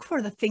to look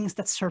for the things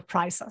that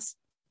surprise us.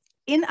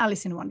 In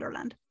Alice in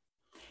Wonderland,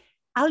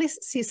 Alice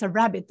sees a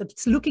rabbit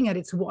that's looking at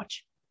its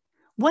watch.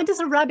 Why does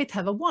a rabbit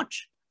have a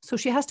watch? So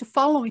she has to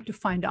follow it to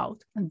find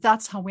out. And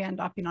that's how we end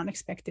up in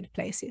unexpected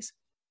places.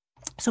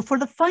 So for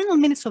the final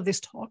minutes of this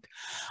talk,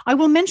 I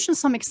will mention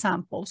some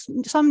examples,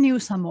 some new,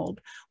 some old,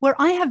 where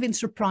I have been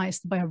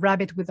surprised by a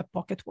rabbit with a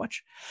pocket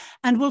watch.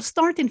 And we'll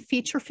start in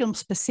feature film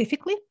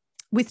specifically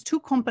with two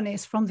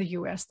companies from the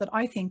US that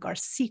I think are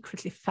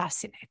secretly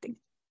fascinating.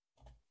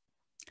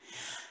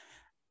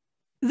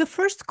 The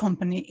first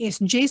company is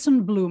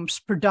Jason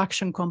Blum's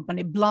production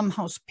company,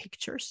 Blumhouse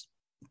Pictures.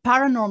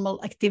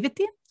 Paranormal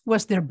Activity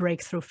was their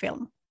breakthrough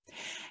film.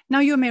 Now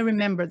you may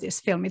remember this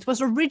film. It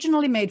was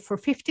originally made for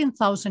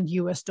 $15,000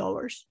 US,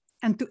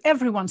 and to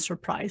everyone's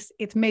surprise,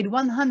 it made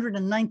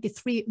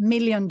 $193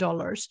 million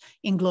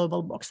in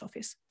global box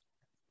office.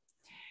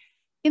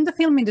 In the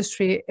film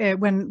industry,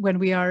 when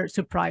we are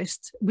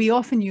surprised, we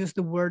often use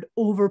the word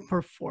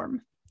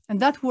overperform. And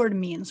that word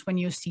means, when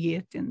you see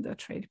it in the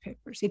trade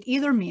papers, it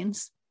either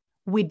means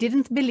we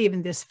didn't believe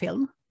in this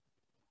film,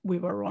 we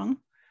were wrong,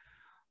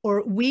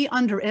 or we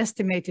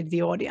underestimated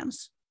the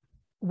audience,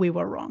 we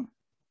were wrong.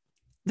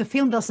 The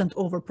film doesn't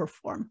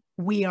overperform,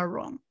 we are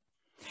wrong.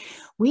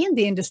 We in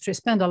the industry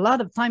spend a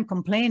lot of time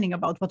complaining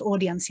about what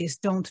audiences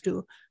don't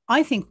do.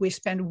 I think we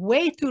spend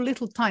way too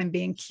little time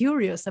being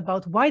curious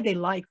about why they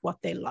like what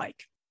they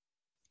like.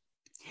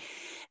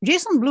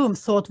 Jason Blum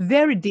thought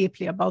very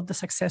deeply about the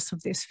success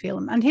of this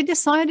film, and he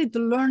decided to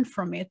learn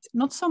from it,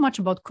 not so much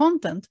about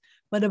content,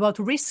 but about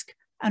risk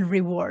and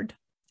reward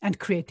and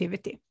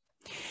creativity.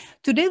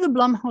 Today, the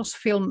Blumhouse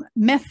film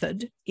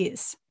method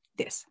is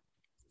this.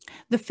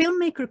 The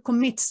filmmaker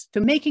commits to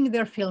making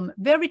their film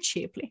very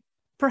cheaply,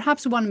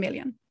 perhaps $1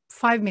 million,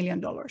 $5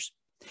 million.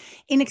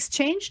 In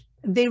exchange,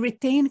 they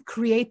retain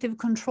creative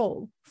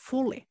control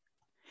fully.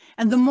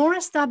 And the more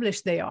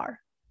established they are,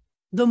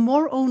 the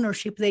more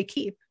ownership they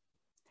keep,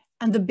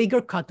 and the bigger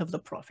cut of the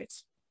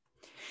profits.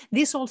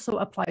 This also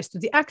applies to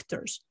the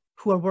actors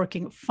who are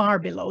working far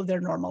below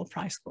their normal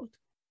price quote.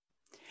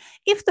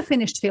 If the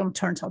finished film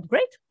turns out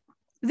great,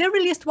 they're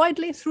released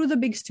widely through the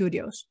big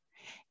studios.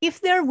 If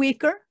they're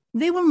weaker,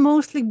 they will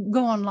mostly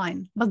go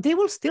online, but they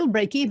will still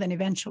break even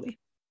eventually.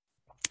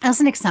 As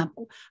an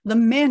example, the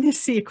many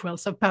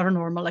sequels of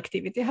Paranormal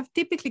Activity have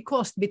typically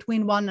cost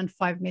between $1 and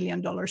 $5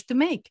 million to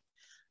make.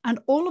 And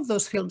all of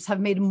those films have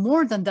made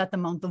more than that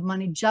amount of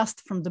money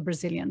just from the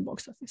Brazilian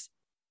box office.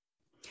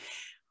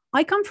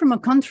 I come from a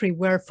country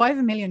where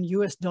 $5 million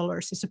US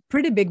is a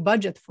pretty big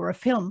budget for a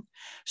film.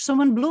 So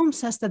when Blum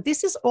says that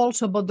this is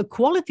also about the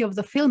quality of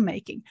the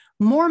filmmaking,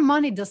 more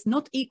money does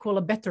not equal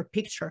a better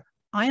picture,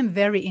 I am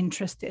very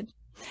interested.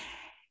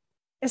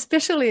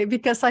 Especially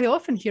because I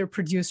often hear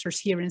producers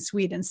here in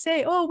Sweden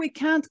say, oh, we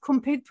can't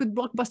compete with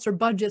blockbuster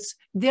budgets,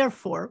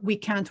 therefore we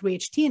can't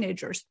reach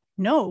teenagers.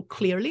 No,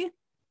 clearly,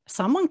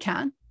 someone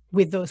can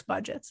with those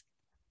budgets.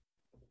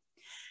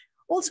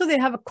 Also, they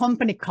have a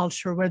company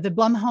culture where the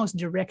Blumhouse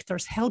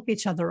directors help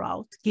each other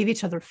out, give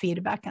each other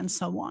feedback, and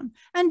so on.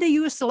 And they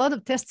use a lot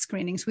of test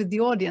screenings with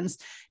the audience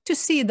to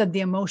see that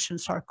the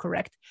emotions are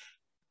correct.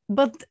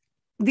 But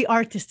the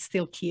artist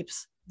still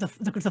keeps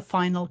the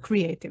final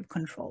creative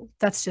control.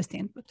 That's just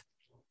input.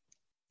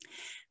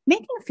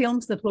 Making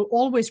films that will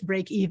always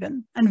break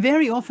even and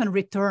very often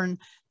return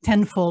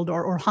tenfold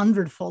or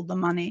hundredfold the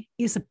money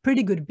is a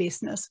pretty good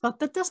business, but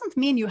that doesn't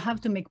mean you have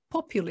to make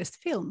populist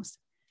films.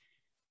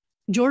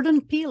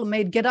 Jordan Peele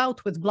made Get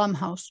Out with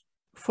Blumhouse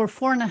for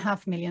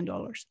 $4.5 million.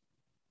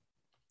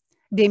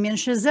 Damien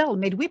Chazelle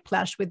made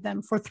Whiplash with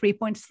them for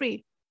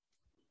 3.3.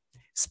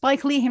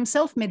 Spike Lee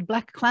himself made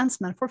Black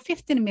Klansman for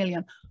 15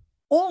 million.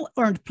 All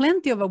earned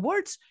plenty of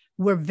awards,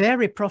 were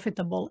very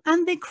profitable,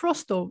 and they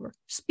crossed over,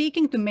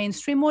 speaking to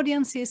mainstream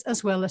audiences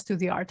as well as to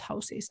the art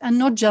houses, and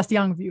not just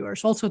young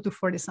viewers, also to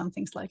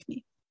 40-somethings like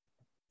me.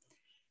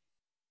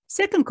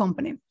 Second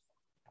company.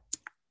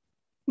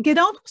 Get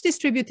Out was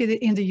distributed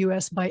in the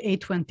US by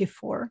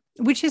A24,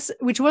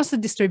 which was the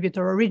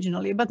distributor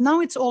originally, but now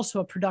it's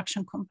also a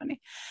production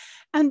company.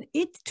 And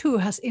it too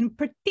has in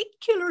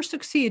particular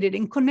succeeded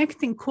in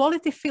connecting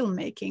quality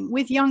filmmaking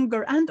with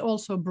younger and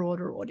also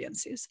broader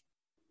audiences.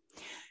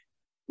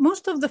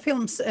 Most of the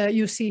films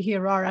you see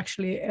here are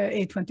actually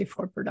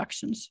A24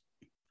 productions.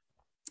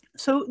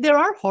 So there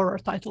are horror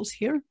titles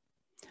here,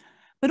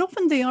 but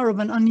often they are of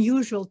an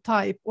unusual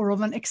type or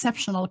of an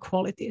exceptional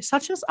quality,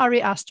 such as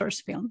Ari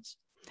Aster's films,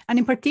 and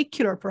in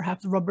particular,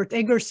 perhaps Robert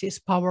Eggers's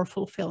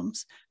powerful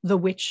films, The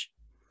Witch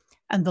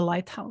and The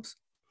Lighthouse.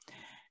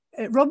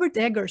 Robert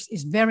Eggers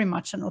is very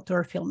much an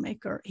auteur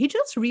filmmaker. He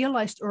just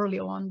realized early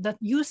on that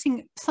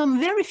using some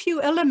very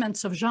few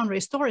elements of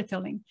genre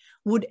storytelling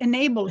would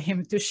enable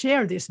him to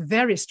share this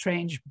very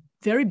strange,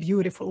 very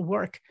beautiful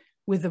work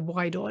with a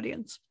wide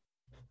audience.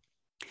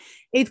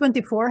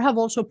 A24 have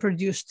also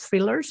produced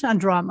thrillers and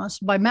dramas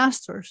by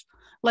masters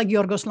like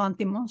Yorgos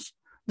Lanthimos,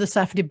 the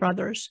Safdie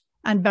brothers,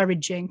 and Barry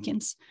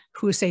Jenkins,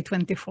 whose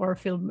A24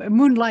 film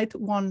Moonlight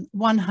won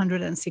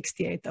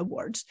 168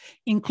 awards,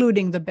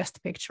 including the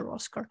Best Picture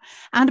Oscar.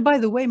 And by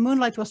the way,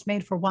 Moonlight was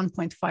made for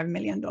 $1.5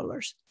 million.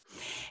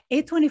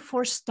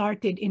 A24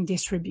 started in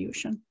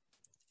distribution.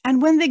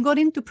 And when they got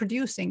into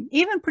producing,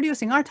 even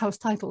producing art house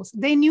titles,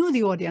 they knew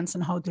the audience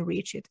and how to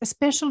reach it,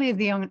 especially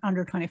the young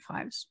under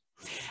 25s.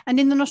 And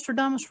in the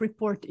Nostradamus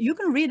Report, you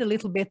can read a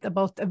little bit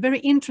about a very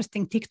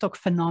interesting TikTok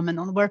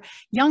phenomenon where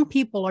young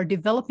people are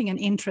developing an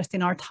interest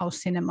in art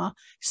house cinema,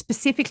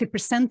 specifically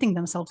presenting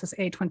themselves as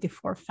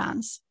A24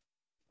 fans.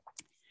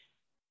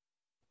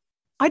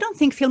 I don't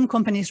think film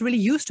companies really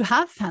used to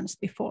have fans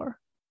before,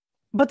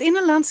 but in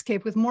a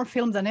landscape with more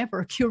film than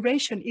ever,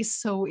 curation is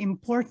so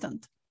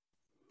important.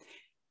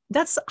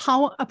 That's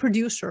how a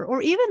producer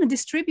or even a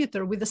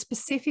distributor with a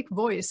specific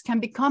voice can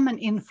become an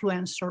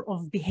influencer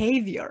of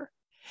behavior.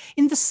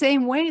 In the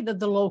same way that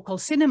the local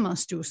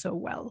cinemas do so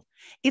well.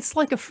 It's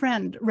like a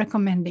friend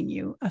recommending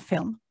you a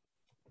film.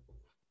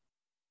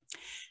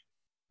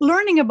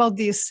 Learning about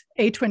these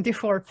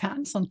A24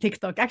 fans on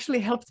TikTok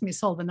actually helped me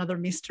solve another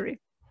mystery.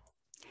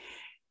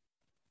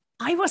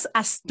 I was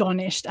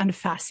astonished and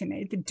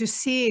fascinated to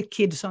see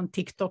kids on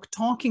TikTok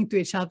talking to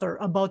each other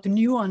about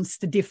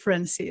nuanced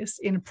differences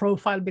in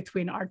profile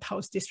between art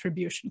house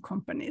distribution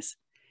companies.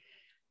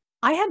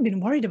 I had been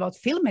worried about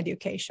film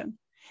education,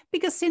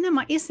 because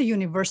cinema is a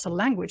universal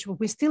language, but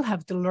we still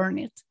have to learn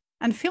it.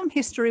 And film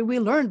history we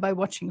learn by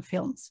watching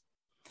films.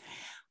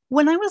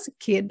 When I was a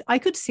kid, I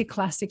could see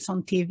classics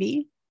on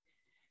TV.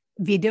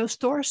 Video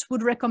stores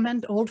would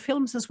recommend old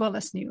films as well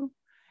as new.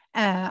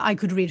 I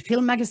could read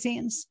film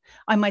magazines.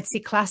 I might see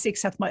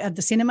classics at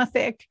the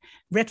Cinematheque,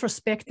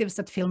 retrospectives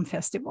at film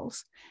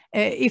festivals.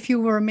 If you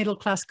were a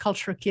middle-class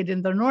culture kid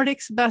in the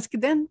Nordics back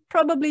then,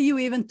 probably you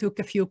even took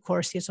a few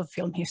courses of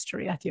film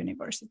history at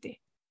university.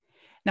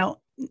 Now,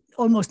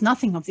 almost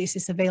nothing of this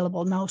is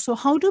available now. So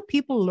how do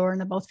people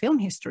learn about film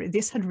history?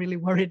 This had really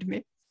worried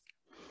me.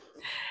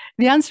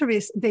 The answer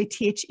is they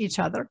teach each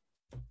other.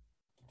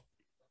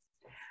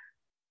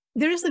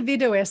 There is a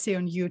video essay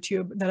on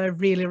YouTube that I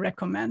really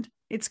recommend.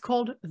 It's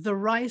called The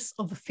Rise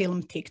of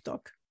Film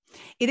TikTok.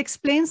 It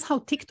explains how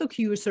TikTok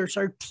users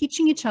are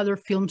teaching each other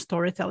film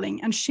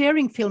storytelling and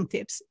sharing film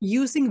tips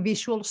using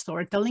visual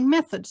storytelling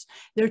methods.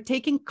 They're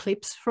taking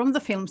clips from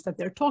the films that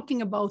they're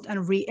talking about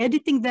and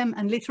re-editing them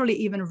and literally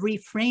even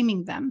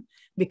reframing them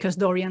because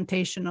the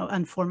orientation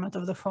and format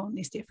of the phone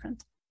is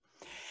different.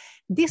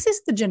 This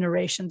is the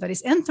generation that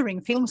is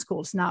entering film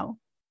schools now.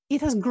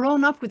 It has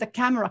grown up with a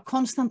camera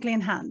constantly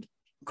in hand,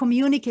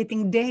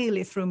 communicating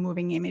daily through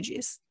moving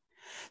images.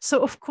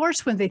 So of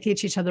course, when they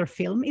teach each other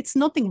film, it's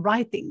not in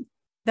writing.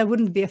 That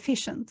wouldn't be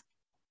efficient.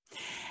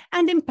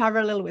 And in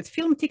parallel with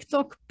film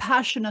TikTok,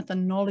 passionate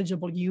and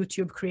knowledgeable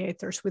YouTube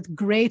creators with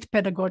great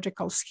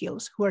pedagogical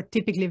skills, who are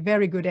typically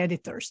very good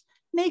editors,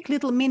 make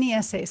little mini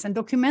essays and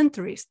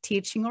documentaries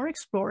teaching or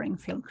exploring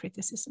film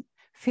criticism,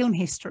 film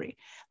history,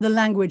 the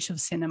language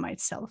of cinema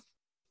itself.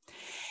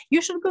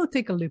 You should go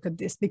take a look at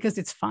this because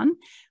it's fun,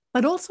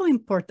 but also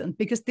important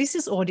because this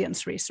is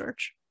audience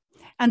research.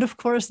 And of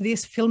course,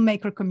 these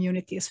filmmaker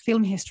communities,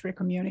 film history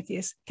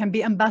communities can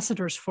be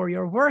ambassadors for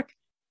your work.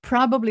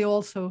 Probably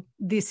also,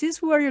 this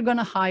is where you're going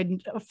to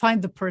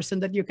find the person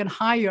that you can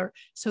hire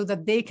so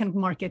that they can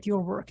market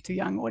your work to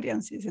young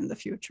audiences in the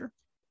future.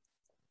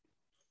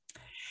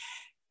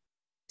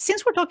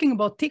 Since we're talking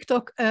about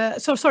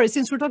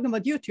since we're talking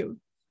about YouTube,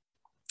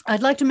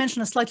 I'd like to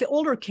mention a slightly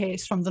older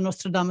case from the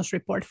Nostradamus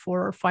Report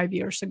 4 or 5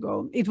 years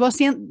ago. It was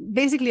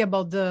basically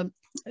about the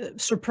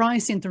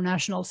surprise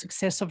international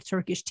success of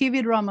Turkish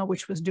TV drama,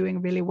 which was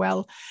doing really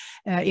well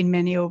in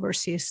many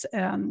overseas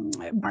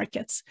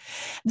markets.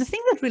 The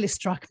thing that really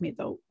struck me,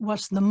 though,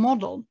 was the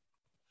model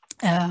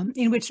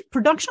in which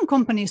production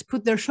companies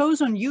put their shows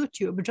on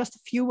YouTube just a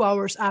few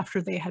hours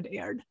after they had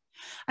aired.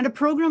 And a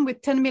program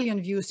with 10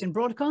 million views in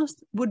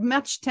broadcast would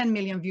match 10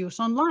 million views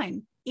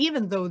online,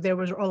 even though there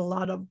was a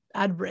lot of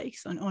ad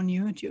breaks on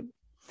YouTube.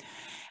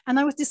 And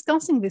I was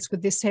discussing this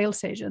with this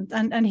sales agent,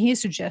 and he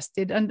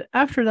suggested, and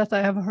after that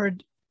I have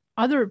heard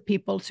other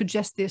people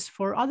suggest this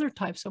for other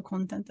types of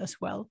content as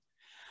well,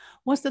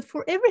 was that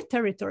for every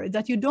territory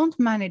that you don't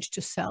manage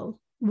to sell,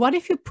 what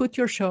if you put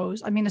your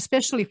shows, I mean,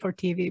 especially for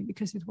TV,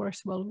 because it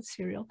works well with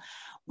serial,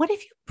 what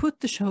if you put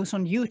the shows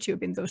on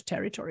YouTube in those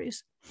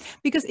territories?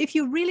 Because if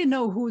you really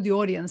know who the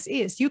audience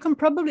is, you can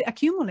probably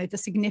accumulate a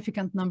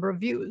significant number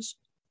of views.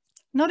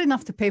 Not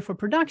enough to pay for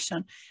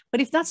production,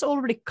 but if that's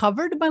already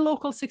covered by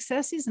local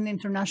successes and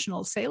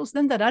international sales,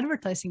 then that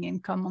advertising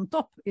income on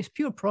top is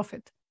pure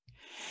profit.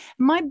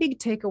 My big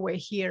takeaway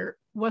here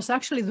was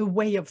actually the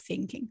way of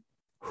thinking.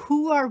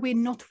 Who are we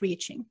not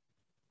reaching?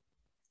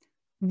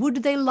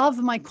 Would they love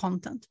my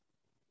content?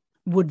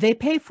 Would they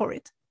pay for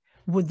it?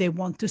 Would they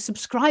want to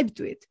subscribe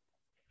to it?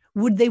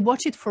 Would they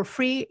watch it for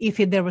free if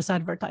there was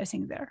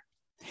advertising there?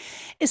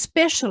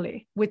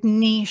 Especially with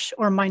niche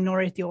or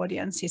minority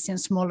audiences in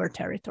smaller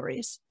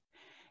territories,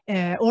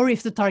 or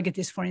if the target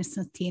is, for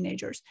instance,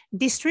 teenagers.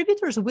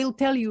 Distributors will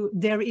tell you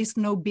there is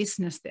no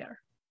business there.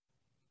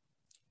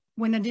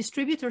 When a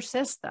distributor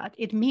says that,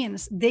 it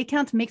means they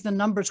can't make the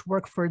numbers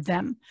work for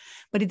them,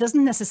 but it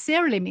doesn't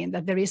necessarily mean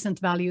that there isn't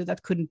value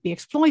that couldn't be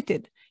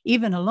exploited,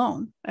 even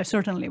alone,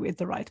 certainly with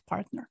the right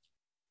partner.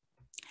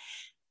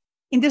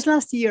 In this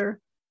last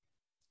year,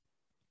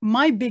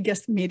 my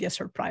biggest media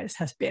surprise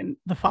has been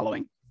the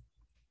following.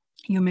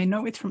 You may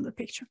know it from the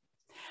picture.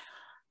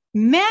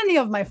 Many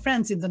of my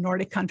friends in the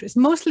Nordic countries,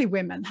 mostly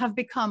women, have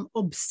become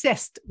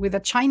obsessed with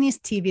a Chinese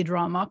TV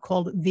drama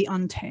called The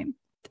Untamed.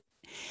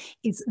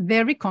 It's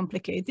very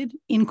complicated,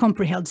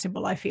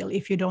 incomprehensible, I feel,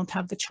 if you don't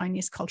have the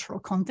Chinese cultural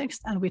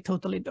context, and we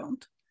totally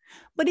don't.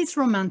 But it's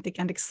romantic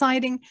and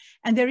exciting,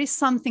 and there is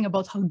something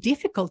about how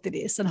difficult it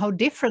is and how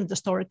different the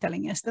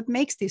storytelling is that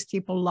makes these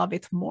people love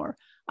it more.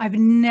 I've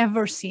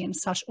never seen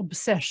such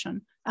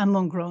obsession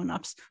among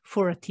grown-ups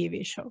for a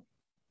TV show.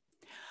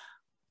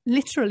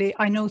 Literally,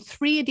 I know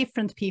 3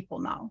 different people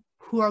now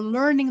who are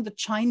learning the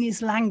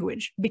Chinese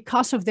language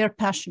because of their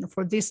passion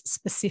for this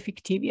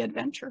specific TV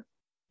adventure.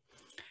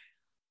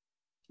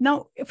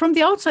 Now, from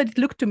the outside, it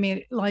looked to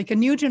me like a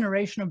new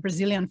generation of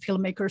Brazilian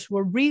filmmakers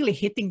were really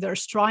hitting their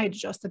stride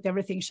just that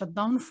everything shut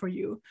down for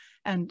you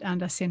and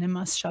the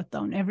cinemas shut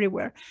down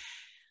everywhere.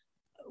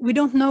 We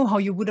don't know how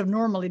you would have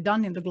normally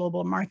done in the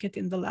global market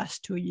in the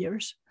last 2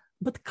 years,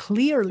 but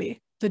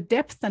clearly the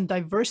depth and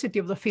diversity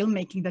of the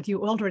filmmaking that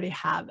you already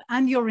have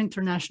and your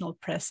international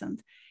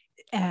presence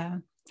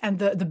and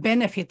the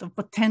benefit of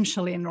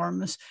potentially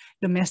enormous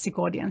domestic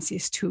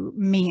audiences too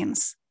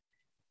means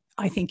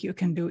I think you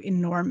can do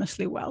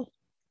enormously well.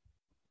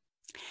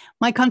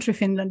 My country,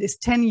 Finland, is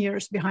 10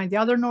 years behind the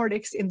other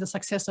Nordics in the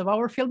success of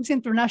our films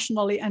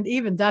internationally, and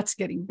even that's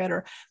getting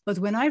better. But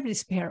when I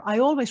despair, I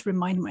always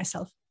remind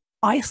myself,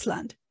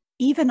 Iceland,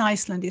 even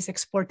Iceland is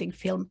exporting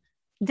film.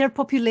 Their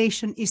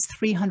population is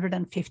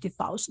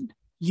 350,000.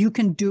 You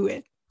can do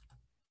it.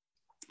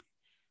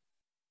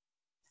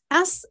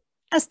 As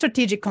a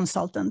strategic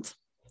consultant,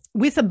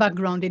 with a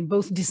background in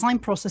both design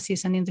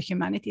processes and in the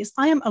humanities,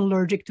 I am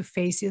allergic to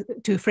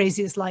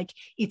phrases like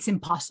it's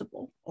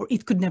impossible, or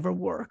it could never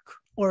work,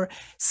 or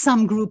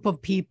some group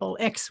of people,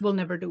 X will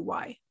never do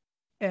Y.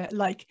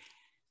 Like,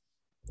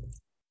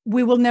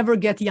 we will never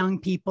get young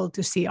people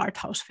to see art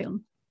house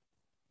film.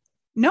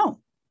 No,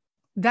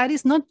 that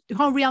is not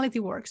how reality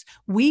works.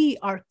 We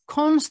are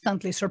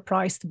constantly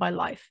surprised by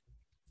life.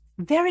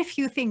 Very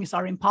few things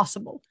are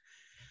impossible.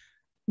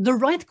 The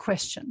right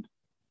question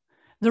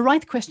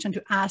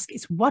to ask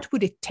is, what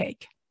would it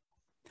take?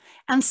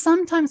 And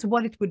sometimes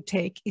what it would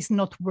take is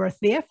not worth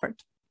the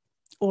effort,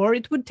 or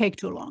it would take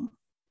too long,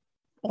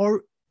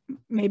 or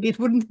maybe it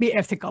wouldn't be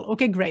ethical.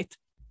 Okay, great.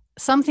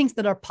 Some things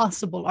that are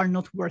possible are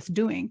not worth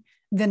doing,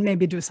 then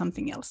maybe do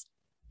something else.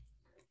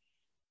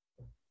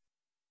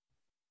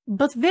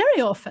 But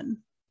very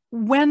often,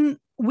 when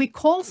we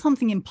call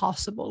something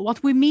impossible,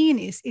 what we mean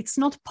is it's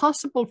not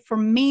possible for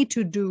me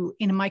to do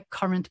in my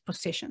current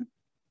position.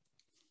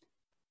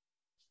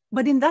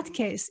 But in that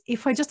case,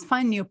 if I just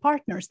find new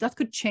partners, that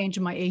could change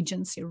my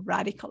agency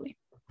radically.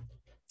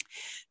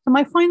 So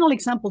my final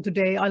example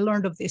today, I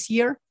learned of this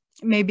year.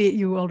 Maybe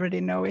you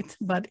already know it,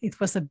 but it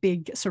was a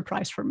big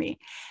surprise for me.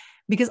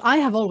 Because I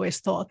have always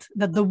thought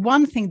that the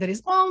one thing that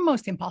is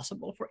almost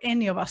impossible for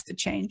any of us to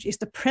change is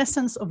the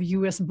presence of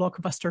US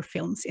blockbuster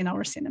films in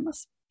our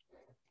cinemas.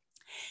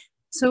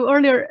 So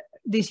earlier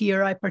this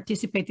year, I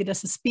participated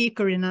as a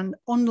speaker in an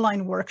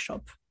online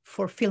workshop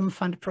for film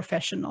fund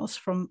professionals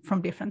from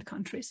different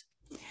countries.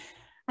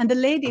 And the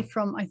lady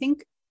from, I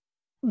think,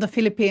 the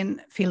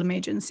Philippine Film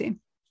Agency,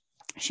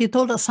 she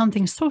told us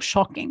something so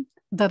shocking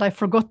that I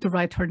forgot to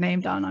write her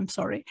name down, I'm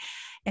sorry.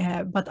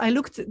 But I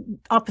looked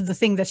up the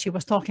thing that she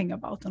was talking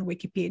about on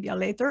Wikipedia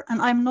later,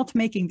 and I'm not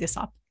making this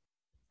up.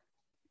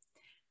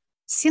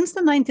 Since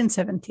the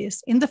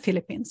 1970s in the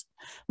Philippines,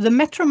 the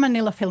Metro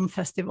Manila Film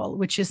Festival,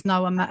 which is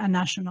now a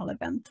national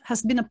event,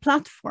 has been a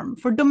platform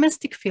for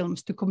domestic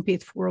films to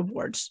compete for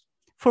awards.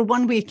 For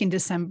 1 week in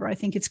December, I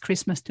think it's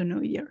Christmas to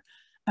New Year,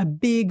 a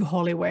big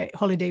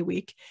holiday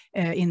week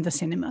in the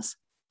cinemas.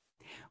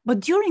 But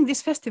during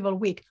this festival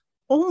week,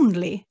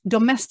 only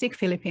domestic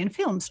Philippine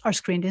films are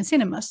screened in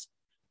cinemas.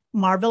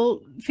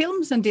 Marvel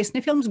films and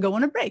Disney films go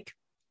on a break,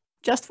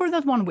 just for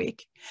that 1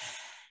 week.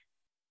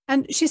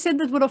 And she said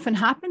that what often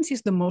happens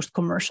is the most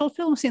commercial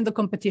films in the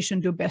competition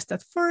do best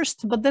at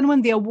first, but then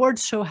when the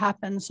awards show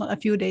happens a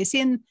few days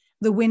in,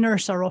 the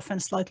winners are often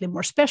slightly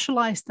more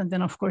specialized, and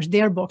then of course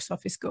their box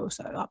office goes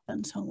up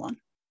and so on.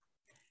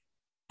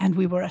 And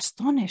we were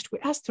astonished. We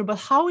asked her, but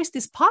how is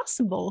this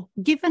possible,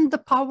 given the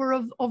power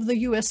of the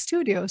US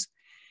studios?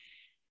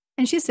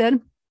 And she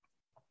said,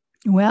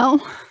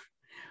 well,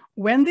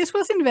 when this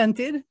was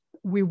invented,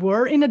 we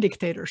were in a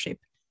dictatorship.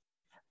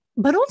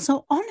 But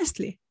also,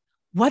 honestly,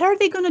 what are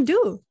they going to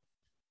do?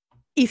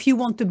 If you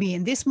want to be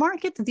in this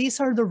market, these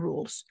are the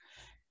rules.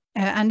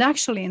 And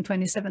actually in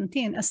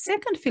 2017, a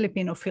second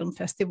Filipino film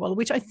festival,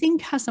 which I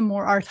think has a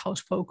more art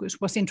house focus,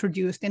 was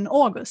introduced in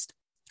August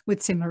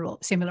with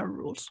similar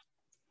rules.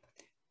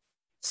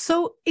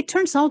 So it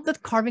turns out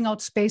that carving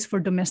out space for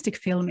domestic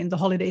film in the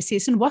holiday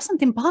season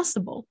wasn't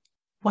impossible.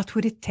 What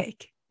would it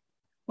take?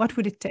 What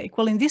would it take?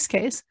 Well, in this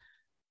case,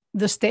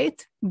 the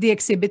state, the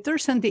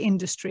exhibitors, and the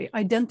industry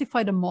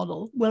identified a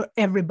model where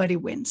everybody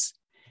wins.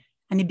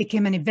 And it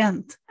became an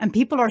event, and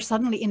people are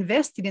suddenly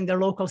invested in their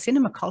local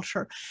cinema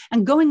culture,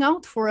 and going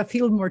out for a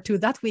film or two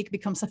that week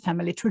becomes a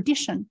family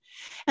tradition.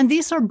 And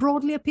these are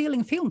broadly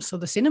appealing films, so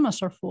the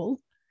cinemas are full.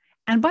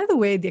 And by the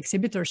way, the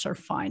exhibitors are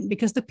fine,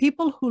 because the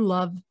people who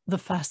love the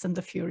Fast and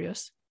the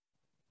Furious,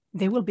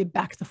 they will be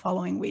back the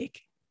following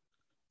week,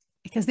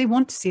 because they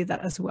want to see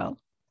that as well.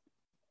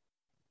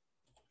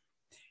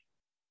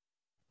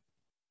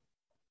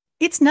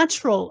 It's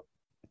natural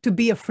to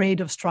be afraid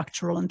of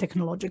structural and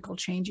technological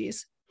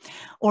changes,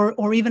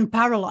 or even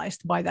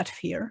paralyzed by that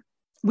fear.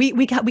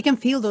 We can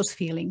feel those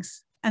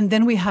feelings, and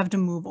then we have to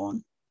move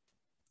on.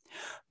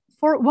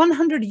 For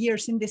 100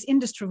 years in this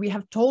industry, we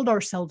have told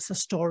ourselves a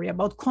story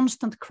about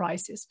constant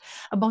crisis,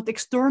 about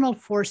external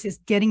forces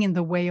getting in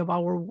the way of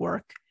our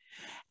work.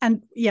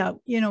 And yeah,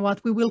 you know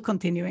what, we will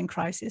continue in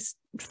crisis,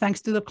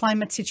 thanks to the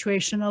climate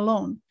situation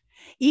alone.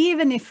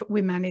 Even if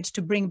we manage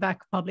to bring back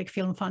public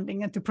film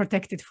funding and to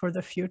protect it for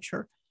the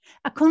future,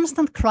 a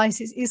constant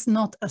crisis is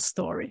not a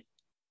story.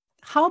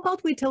 How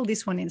about we tell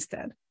this one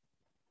instead?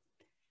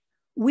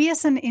 We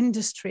as an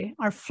industry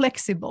are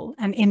flexible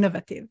and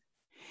innovative.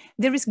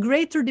 There is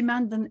greater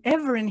demand than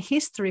ever in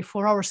history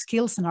for our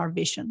skills and our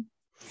vision.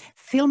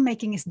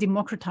 Filmmaking is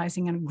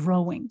democratizing and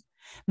growing.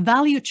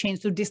 Value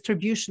chains to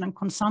distribution and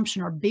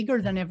consumption are bigger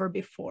than ever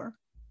before.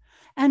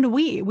 And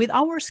we, with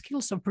our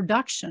skills of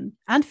production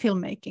and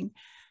filmmaking,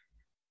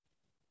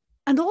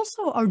 and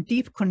also our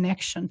deep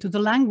connection to the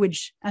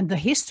language and the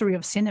history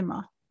of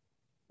cinema,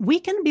 we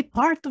can be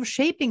part of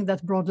shaping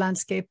that broad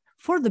landscape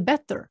for the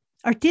better,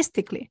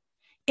 artistically,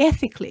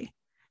 ethically,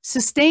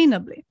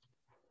 sustainably.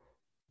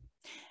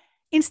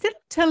 Instead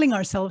of telling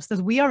ourselves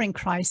that we are in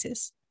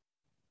crisis,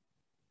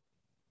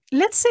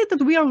 let's say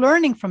that we are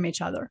learning from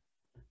each other,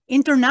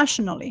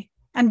 internationally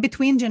and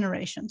between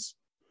generations,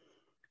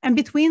 and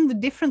between the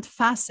different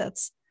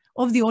facets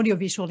of the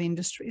audiovisual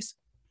industries.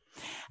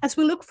 As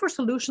we look for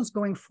solutions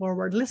going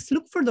forward, let's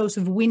look for those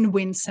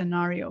win-win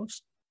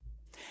scenarios.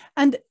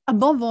 And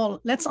above all,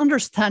 let's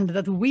understand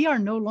that we are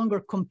no longer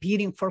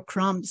competing for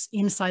crumbs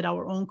inside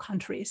our own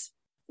countries.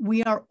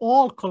 We are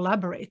all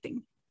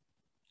collaborating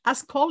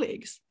as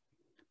colleagues,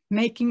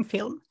 making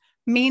film,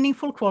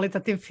 meaningful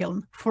qualitative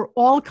film for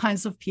all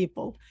kinds of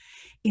people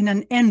in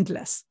an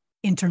endless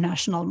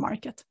international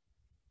market.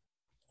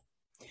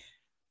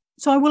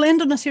 So I will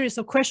end on a series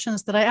of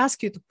questions that I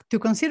ask you to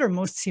consider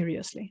most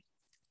seriously.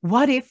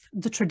 What if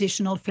the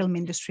traditional film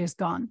industry is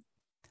gone?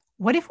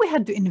 What if we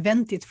had to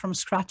invent it from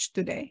scratch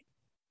today?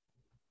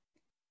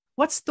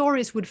 What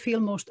stories would feel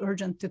most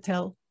urgent to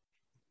tell?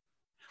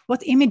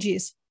 What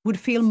images would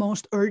feel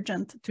most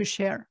urgent to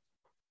share?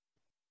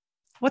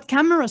 What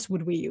cameras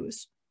would we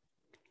use?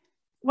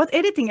 What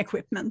editing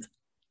equipment?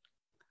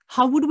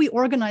 How would we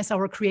organize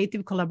our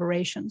creative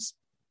collaborations?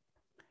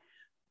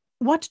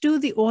 What do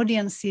the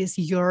audiences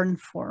yearn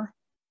for?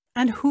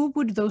 And who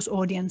would those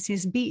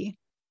audiences be?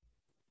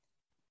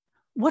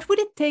 What would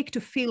it take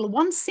to fill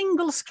one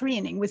single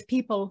screening with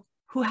people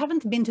who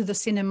haven't been to the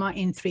cinema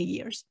in 3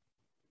 years?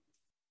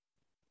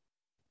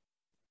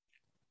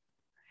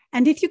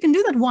 And if you can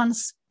do that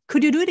once,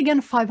 could you do it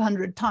again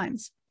 500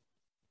 times?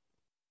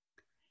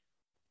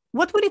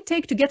 What would it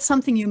take to get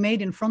something you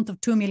made in front of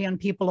 2 million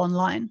people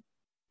online?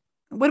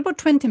 What about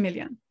 20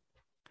 million?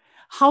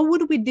 How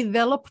would we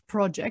develop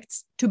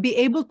projects to be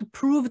able to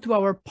prove to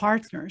our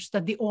partners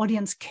that the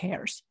audience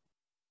cares?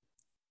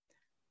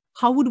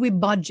 How would we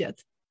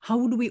budget? How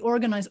would we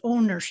organize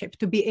ownership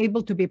to be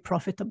able to be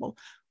profitable?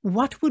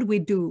 What would we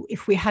do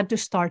if we had to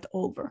start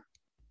over?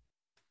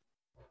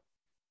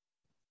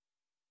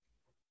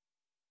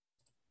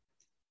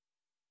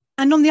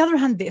 And on the other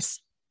hand,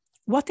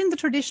 what in the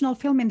traditional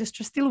film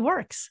industry still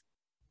works?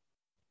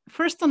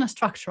 First, on a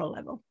structural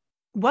level,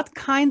 what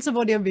kinds of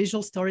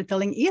audiovisual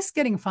storytelling is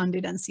getting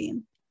funded and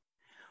seen?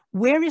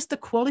 Where is the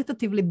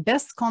qualitatively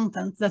best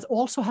content that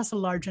also has a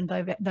large and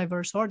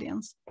diverse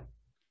audience?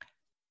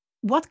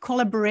 What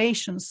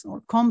collaborations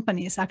or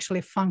companies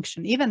actually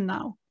function even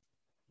now?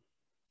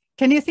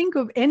 Can you think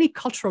of any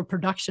cultural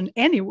production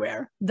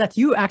anywhere that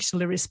you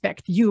actually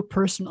respect, you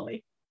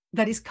personally,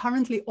 that is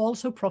currently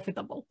also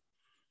profitable?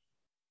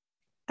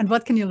 And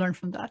what can you learn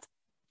from that?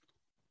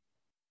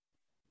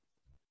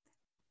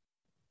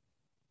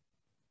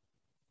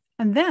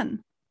 And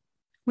then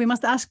we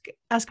must ask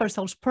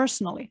ourselves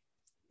personally,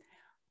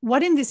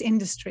 what in this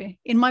industry,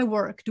 in my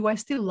work, do I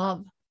still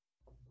love?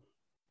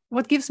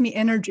 What gives me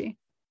energy?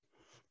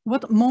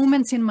 What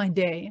moments in my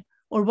day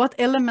or what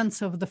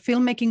elements of the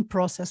filmmaking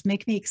process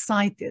make me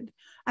excited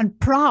and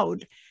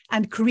proud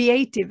and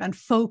creative and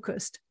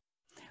focused?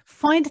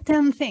 Find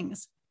 10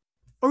 things,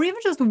 or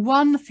even just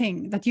one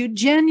thing that you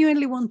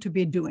genuinely want to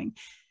be doing.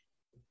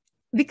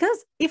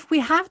 Because if we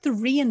have to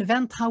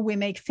reinvent how we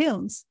make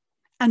films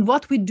and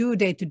what we do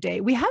day to day,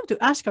 we have to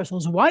ask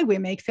ourselves why we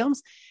make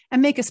films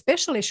and make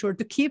especially sure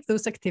to keep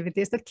those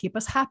activities that keep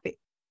us happy.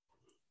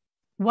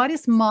 What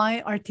is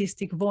my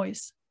artistic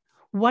voice?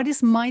 What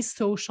is my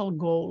social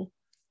goal?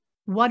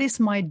 What is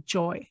my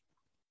joy?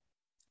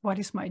 What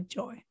is my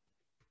joy?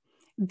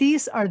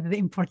 These are the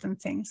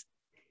important things.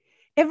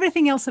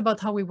 Everything else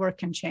about how we work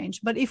can change,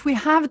 but if we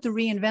have to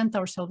reinvent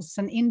ourselves as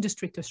an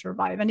industry to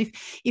survive, and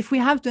if we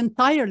have to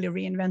entirely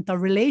reinvent our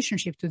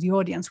relationship to the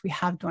audience, we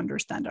have to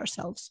understand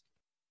ourselves.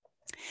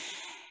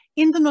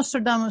 In the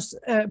Nostradamus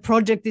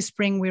project this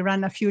spring, we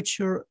ran a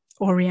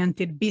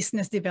future-oriented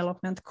business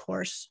development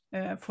course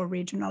for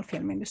regional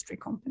film industry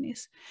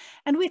companies.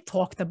 And we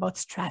talked about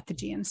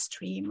strategy and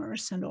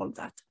streamers and all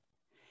that.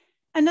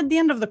 And at the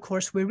end of the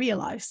course, we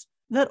realized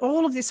that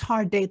all of this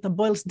hard data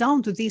boils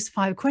down to these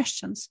 5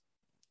 questions.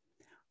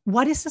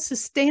 What is a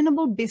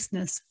sustainable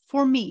business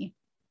for me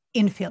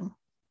in film?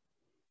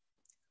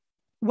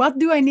 What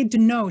do I need to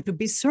know to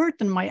be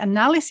certain my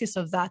analysis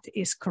of that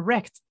is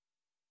correct?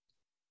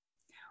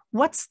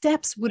 What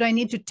steps would I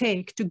need to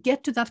take to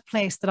get to that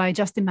place that I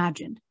just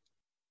imagined?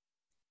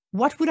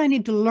 What would I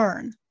need to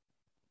learn?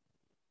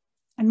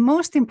 And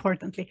most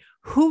importantly,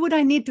 who would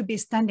I need to be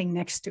standing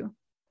next to?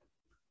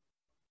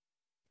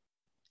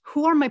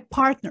 Who are my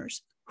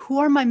partners? Who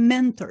are my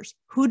mentors?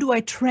 Who do I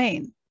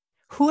train?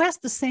 Who has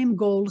the same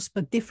goals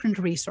but different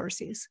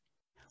resources?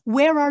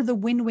 Where are the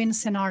win-win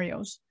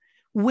scenarios?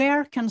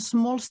 Where can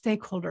small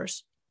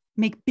stakeholders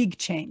make big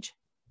change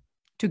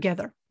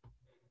together?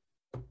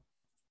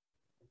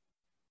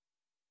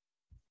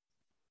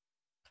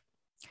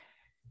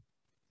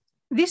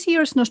 This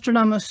year's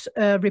Nostradamus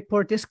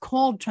report is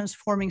called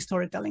Transforming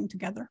Storytelling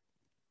Together.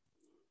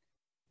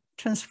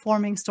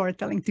 Transforming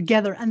storytelling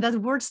together. And that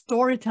word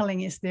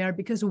storytelling is there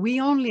because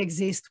we only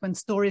exist when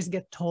stories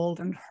get told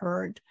and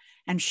heard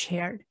and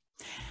shared.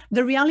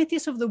 The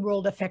realities of the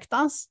world affect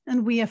us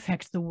and we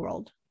affect the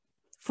world.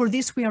 For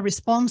this, we are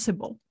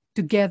responsible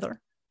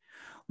together.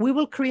 We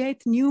will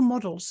create new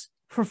models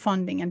for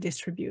funding and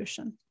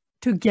distribution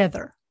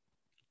together.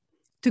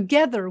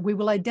 Together, we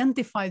will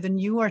identify the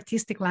new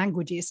artistic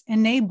languages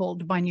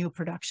enabled by new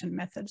production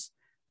methods,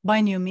 by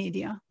new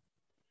media,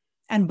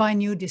 and by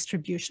new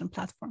distribution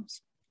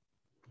platforms.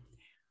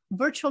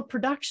 Virtual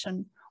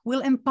production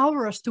will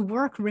empower us to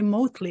work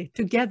remotely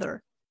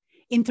together.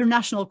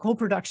 International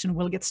co-production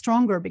will get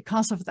stronger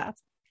because of that.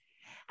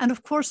 And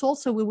of course,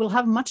 also, we will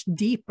have much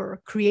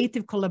deeper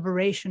creative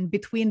collaboration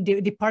between the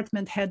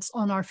department heads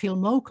on our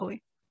film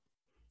locally.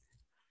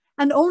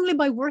 And only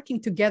by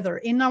working together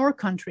in our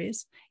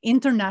countries,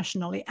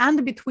 internationally,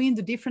 and between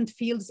the different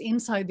fields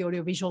inside the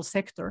audiovisual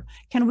sector,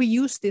 can we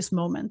use this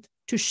moment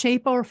to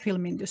shape our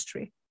film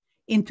industry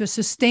into a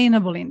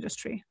sustainable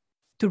industry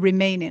to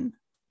remain in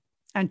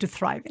and to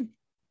thrive in.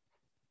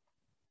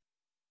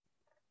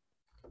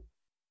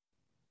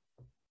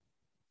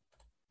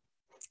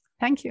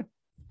 Thank you.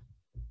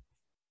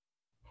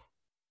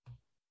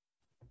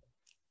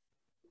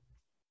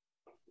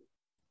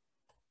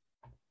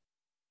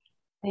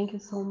 Thank you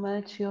so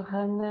much,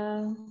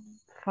 Johanna,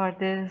 for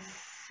this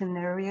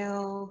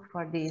scenario,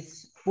 for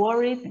this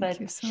worried but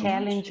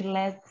challenge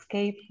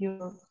landscape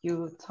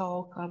you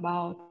talk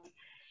about.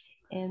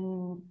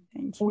 And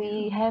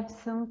we have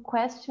some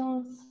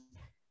questions.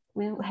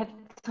 We have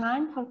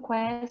time for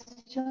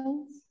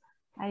questions.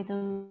 I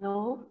don't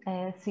know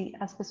se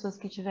as pessoas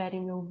que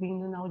estiverem me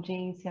ouvindo na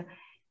audiência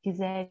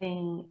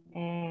quiserem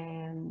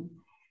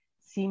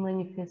se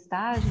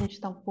manifestar, a gente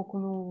está um pouco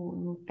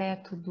no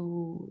teto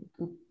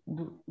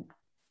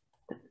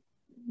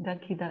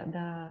daqui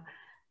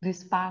do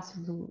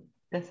espaço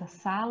dessa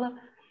sala,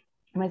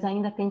 mas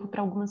ainda há tempo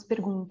para algumas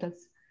perguntas.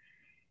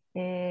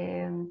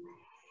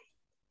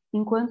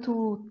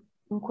 Enquanto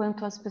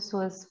as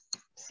pessoas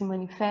se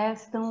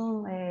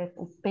manifestam,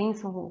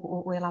 pensam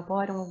ou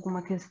elaboram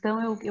alguma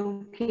questão,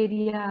 eu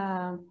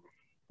queria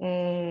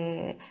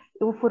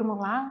eu vou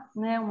formular,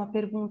 né, uma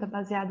pergunta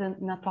baseada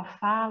na tua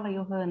fala,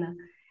 Johanna,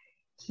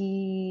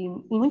 que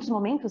em muitos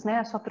momentos, né,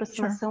 a sua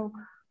aproximação,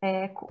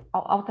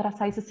 ao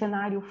traçar esse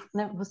cenário,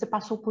 né, você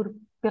passou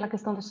pela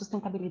questão da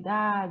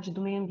sustentabilidade,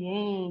 do meio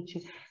ambiente,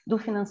 do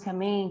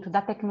financiamento,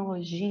 da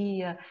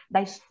tecnologia,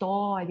 da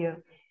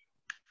história,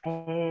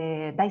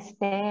 da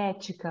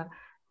estética,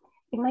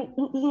 e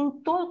em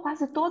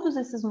quase todos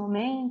esses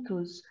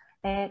momentos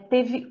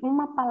teve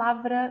uma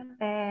palavra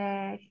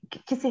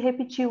que se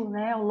repetiu,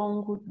 né, ao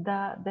longo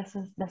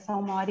dessa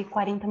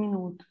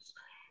 1h40,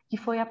 que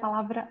foi a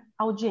palavra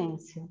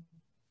audiência,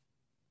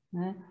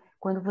 né?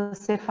 Quando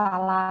você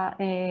fala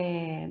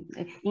em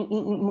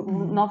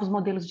novos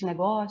modelos de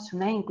negócio,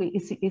 né,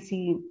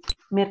 esse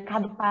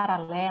mercado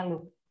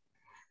paralelo,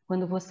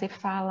 quando você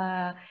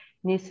fala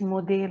nesse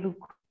modelo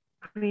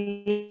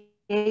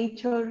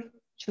creator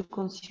to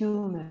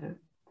consumer,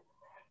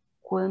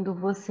 quando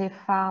você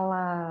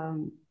fala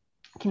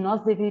que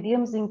nós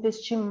deveríamos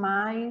investir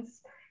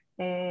mais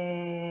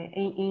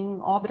em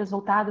obras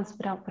voltadas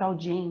para a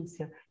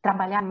audiência,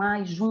 trabalhar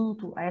mais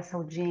junto a essa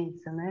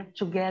audiência, né?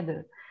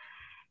 Together.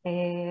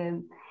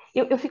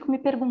 Eu fico me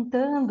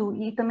perguntando,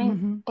 e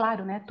também,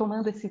 claro, né,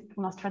 tomando esse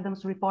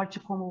Nostradamus Report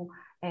como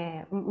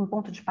um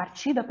ponto de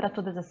partida para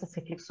todas essas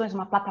reflexões,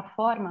 uma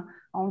plataforma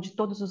onde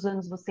todos os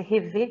anos você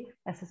revê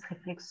essas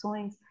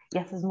reflexões e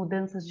essas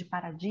mudanças de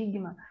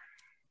paradigma.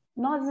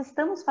 Nós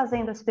estamos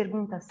fazendo as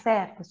perguntas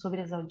certas sobre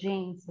as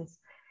audiências?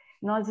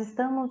 Nós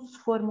estamos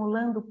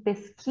formulando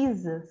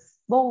pesquisas,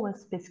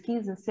 boas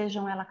pesquisas,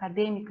 sejam elas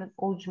acadêmicas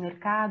ou de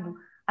mercado,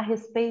 a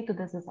respeito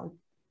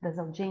das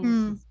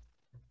audiências?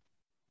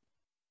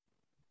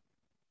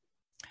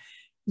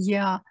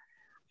 Yeah,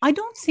 I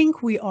don't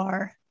think we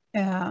are,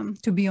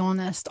 to be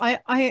honest.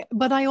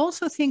 But I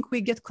also think we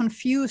get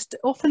confused.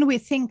 Often we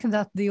think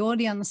that the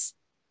audience,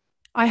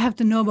 I have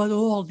to know about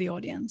all the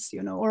audience,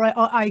 you know, or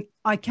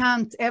I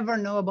can't ever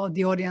know about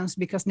the audience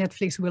because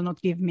Netflix will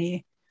not give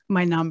me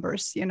my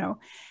numbers, you know.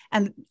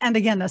 And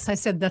again, as I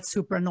said, that's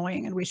super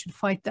annoying and we should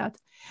fight that.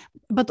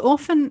 But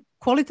often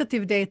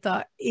qualitative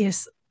data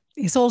is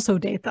also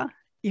data,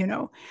 you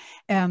know,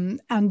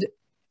 and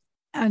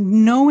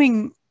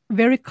knowing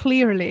very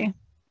clearly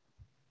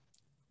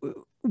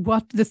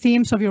what the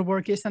themes of your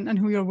work is and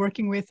who you're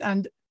working with,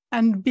 and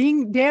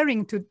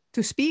daring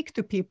to speak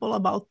to people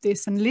about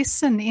this and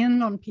listen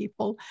in on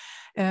people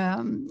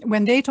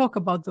when they talk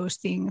about those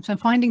things, and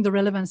finding the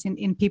relevance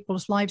in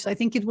people's lives. I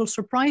think it will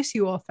surprise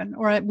you often,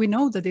 or we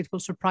know that it will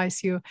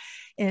surprise you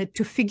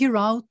to figure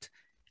out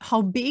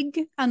how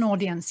big an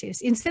audience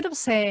is, instead of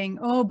saying,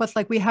 oh, but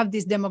like we have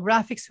these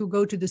demographics who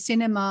go to the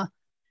cinema,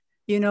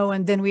 you know,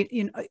 and then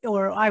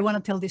or I want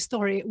to tell this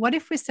story. What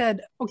if we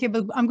said, okay,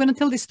 but I'm going to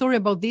tell this story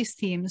about these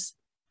themes.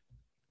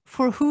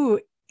 For who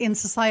in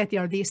society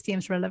are these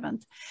themes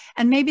relevant?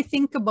 And maybe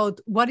think about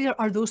what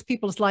are those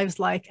people's lives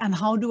like, and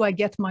how do I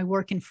get my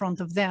work in front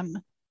of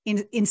them?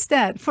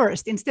 Instead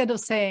of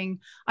saying,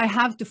 I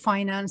have to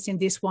finance in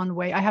this one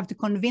way, I have to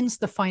convince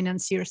the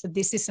financiers that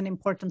this is an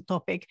important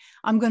topic,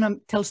 I'm going to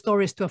tell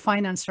stories to a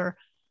financer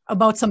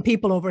about some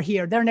people over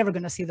here. They're never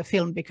going to see the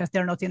film because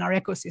they're not in our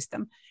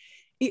ecosystem.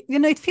 You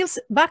know, it feels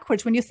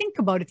backwards when you think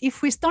about it.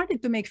 If we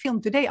started to make film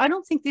today, I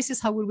don't think this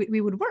is how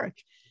we would work.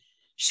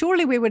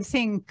 Surely we would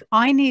think,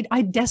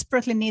 I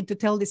desperately need to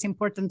tell this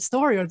important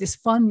story, or this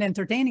fun,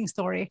 entertaining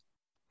story.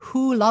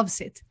 Who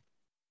loves it?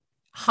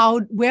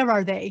 Where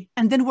are they?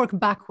 And then work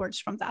backwards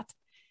from that.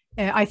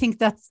 I think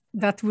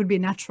that would be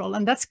natural.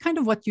 And that's kind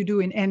of what you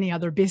do in any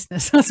other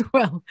business as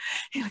well.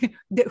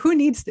 Who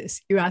needs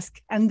this, you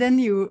ask? And then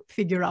you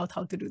figure out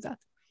how to do that.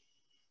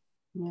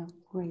 Yeah,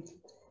 great.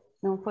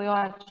 Não, foi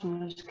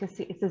ótimo. Acho que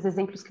esses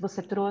exemplos que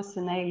você trouxe,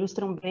 né,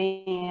 ilustram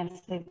bem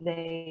essa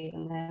ideia,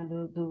 né,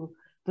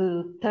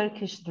 do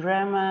Turkish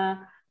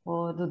drama,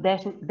 ou do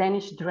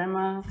Danish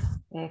drama,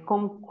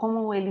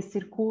 como eles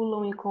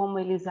circulam e como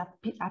eles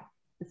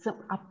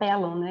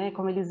apelam, né,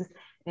 como eles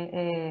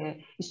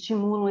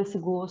estimulam esse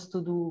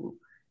gosto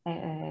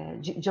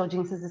de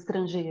audiências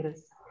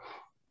estrangeiras.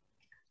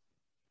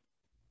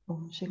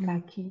 Vamos checar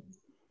aqui.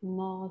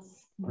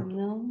 Nós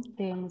não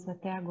temos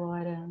até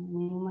agora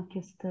nenhuma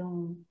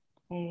questão.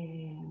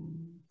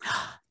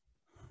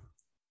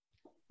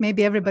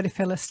 Maybe everybody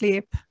fell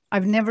asleep.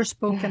 I've never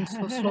spoken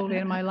so slowly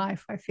in my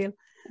life, I feel.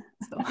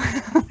 So.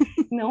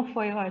 Não,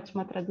 foi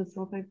ótima, a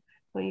tradução foi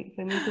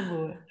muito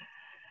boa.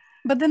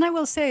 But then I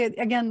will say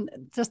again,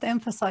 just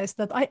emphasize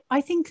that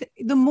I think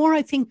the more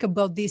I think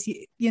about this,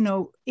 you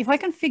know, if I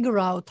can figure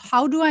out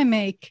how do I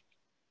make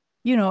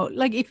you know,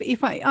 like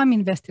if I'm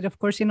invested, of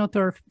course, in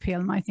author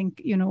film, I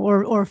think, you know,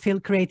 or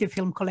creative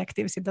film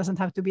collectives, it doesn't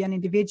have to be an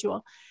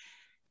individual,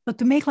 but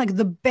to make like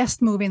the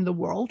best movie in the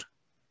world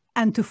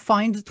and to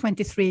find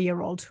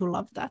 23-year-olds who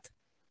love that,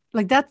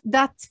 like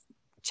that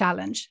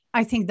challenge,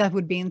 I think that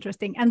would be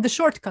interesting. And the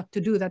shortcut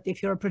to do that,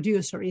 if you're a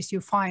producer, is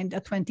you find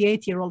a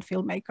 28-year-old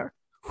filmmaker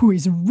who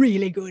is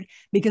really good,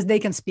 because they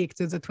can speak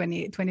to the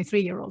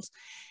 23-year-olds.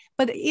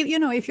 But you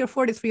know, if you're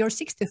 43 or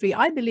 63,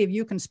 I believe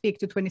you can speak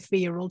to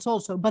 23-year-olds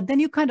also. But then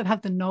you kind of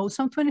have to know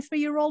some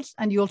 23-year-olds,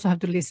 and you also have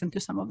to listen to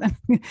some of them.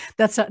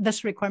 that's a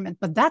requirement.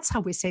 But that's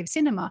how we save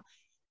cinema.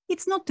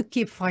 It's not to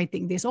keep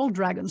fighting these old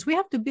dragons. We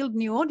have to build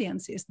new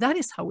audiences. That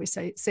is how we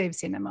save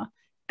cinema.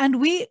 And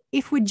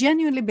if we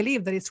genuinely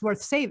believe that it's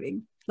worth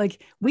saving,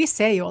 like we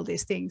say all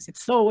these things,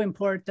 it's so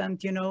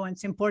important, you know, and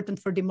it's important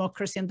for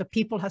democracy, and the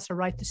people has a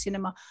right to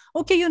cinema.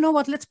 Okay, you know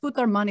what? Let's put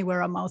our money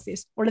where our mouth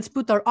is, or let's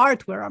put our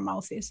art where our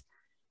mouth is.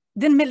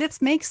 Then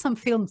let's make some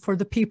film for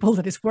the people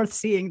that is worth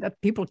seeing, that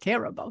people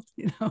care about,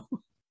 you know.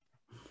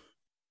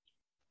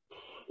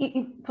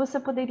 E você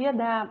poderia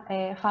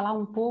falar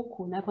um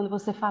pouco, né, quando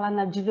você fala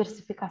na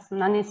diversificação,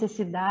 na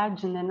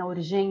necessidade, né, na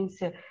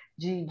urgência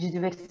de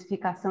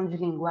diversificação de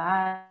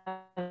linguagem,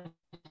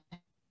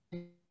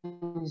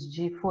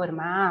 de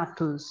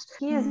formatos,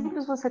 que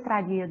exemplos você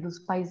traria dos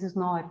países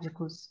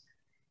nórdicos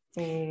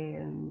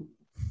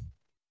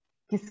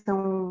que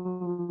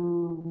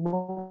são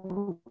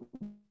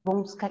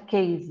bons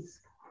cases?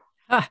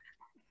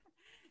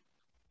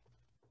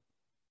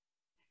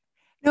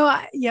 No,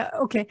 yeah,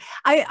 okay.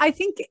 I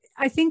think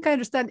I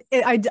understand.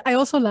 I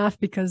also laugh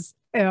because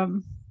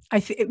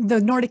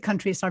the Nordic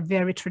countries are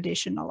very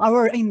traditional.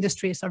 Our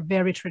industries are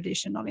very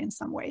traditional in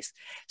some ways.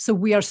 So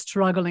we are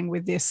struggling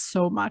with this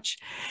so much.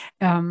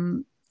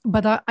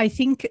 But I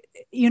think,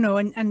 you know,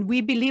 and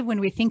we believe when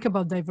we think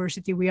about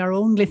diversity, we are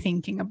only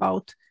thinking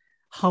about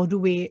how do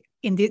we,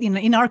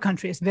 in our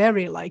countries,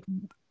 very like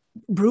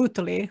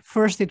brutally,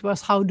 first it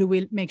was how do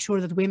we make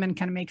sure that women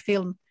can make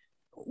film.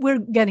 We're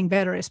getting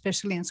better,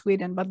 especially in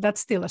Sweden, but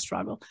that's still a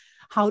struggle.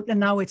 And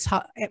now it's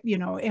how, you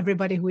know,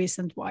 everybody who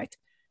isn't white.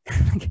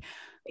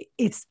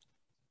 It's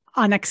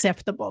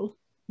unacceptable,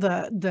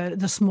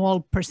 the small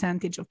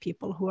percentage of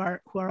people who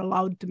are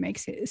allowed to make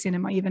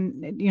cinema,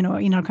 even, you know,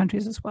 in our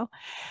countries as well.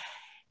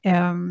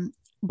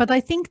 But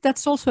I think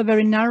that's also a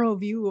very narrow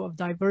view of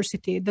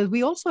diversity, that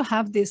we also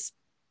have this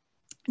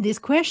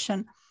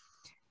question.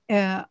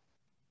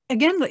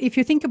 Again, if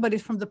you think about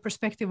it from the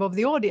perspective of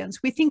the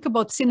audience, we think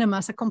about cinema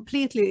as a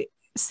completely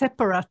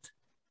separate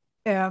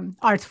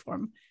art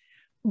form.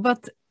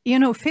 But, you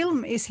know,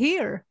 film is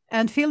here,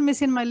 and film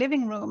is in my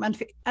living room.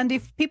 And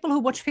if people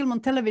who watch film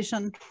on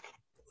television,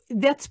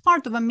 that's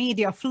part of a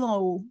media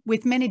flow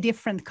with many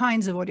different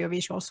kinds of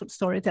audiovisual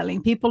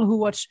storytelling. People who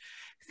watch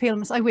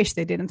films, I wish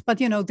they didn't,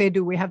 but, you know, they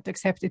do, we have to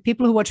accept it.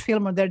 People who watch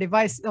film on their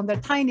device, on their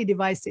tiny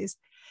devices,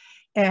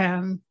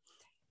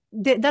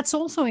 that's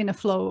also in a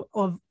flow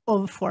of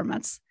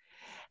formats.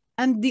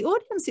 And the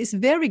audience is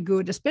very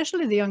good,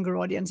 especially the younger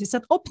audience, is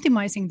at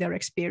optimizing their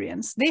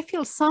experience. They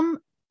feel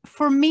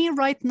for me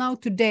right now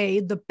today,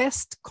 the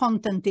best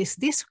content is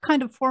this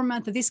kind of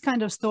format, this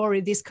kind of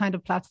story, this kind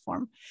of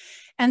platform.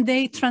 And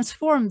they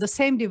transform the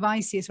same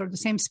devices, or the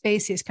same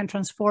spaces can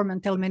transform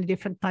and tell many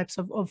different types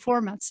of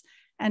formats.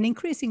 And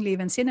increasingly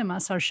even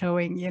cinemas are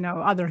showing, you know,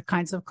 other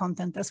kinds of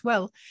content as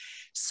well.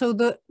 So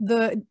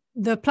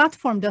the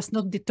platform does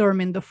not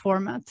determine the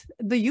format.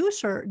 The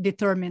user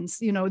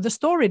determines, you know, the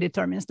story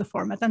determines the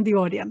format, and the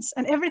audience,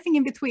 and everything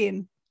in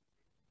between.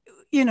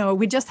 You know,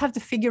 we just have to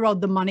figure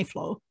out the money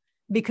flow,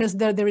 because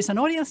there is an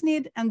audience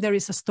need and there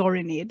is a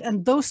story need,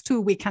 and those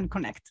two we can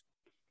connect.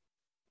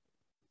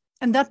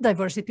 And that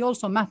diversity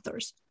also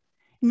matters,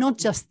 not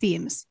just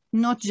themes,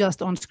 not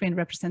just on-screen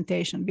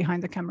representation,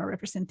 behind the camera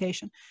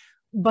representation,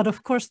 but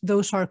of course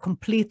those are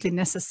completely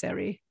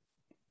necessary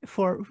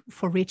for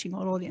reaching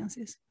all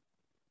audiences.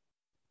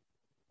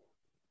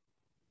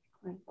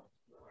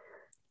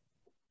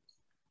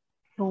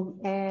 Bom,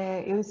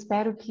 eu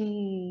espero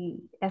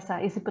que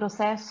esse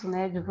processo,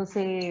 né, de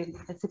você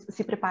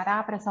se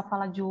preparar para essa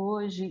fala de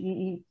hoje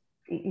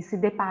e se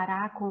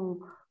deparar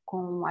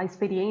com a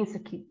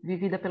experiência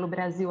vivida pelo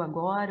Brasil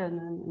agora,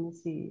 né,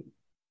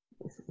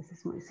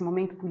 esse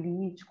momento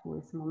político,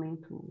 esse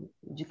momento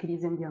de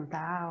crise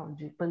ambiental,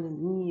 de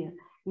pandemia,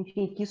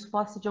 enfim, que isso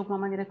possa de alguma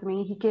maneira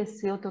também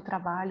enriquecer o teu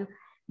trabalho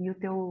e o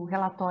teu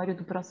relatório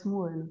do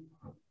próximo ano.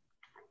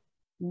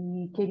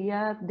 E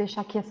queria deixar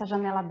aqui essa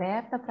janela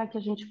aberta para que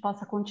a gente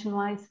possa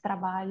continuar esse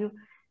trabalho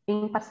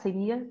em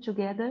parceria,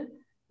 together,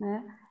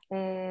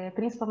 né?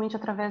 Principalmente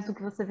através do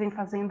que você vem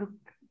fazendo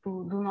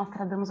do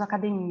Nostradamus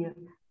Academia,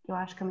 que eu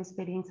acho que é uma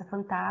experiência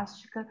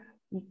fantástica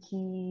e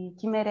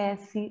que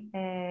merece,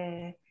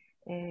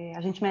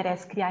 a gente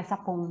merece criar essa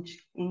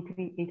ponte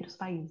entre os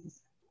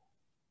países.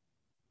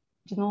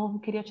 De novo,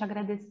 queria te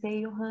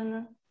agradecer,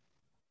 Johanna.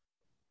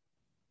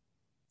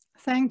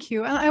 Thank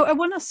you. And I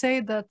want to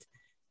say that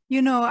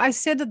You know, I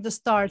said at the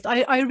start,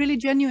 I really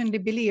genuinely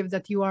believe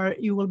that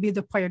you will be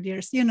the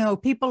pioneers. You know,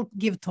 people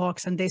give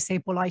talks and they say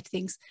polite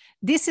things.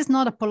 This is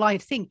not a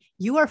polite thing.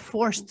 You are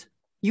forced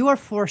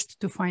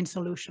to find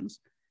solutions.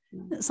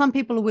 Some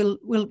people will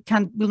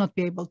not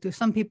be able to.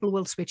 Some people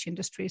will switch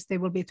industries. They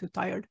will be too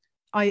tired.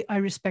 I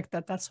respect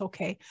that. That's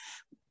okay.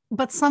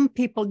 But some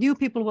people, new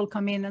people will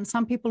come in, and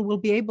some people will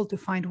be able to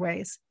find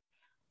ways.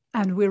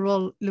 And we're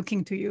all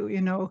looking to you, you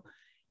know,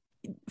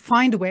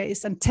 find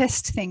ways and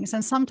test things.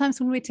 And sometimes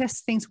when we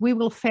test things, we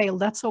will fail.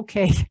 That's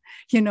okay,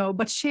 you know,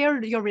 but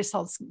share your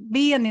results,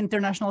 be in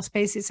international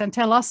spaces and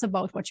tell us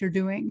about what you're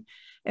doing,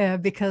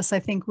 because I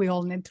think we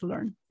all need to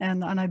learn.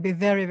 And I'd be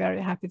very,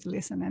 very happy to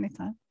listen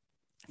anytime.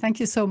 Thank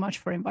you so much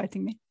for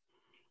inviting me.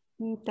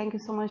 Thank you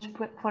so much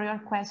for your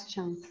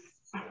questions.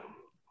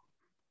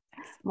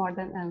 More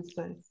than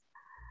answers.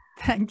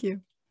 Thank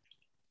you.